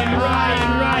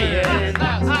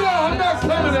 I'm not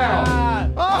coming out.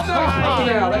 I'm not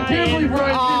coming out. I can't believe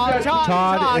Ryan did that.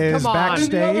 Todd is come on.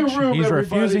 backstage. Another room, He's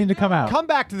everybody. refusing to come out. Come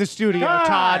back to the studio,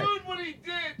 Todd. What he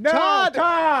did. No,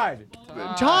 Todd.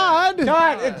 Todd,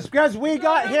 it's because we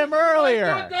got him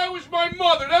earlier. That was my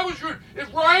mother. That was rude.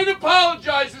 If Ryan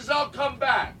apologizes, I'll come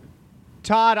back.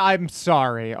 Todd, I'm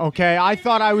sorry. Okay, I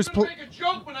thought I was. Make a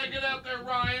joke when I get out there,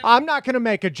 Ryan. I'm not gonna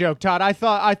make a joke, Todd. I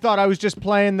thought I was just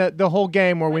playing the whole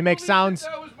game where we make sounds.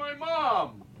 That was my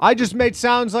mom. I just made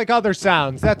sounds like other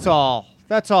sounds. That's all.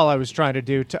 That's all I was trying to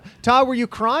do. Todd, were you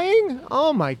crying?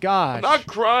 Oh my gosh. I'm not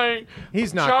crying.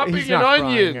 He's not. chopping He's an not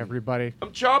onion. crying, everybody.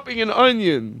 I'm chopping an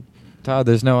onion. Todd,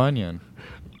 there's no onion.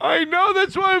 I know,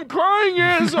 that's why I'm crying,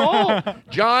 asshole.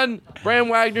 John Bram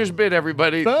Wagner's bit,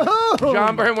 everybody. Boom.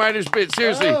 John Bram Wagner's bit,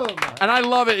 seriously. Boom. And I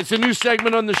love it. It's a new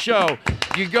segment on the show.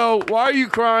 You go, why are you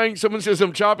crying? Someone says,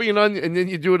 I'm chopping an onion, and then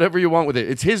you do whatever you want with it.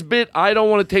 It's his bit. I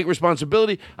don't want to take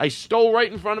responsibility. I stole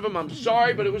right in front of him. I'm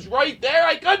sorry, but it was right there.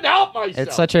 I couldn't help myself.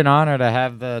 It's such an honor to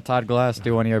have the Todd Glass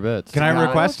do one of your bits. Can I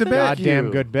request a bit? Goddamn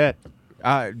good bit.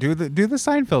 Do the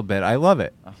Seinfeld bit. I love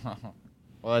it.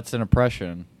 Well, it's an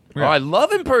impression. Oh, I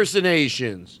love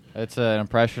impersonations. It's an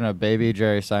impression of baby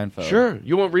Jerry Seinfeld. Sure.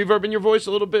 You want reverb in your voice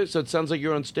a little bit so it sounds like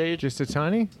you're on stage? Just a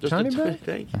tiny Just bit?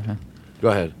 Thank you. Go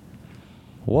ahead.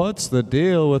 What's the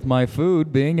deal with my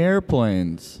food being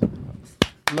airplanes?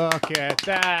 Look at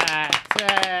that.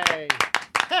 Hey.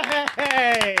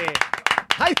 Hey.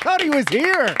 I thought he was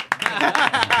here.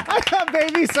 I thought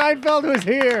baby Seinfeld was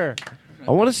here.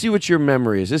 I want to see what your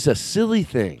memory is. This is a silly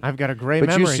thing. I've got a great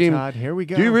But you memory, seem- Todd. Here we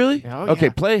go. Do you really? Oh, Okay,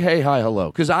 yeah. play Hey, Hi,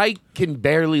 Hello. Because I can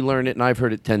barely learn it, and I've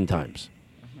heard it 10 times.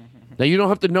 Now, you don't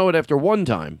have to know it after one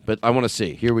time, but I want to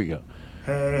see. Here we go.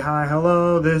 Hey, hi,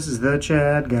 hello, this is the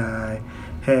Chad guy.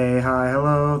 Hey, hi,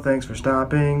 hello, thanks for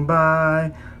stopping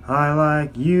by. I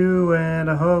like you and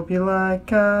I hope you like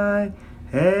Kai.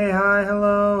 Hey, hi,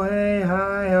 hello, hey,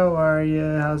 hi, how are you?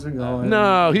 How's it going?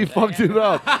 No, he fucked it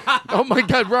up. Oh, my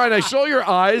God, Ryan, I saw your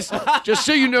eyes. Just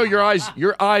so you know, your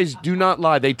eyes do not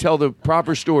lie. They tell the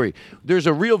proper story. There's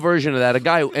a real version of that. A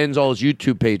guy who ends all his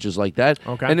YouTube pages like that.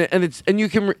 Okay. And you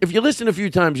can, if you listen a few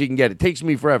times, you can get it. It takes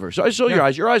me forever. So I saw your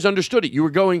eyes. Your eyes understood it. You were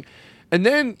going... And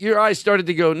then your eyes started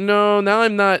to go, no, now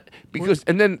I'm not, because,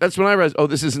 and then that's when I realized, oh,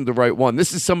 this isn't the right one.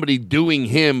 This is somebody doing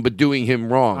him, but doing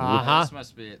him wrong. Uh-huh. This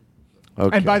must be it.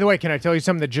 Okay. And by the way, can I tell you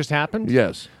something that just happened?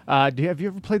 Yes. Have you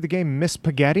ever played the game Miss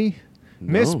Spaghetti?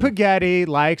 No. Miss Spaghetti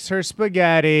likes her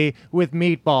spaghetti with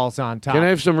meatballs on top. Can I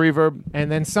have some reverb?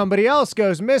 And then somebody else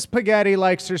goes, Miss Spaghetti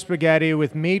likes her spaghetti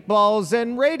with meatballs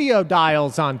and radio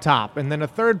dials on top. And then a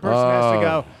third person has to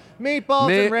go,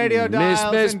 meatballs and radio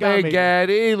dials Miss and gummy.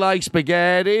 Spaghetti likes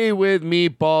spaghetti with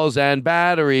meatballs and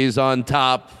batteries on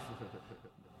top.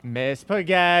 Miss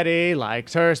Spaghetti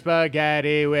likes her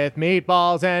spaghetti with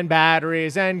meatballs and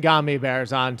batteries and gummy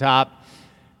bears on top.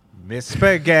 Miss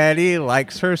Spaghetti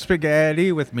likes her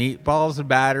spaghetti with meatballs and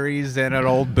batteries and an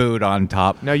old boot on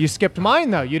top. No, you skipped mine,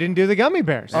 though. You didn't do the gummy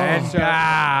bears. And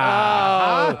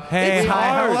hey,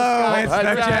 hi, hello, it's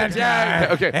the Chad guy.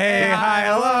 Okay. Hey, hi,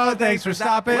 hello, thanks for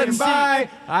stopping by.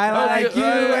 I like you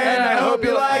and I hope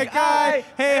you like I.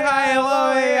 Hey, hi,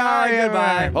 hello, hey, how are you?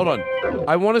 Goodbye. Hold on.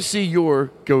 I want to see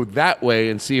your go that way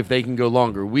and see if they can go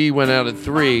longer. We went out at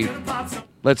 3.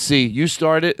 Let's see. You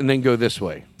start it and then go this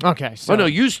way. Okay. So, oh, no,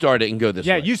 you start it and go this way.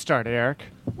 Yeah, you started, Eric.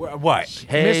 What?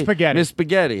 Hey, Miss Spaghetti. Miss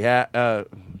Spaghetti. Yeah.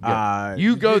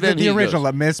 You go then the he original.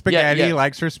 goes. Miss Spaghetti Yeah.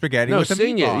 likes her spaghetti No, with a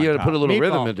sing meatball it. You got to on put a little Meatball.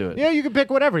 rhythm into it. Yeah, you can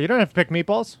pick whatever. You don't have to pick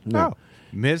meatballs. No.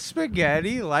 Miss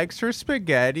Spaghetti likes her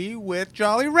spaghetti with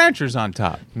Jolly Ranchers on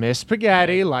top. Miss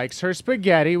Spaghetti likes her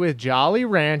spaghetti with Jolly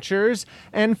Ranchers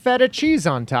and feta cheese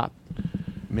on top.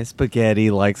 Miss Spaghetti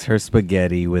likes her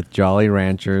spaghetti with Jolly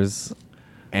Ranchers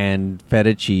and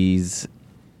feta cheese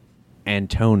and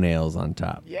toenails on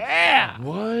top. Yeah.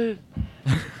 What?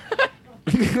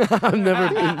 I've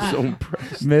never been so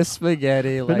impressed. Miss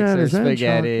Spaghetti likes her Bananas and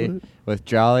spaghetti chocolate. with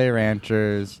Jolly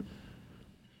Ranchers,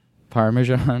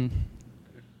 Parmesan.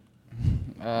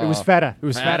 It was feta. It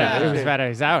was feta. It was feta.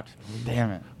 He's out.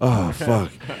 Damn it. Oh,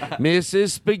 fuck.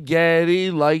 Mrs.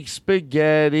 Spaghetti likes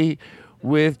spaghetti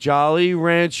with Jolly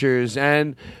Ranchers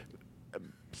and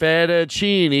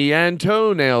fettuccine and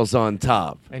toenails on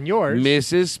top. And yours?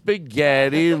 Mrs.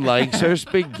 Spaghetti likes her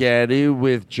spaghetti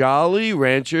with Jolly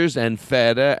Ranchers and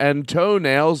feta and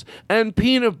toenails and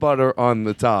peanut butter on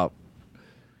the top.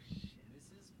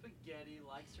 Mrs. Spaghetti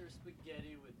likes her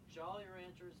spaghetti with Jolly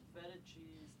Ranchers, feta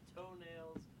cheese,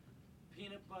 toenails,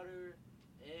 peanut butter,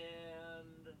 and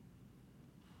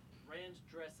ranch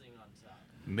dressing on top.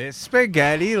 Miss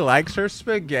Spaghetti likes her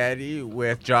spaghetti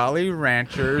with Jolly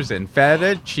Ranchers and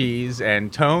feta cheese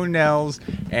and toenails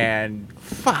and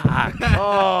fuck.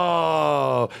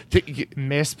 Oh.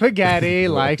 Miss Spaghetti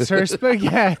likes her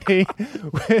spaghetti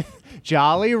with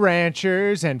Jolly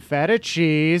Ranchers and feta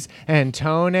cheese and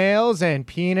toenails and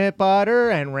peanut butter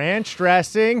and ranch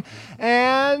dressing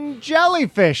and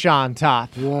jellyfish on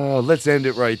top. Whoa, let's end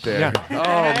it right there. Yeah.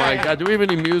 Oh, my God. Do we have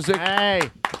any music? Hey.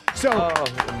 So...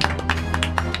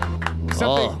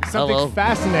 hello. Something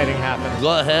fascinating happened.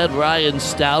 Go ahead. Ryan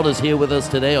Stout is here with us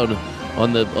today on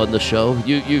the show.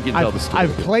 You can tell the story.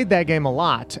 I've played that game a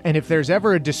lot, and if there's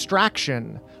ever a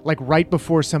distraction, like right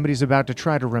before somebody's about to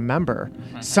try to remember,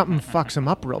 something fucks them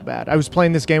up real bad. I was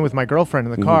playing this game with my girlfriend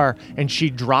in the car, and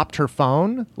she dropped her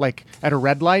phone, like at a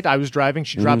red light. I was driving,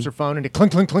 she drops her phone, and it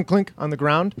clink, clink, clink, clink on the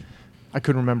ground. I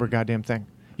couldn't remember a goddamn thing.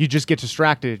 You just get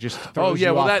distracted. It just throws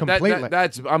you off completely.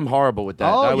 That's I'm horrible with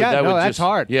that. Oh, that's just,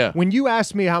 hard. Yeah. When you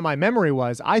asked me how my memory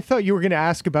was, I thought you were going to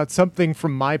ask about something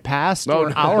from my past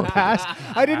or our past.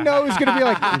 I didn't know it was going to be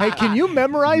like, hey, can you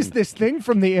memorize this thing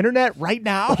from the internet right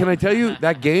now? Can I tell you,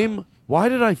 that game, why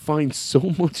did I find so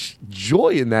much joy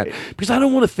in that? Because I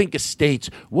don't want to think of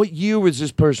states. What year was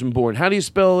this person born? How do you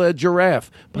spell a giraffe?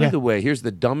 By the way, here's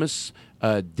the dumbest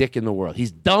dick in the world.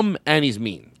 He's dumb and he's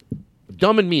mean.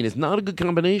 Dumb and mean is not a good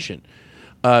combination.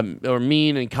 Or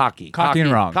mean and cocky. Cocky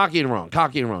and wrong. Cocky and wrong.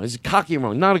 Cocky and wrong. It's cocky and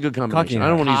wrong. Not a good combination. I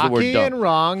don't want to use the word dumb. Cocky and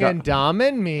wrong and dumb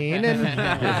and mean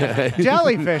and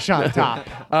jellyfish on top.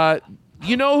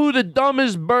 You know who the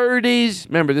dumbest bird is?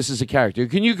 Remember, this is a character.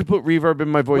 You could put reverb in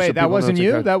my voice? Wait, so that wasn't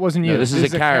you? That wasn't you. No, this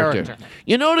is a character.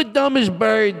 You know the dumbest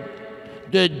bird?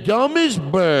 The dumbest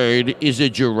bird is a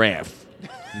giraffe.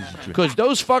 Because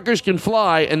those fuckers can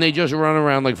fly and they just run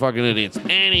around like fucking idiots.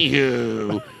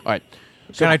 Anywho. All right.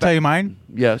 So Can I tell you mine?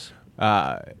 Yes.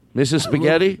 Mrs.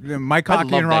 Spaghetti? My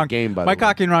cocky and wrong game, by my the way.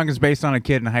 cocky and wrong is based on a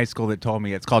kid in high school that told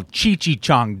me it's called Chi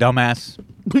Chong, dumbass.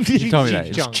 He told me that.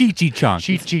 It's Chi Chong.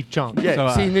 Chi Chong. Yeah,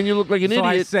 So, see, and then you look like an so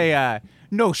idiot. I say,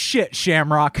 no shit,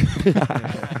 Shamrock.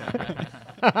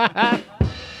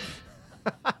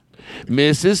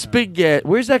 Mrs. Spaghetti.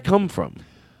 Where's that come from?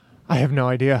 I have no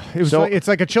idea. It's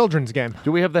like a children's game.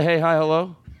 Do we have the hey, hi,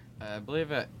 hello? I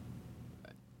believe it.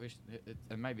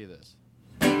 It might be this.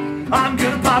 I'm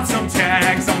gonna pop some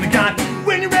tags on the gun.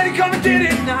 When you're ready, come and get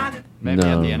it. Maybe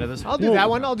at the end of this. I'll do that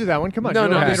one. I'll do that one. Come on. No, You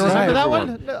no, don't this is remember a that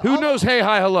different one? Who knows hey,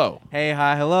 hi, hello? Hey,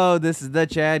 hi, hello. This is the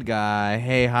Chad guy.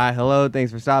 Hey, hi, hello.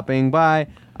 Thanks for stopping by.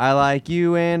 I like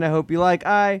you, and I hope you like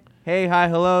I. Hey, hi,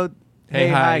 hello. Hey,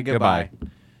 hi, goodbye.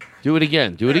 Do it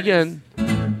again. Do it again.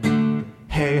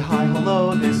 Hey, hi,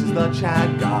 hello, this is the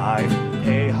Chad guy.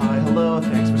 Hey, hi, hello,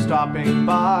 thanks for stopping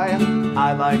by.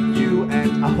 I like you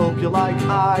and I hope you like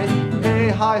I. Hey,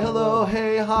 hi, hello,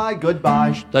 hey, hi,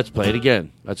 goodbye. Let's play it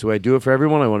again. That's the way I do it for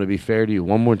everyone. I want to be fair to you.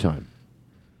 One more time.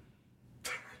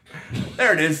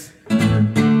 There it is.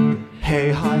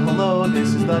 Hey, hi, hello, this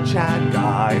is the Chad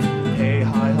guy. Hey,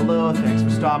 hi, hello, thanks for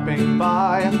stopping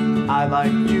by. I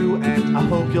like you and I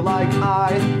hope you like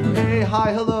I. Hey,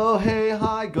 hi, hello, hey,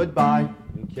 hi, goodbye.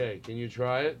 Okay, can you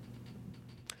try it?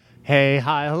 Hey,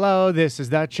 hi, hello, this is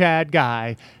the Chad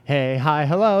guy. Hey, hi,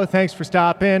 hello, thanks for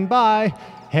stopping by.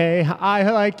 Hey, I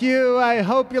like you, I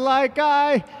hope you like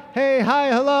I. Hey,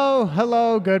 hi, hello,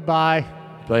 hello, goodbye.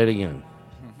 Play it again.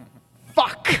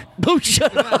 Fuck! Oh,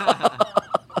 shut up!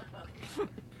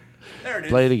 There it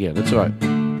is. Play it again. It's all right.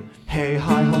 Hey,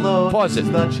 hi, hello. Pause this it.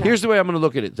 is the Chad. Here's the way I'm going to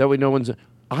look at it. That way no one's...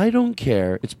 I don't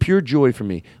care. It's pure joy for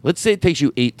me. Let's say it takes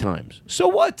you 8 times. So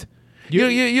what?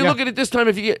 You look at it this time.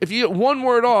 If you get one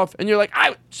word off and you're like,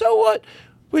 so what?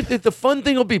 The fun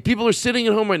thing will be people are sitting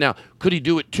at home right now. Could he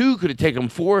do it 2? Could it take him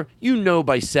 4? You know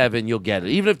by 7 you'll get it.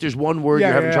 Even if there's one word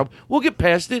you're having trouble, we'll get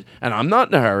past it. And I'm not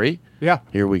in a hurry. Yeah.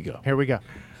 Here we go. Here we go.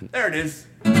 There it is.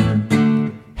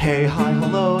 Hey, hi,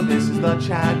 hello, this is the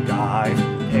Chad guy.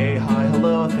 Hey, hi,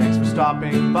 hello, thanks for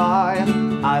stopping by.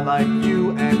 I like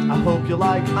you and I hope you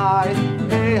like I.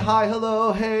 Hey, hi,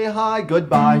 hello, hey, hi,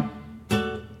 goodbye.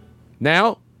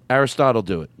 Now, Aristotle,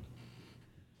 do it.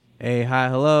 Hey, hi,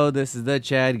 hello, this is the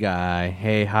Chad guy.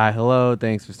 Hey, hi, hello,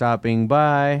 thanks for stopping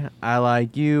by. I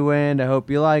like you and I hope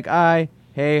you like I.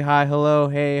 Hey, hi, hello,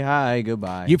 hey, hi,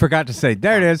 goodbye. You forgot to say,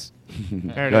 there it is.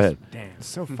 There it Go is. ahead. Damn, it's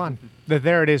so fun. The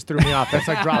there it is threw me off. That's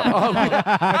like dropping.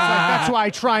 That's why I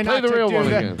try Play not the to real do one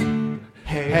that. again.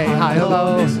 Hey, hi,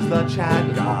 hello, this is the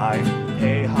Chad guy.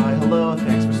 Hey, hi, hello,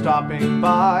 thanks for stopping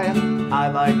by. I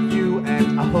like you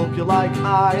and I hope you like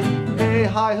I. Hey,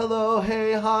 hi, hello,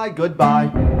 hey, hi,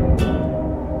 goodbye.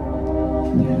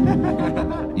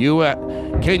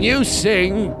 Can you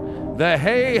sing the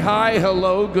Hey, Hi,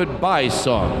 Hello, Goodbye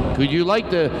song? Could you like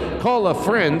to call a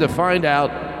friend to find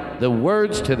out the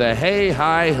words to the Hey,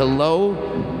 Hi,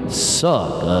 Hello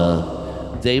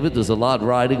song? David, there's a lot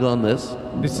riding on this.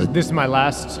 This is my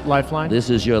last lifeline?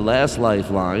 This is your last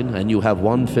lifeline, and you have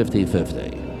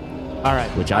 150-50. All right.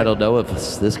 Which I don't know if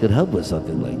this could help with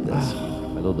something like this.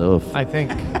 I don't know if... I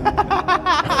think...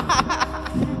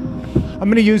 I'm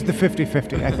going to use the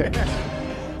 50-50, I think.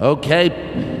 Okay,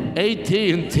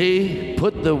 AT&T,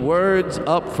 put the words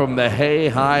up from the Hey,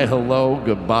 Hi, Hello,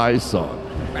 Goodbye song.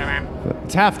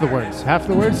 It's half the words. Half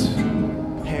the words?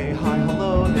 Hey, hi,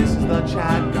 hello, this is the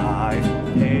Chad guy.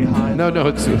 Hey, hi, No, hello,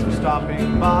 it's... thanks for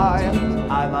stopping by.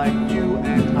 I like you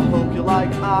and I hope you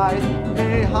like I.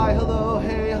 Hey, hi, hello,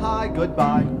 hey, hi,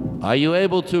 goodbye. Are you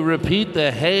able to repeat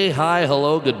the Hey, Hi,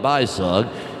 Hello, Goodbye song?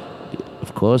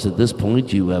 Of course, at this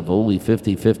point, you have only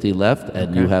 50-50 left,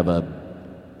 and you have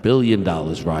 $1 billion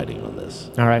riding on this.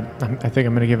 All right. I think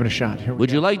I'm going to give it a shot. Here we Would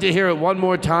go. you like to hear it one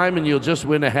more time, and you'll just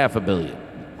win $500 million?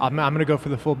 I'm going to go for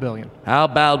the full $1 billion. How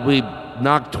about we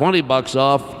knock $20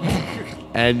 off,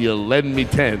 and you lend me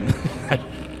 10?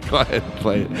 Go ahead,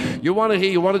 play it. You want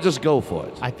to just go for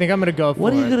it. I think I'm going to go for it.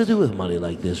 What are you going to do with money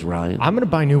like this, Ryan? I'm going to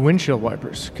buy new windshield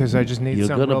wipers because I just need You're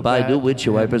some going to real buy bad. new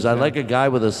windshield wipers. I And, like a guy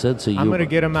with a sense of humor. I'm going to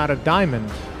get them out of diamond.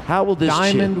 How will this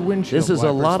Diamond chip- windshield This is a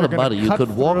wipers. lot They're of gonna money. You cut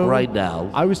could walk through- right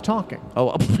now. I was talking.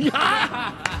 Oh,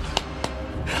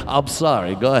 I'm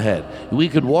sorry. Go ahead. We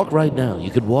could walk right now.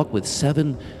 You could walk with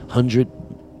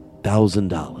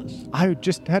 $700,000. I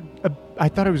just had I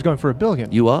thought I was going for $1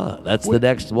 billion. You are. That's the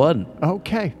next one.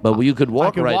 Okay. But you could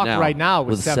walk, I could walk right now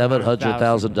with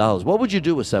 $700,000. What would you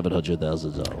do with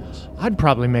 $700,000? I'd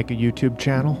probably make a YouTube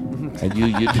channel. And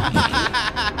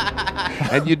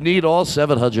and you'd need all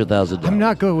 $700,000. I'm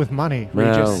not good with money,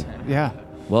 Regis. No. Yeah.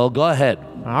 Well, go ahead.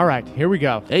 All right, here we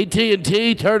go.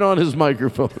 AT&T, turn on his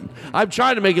microphone. I'm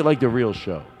trying to make it like the real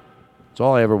show. That's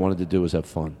all I ever wanted to do was have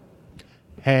fun.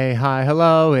 Hey, hi,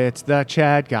 hello, it's the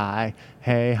Chad guy.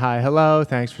 Hey, hi, hello,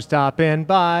 thanks for stopping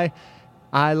by.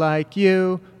 I like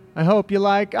you. I hope you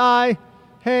like I.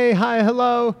 Hey, hi,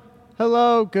 hello,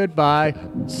 hello, goodbye.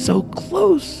 So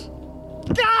close.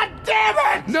 God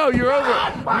damn it! No, you're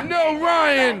over. No,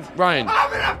 Ryan. Ryan.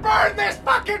 I'm gonna burn this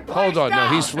fucking place Hold on. down.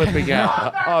 No, he's flipping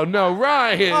out. Oh, no,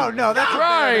 Ryan. Oh, no, that's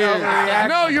Ryan.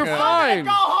 No, you're fine.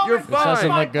 You're and fine.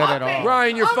 doesn't look good at all.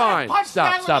 Ryan, you're I'm gonna fine. punch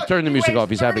Stop, that stop. little- Turn the he music weighs off.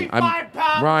 He's having. 35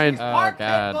 pounds. Ryan. He's part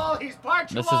God. Pitbull, he's part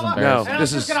This is Chihuahua, embarrassing. and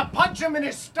this I'm is- just gonna punch him in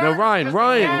his sternum. No,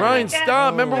 Ryan,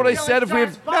 stop. Remember what I said? If we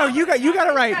had, No, you got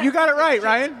it right. You got it right,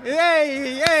 Ryan.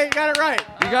 Yay, you got it right.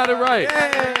 you got it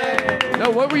right. No,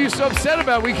 what were you so upset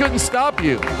about? We couldn't stop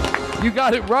you. You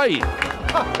got it right.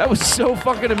 That was so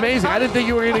fucking amazing. I didn't think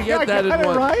you were going to get that in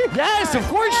one. Right? Yes, of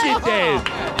course you did.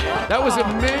 That was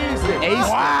amazing.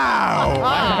 Wow.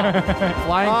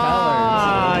 Flying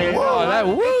colors. Oh, that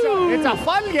woo. It's a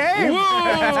fun game. Woo.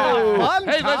 Fun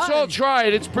Hey, let's all time. try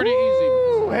it. It's pretty easy.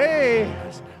 Hey.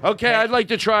 Okay, I'd like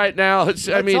to try it now. Let's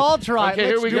all try it. Okay,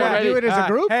 here Let's we do go. it. Ready? Do it as a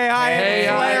group. Hey, hi, Hey,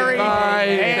 it's Larry. bye.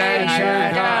 Hey, Thanks for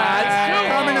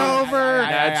coming over.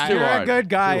 That's too You're hard. a good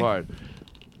guy. Too hard.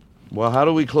 Well, how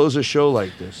do we close a show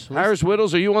like this? Harris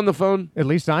Whittles, are you on the phone? At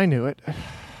least I knew it.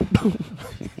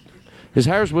 Is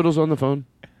Harris Whittles on the phone?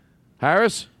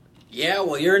 Harris? Yeah,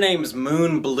 well, your name's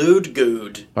Moon Blued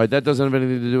Good. All right, that doesn't have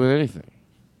anything to do with anything.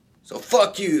 So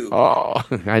fuck you. Oh,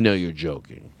 I know you're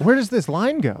joking. Where does this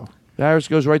line go? Harris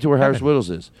goes right to where Harris Whittles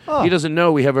is. Oh. He doesn't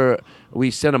know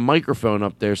we sent a microphone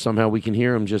up there somehow. We can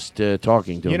hear him just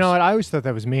talking to him. You know what? I always thought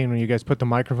that was mean when you guys put the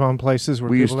microphone places where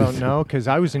We people used don't to- know. Because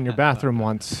I was in your bathroom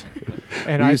once,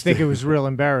 and We I used think to- it was real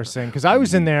embarrassing. Because I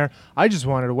was in there, I just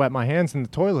wanted to wet my hands in the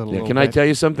toilet a Yeah, little can bit. I tell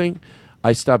you something?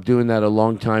 I stopped doing that a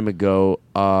long time ago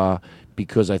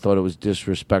because I thought it was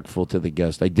disrespectful to the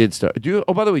guest. I did start.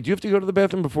 Oh, by the way, do you have to go to the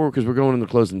bathroom before? Because we're going to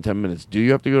close in 10 minutes. Do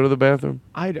you have to go to the bathroom?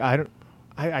 I don't.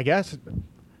 I guess.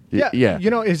 Yeah.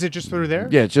 You know, is it just through there?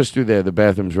 Yeah, it's just through there. The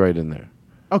bathroom's right in there.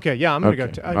 Okay, yeah, I'm gonna go.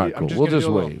 All right, cool. We'll just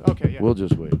wait. Okay, yeah. We'll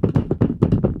just wait.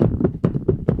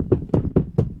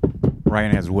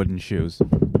 Ryan has wooden shoes.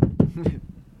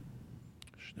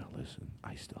 Now listen,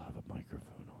 I still have a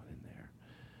microphone on in there,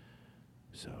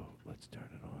 so let's turn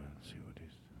it on and see what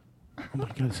he's. Oh my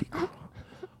God, is he crying?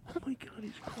 Oh my God,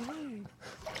 he's crying.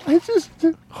 I just.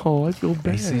 Oh, I feel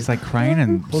bad. He's like crying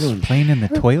and playing in the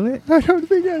toilet. I don't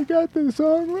think I got the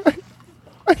song right.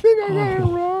 I think I got it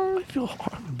wrong. I feel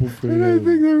horrible for and you. I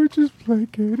think they were just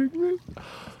placating me.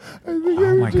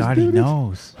 Oh my God, he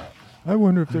knows. I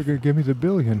wonder if they're gonna give me the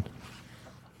billion.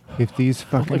 If these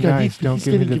fucking guys don't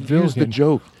give me the Here's the billion.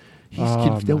 joke. He's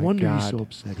Oh no my wonder he's God. so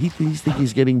upset. He thinks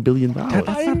he's getting $1 billion.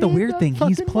 That's not the weird thing.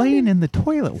 He's playing in the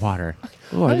toilet water.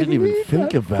 Oh, I didn't even need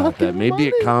think that about that. fucking Maybe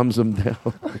it money. calms him down.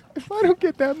 If I don't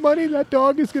get that money, that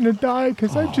dog is gonna die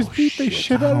because I just beat the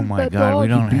shit out Oh of my that God, dog. we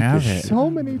don't have it. So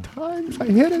many times I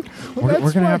hit it. Well, We're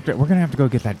that's gonna why- have to go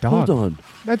get that dog. Hold on.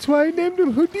 That's why I named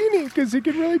him Houdini because he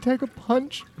can really take a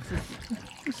punch.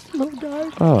 This little guy.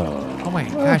 Oh. Oh my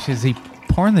gosh, is he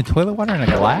pouring the toilet water in a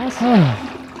glass?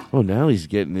 Oh, now he's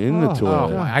getting in the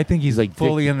toilet. Oh, I think he's like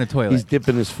fully in the toilet. He's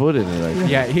dipping his foot in it. I think.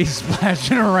 Yeah, he's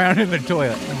splashing around in the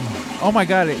toilet. Oh my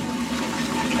God.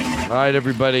 All right,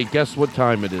 everybody, guess what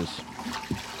time it is?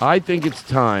 I think it's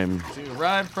time. To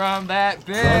run from that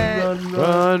bit.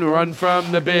 Run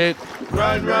from the bit.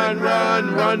 Run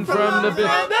from the bit.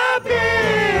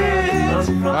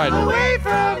 All right. Away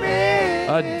from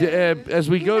it. As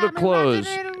we go to close,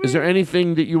 is there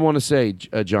anything that you want to say,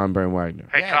 John Byrne Wagner?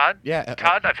 Hey, Todd. Yeah.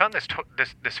 Todd, I found this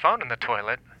phone in the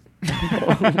toilet.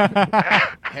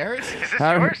 Harris? Is this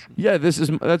yours? Yeah,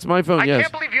 that's my phone. I Yes.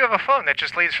 can't believe you have a phone that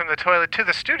just leads from the toilet to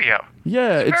the studio.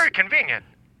 Yeah, It's very convenient.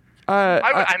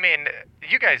 I mean,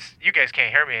 you guys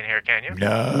can't hear me in here, can you? No.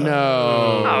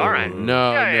 Oh, all right.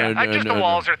 No. Yeah. The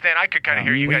walls are thin. I could kind of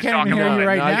hear you guys talking hear about you it.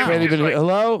 right I now. can't even hear.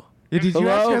 Hello? Did you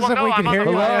ask us if we could hear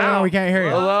you? No, we can't hear you.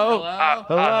 Hello?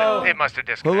 Hello? It must have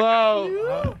disconnected.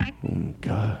 Hello? Oh,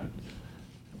 God.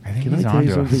 I think Can I he's tell on you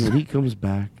to something? us. When he comes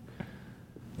back,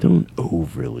 don't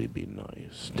overly be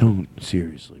nice. Don't,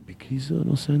 seriously, because he's a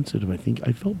little sensitive.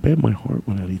 I felt bad. My heart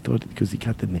went out. He thought because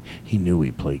he knew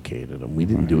we placated him. We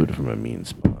didn't do it from a mean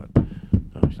spot.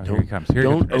 No, here he comes. Here he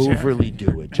don't comes. overly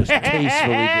do it. Just tastefully do it.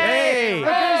 Hey!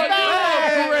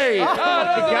 Great.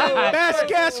 God. Best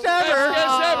guest ever.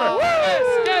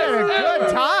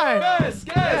 Good time. Best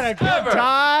guest ever.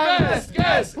 Time. Best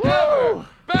guest ever.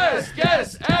 Best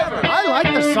guest ever. I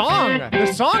like the song. The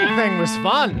song thing was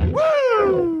fun.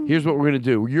 Woo! Here's what we're gonna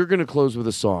do. You're gonna close with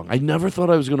a song. I never thought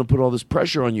I was gonna put all this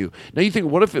pressure on you. Now you think,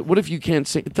 what if you can't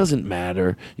sing? It doesn't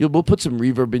matter. We'll put some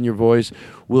reverb in your voice.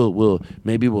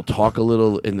 Maybe we'll talk a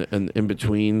little in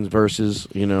between verses.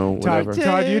 Whatever.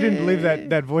 Todd, you didn't believe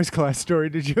that voice class story,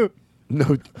 did you?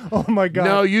 No. Oh my God.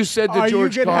 No, you said that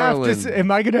George Carlin.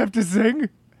 Am I gonna have to sing?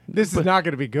 This is not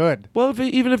gonna be good. Well,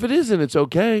 even if it isn't, it's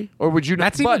okay. Or would you?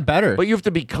 That's even better. But you have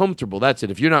to be comfortable. That's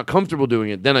it. If you're not comfortable doing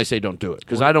it, then I say don't do it.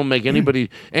 Because I don't make anybody.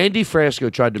 Andy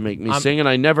Frasco tried to make me sing, and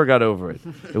I never got over it.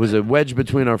 It was a wedge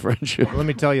between our friendship. Let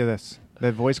me tell you this: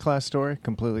 that voice class story,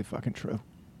 completely fucking true.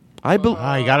 I believe.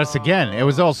 You got us again. It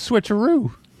was all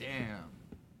switcheroo. Damn.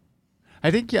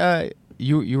 I think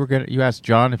you asked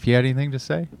John if he had anything to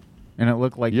say, and it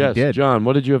looked like Yes, he did. John.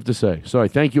 What did you have to say? Sorry.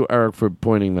 Thank you, Eric, for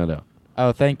pointing that out.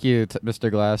 Oh, thank you,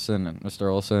 Mr. Glasson and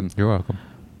Mr. Olson. You're welcome.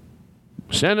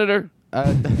 Senator.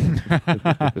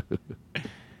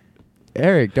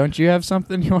 Eric, don't you have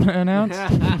something you want to announce?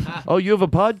 Oh, you have a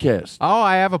podcast. Oh,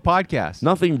 I have a podcast.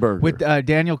 Nothing Burger. With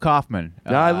Daniel Kaufman.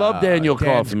 I love Daniel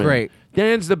Dan's Kaufman. great.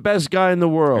 Dan's the best guy in the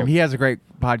world. He has a great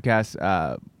podcast,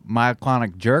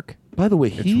 Myoclonic Jerk. By the way,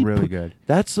 it's really good.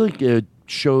 That's like a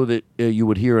show that you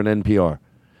would hear on NPR.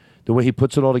 The way he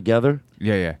puts it all together.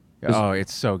 Yeah.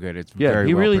 It's so good. It's Yeah, very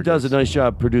he well really produced. does a nice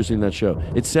job producing that show.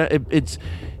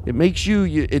 It makes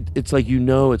it's like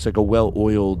it's like a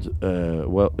well-oiled.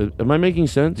 Am I making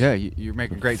sense? Yeah, you're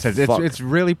making great sense. Fuck. It's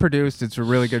really produced. It's a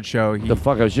really good show. The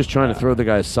fuck! I was just trying to throw the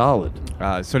guy a solid.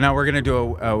 So now we're gonna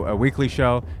do a weekly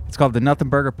show. It's called the Nothing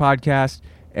Burger Podcast,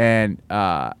 and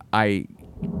I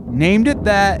named it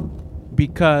that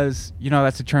because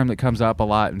that's a term that comes up a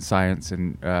lot in science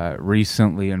and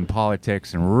recently in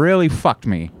politics, and really fucked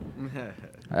me.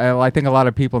 I think a lot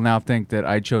of people now think that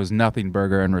I chose Nothing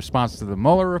Burger in response to the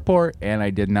Mueller report, and I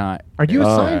did not. Are you a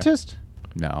scientist?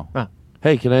 No.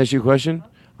 Hey, can I ask you a question?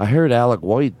 I heard Alec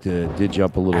White did you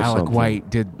up a little Alec something. White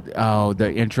did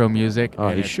the intro music. Oh,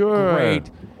 and he it's sure.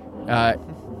 Great.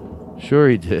 Sure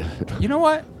he did. You know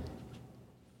what?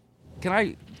 Can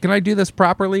I do this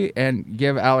properly and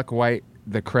give Alec White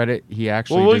the credit he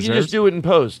actually Well, we deserves? can just do it in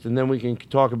post, and then we can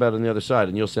talk about it on the other side,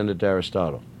 and you'll send it to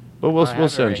Aristotle. But we'll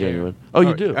sound genuine. Oh,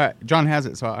 you do? John has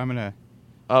it, so I'm gonna.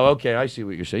 Oh, okay. I see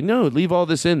what you're saying. No, leave all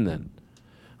this in then.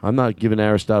 I'm not giving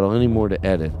Aristotle any more to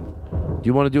edit. Do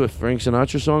you want to do a Frank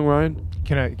Sinatra song, Ryan?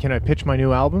 Can I pitch my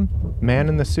new album, Man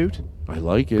in the Suit? I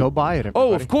like it. Go buy it,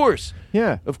 everybody. Oh, of course.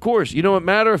 Yeah. Of course. You know what?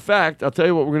 Matter of fact, I'll tell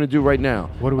you what we're going to do right now.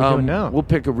 What are we doing now? We'll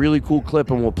pick a really cool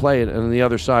clip and we'll play it, and on the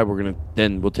other side,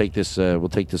 we'll take this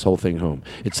whole thing home.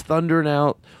 It's thundering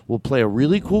out. We'll play a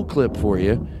really cool clip for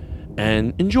you,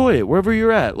 and enjoy it wherever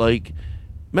you're at. Like,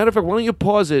 matter of fact, why don't you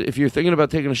pause it if you're thinking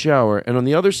about taking a shower, and on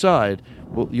the other side,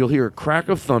 you'll hear a crack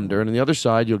of thunder, and on the other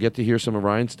side, you'll get to hear some of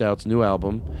Ryan Stout's new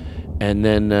album, and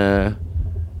then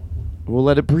we'll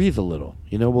let it breathe a little.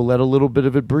 We'll let a little bit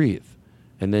of it breathe.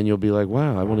 And then you'll be like,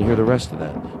 wow, I want to hear the rest of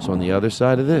that. So on the other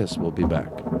side of this, we'll be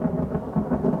back.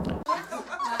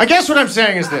 I guess what I'm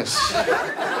saying is this.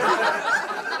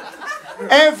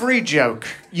 Every joke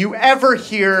you ever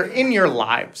hear in your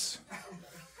lives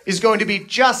is going to be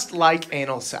just like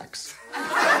anal sex.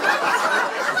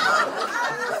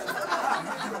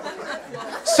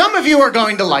 Some of you are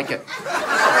going to like it.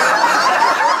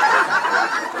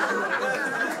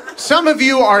 Some of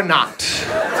you are not.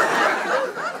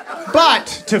 But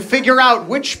to figure out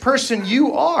which person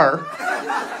you are,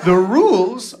 the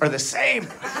rules are the same.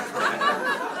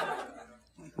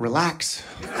 Relax.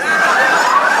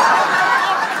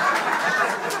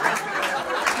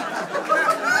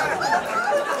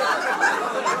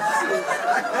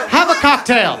 Have a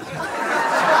cocktail.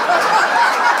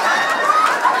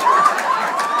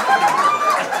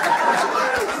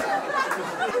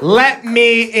 Let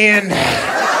me in.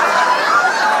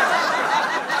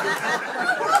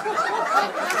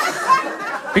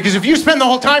 Because if you spend the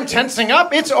whole time tensing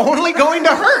up, it's only going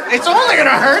to hurt. It's only going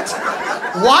to hurt.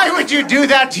 Why would you do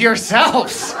that to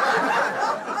yourselves?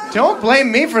 Don't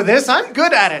blame me for this. I'm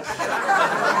good at it.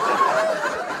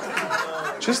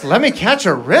 Just let me catch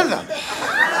a rhythm.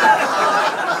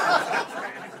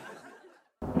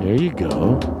 There you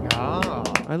go. Oh.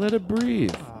 I let it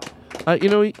breathe.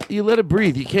 You let it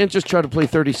breathe. You can't just try to play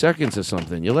 30 seconds of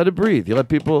something. You let it breathe. You let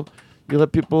people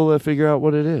figure out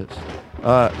what it is.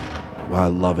 I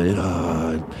love it.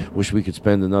 I wish we could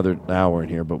spend another hour in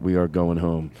here, but we are going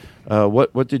home.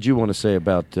 What did you want to say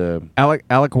about...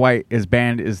 Alec White, his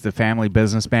band is the Family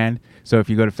Business Band. So if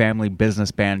you go to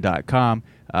familybusinessband.com,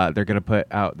 they're going to put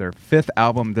out their 5th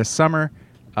album this summer.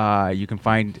 You can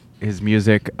find his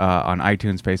music on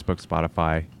iTunes, Facebook,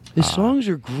 Spotify. His songs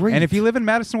are great. And if you live in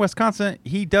Madison, Wisconsin,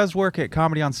 he does work at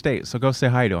Comedy on State, so go say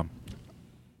hi to him.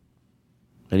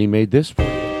 And he made this for you.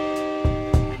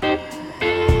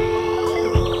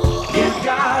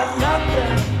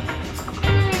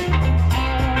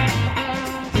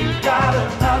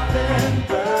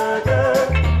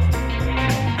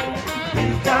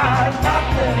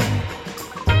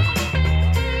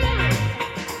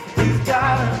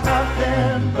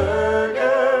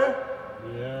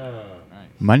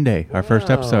 Monday. Our first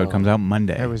episode comes out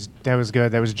Monday. That was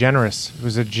good. That was generous. It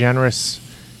was a generous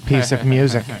piece of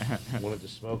music. Wanted to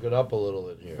smoke it up a little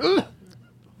in here.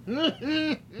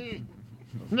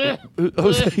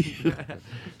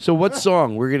 So what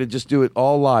song? We're gonna just do it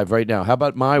all live right now. How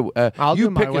about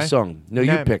you pick a song? No,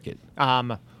 you pick it.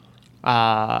 Yeah,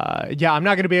 I'm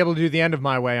not gonna be able to do the end of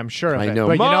My Way. I'm sure of it. I know.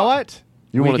 But you know what?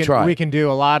 You want to try? We can do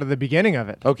a lot of the beginning of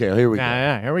it. Okay, here we go.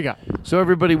 Yeah, here we go. So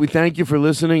everybody, we thank you for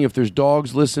listening. If there's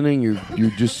dogs listening,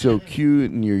 you're just so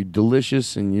cute and you're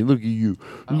delicious, and you look at you,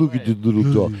 look at the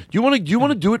little dog. Do you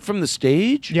want to do it from the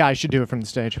stage? Yeah, I should do it from the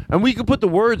stage. And we could put the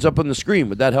words up on the screen.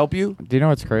 Would that help you? Do you know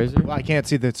what's crazy? Well, I can't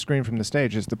see the screen from the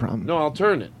stage. Is the problem? No, I'll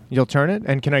turn it. You'll turn it,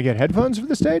 and can I get headphones for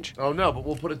the stage? Oh no, but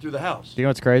we'll put it through the house. Do you know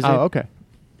what's crazy? Oh, okay.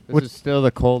 This is still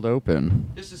the cold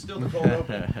open. This is still the cold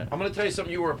open. I'm going to tell you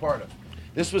something you were a part of.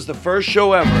 This was the first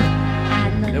show ever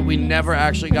that we never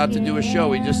actually got to do a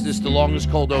show. This is the longest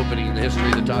cold opening in the history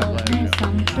of the Todd Glass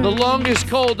Show. The longest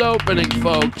cold opening,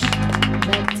 folks.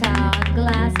 The Todd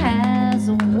Glass has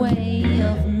a way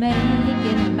of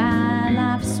making my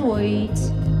life sweet.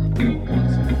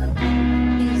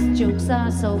 These jokes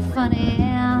are so funny.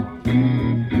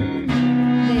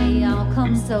 They all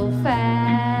come so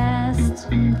fast.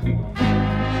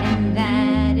 And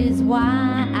that is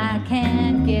why I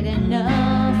can't get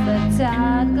enough of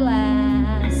Todd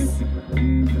Glass.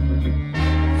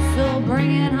 So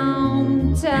bring it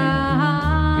home,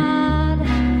 Todd.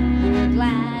 We're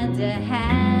glad to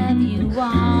have you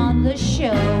on the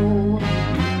show.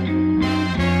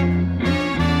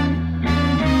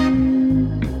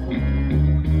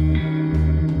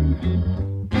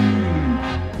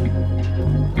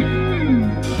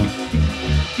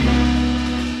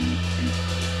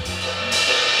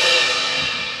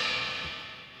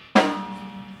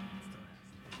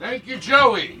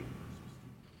 Joey.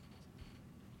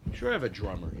 I'm sure I have a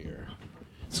drummer here.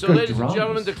 So, ladies and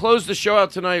gentlemen, to close the show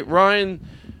out tonight, Ryan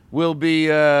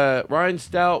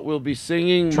Stout will be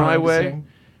singing My Way.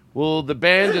 Well, the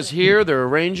band is here. They're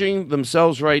arranging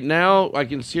themselves right now. I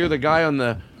can hear the guy on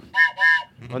the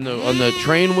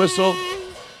train whistle.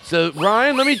 So,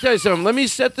 Ryan, let me tell you something. Let me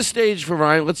set the stage for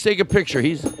Ryan. Let's take a picture.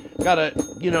 He's got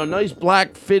a nice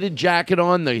black fitted jacket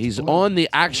on. He's on the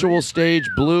actual stage,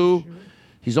 blue.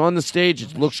 He's on the stage.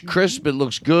 It looks crisp. It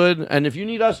looks good. And if you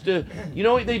need us to, you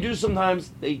know what they do sometimes?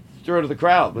 They throw to the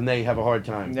crowd when they have a hard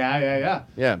time. Yeah.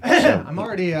 Yeah. I'm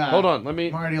already. Hold on.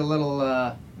 I'm already a little.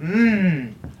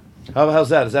 How's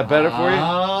that? Is that better for you?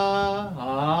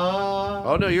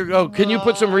 Oh no, can you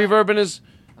put some reverb in his?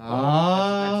 Hold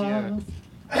on.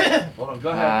 Go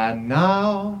ahead.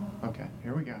 Now. Okay.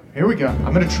 Here we go.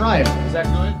 I'm gonna try it. Is that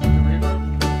good? The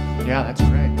reverb? Yeah, that's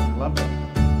great. I love it.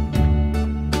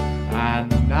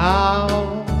 And now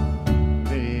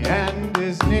the end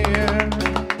is near,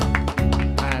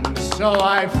 and so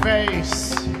I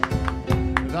face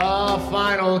the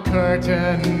final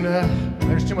curtain.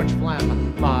 There's too much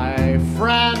phlegm. My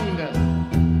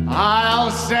friend, I'll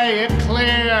say it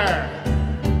clear.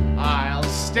 I'll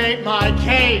state my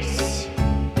case,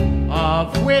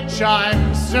 of which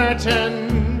I'm certain.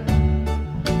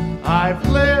 I've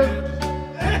lived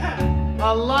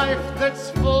a life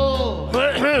that's full.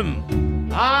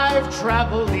 I've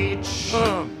traveled each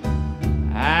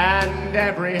and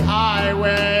every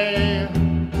highway,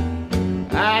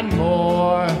 and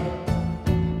more,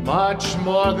 much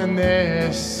more than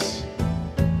this.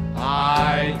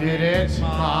 I did it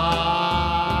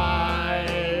my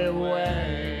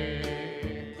way.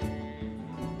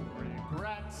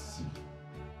 Regrets.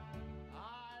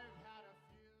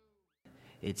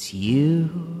 It's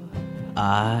you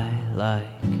I like.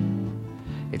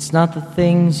 It's not the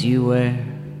things you wear,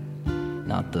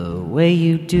 not the way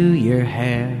you do your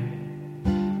hair,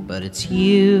 but it's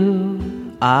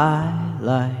you I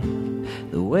like.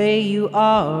 The way you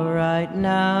are right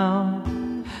now,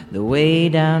 the way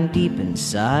down deep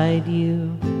inside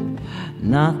you.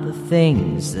 Not the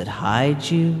things that hide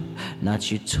you, not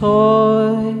your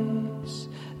toys,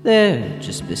 they're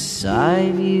just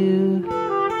beside you.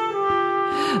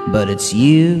 But it's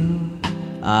you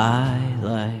I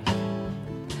like.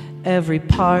 Every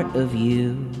part of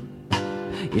you,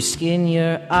 your skin,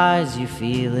 your eyes, your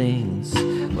feelings,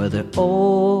 whether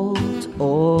old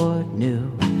or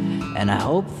new. And I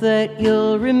hope that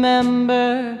you'll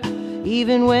remember,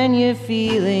 even when you're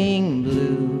feeling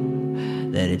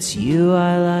blue, that it's you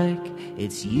I like,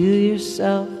 it's you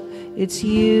yourself, it's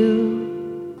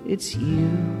you, it's you,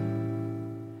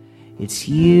 it's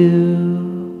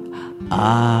you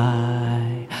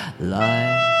I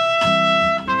like.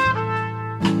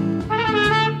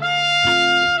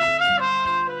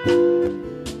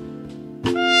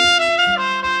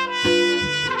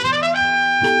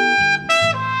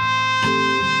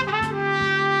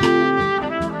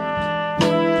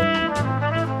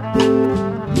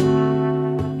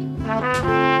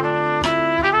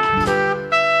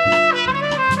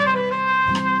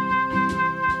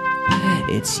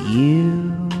 It's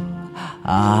you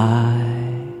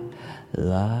I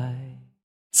like.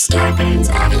 Starburns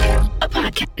Audio,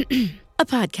 a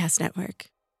podcast network.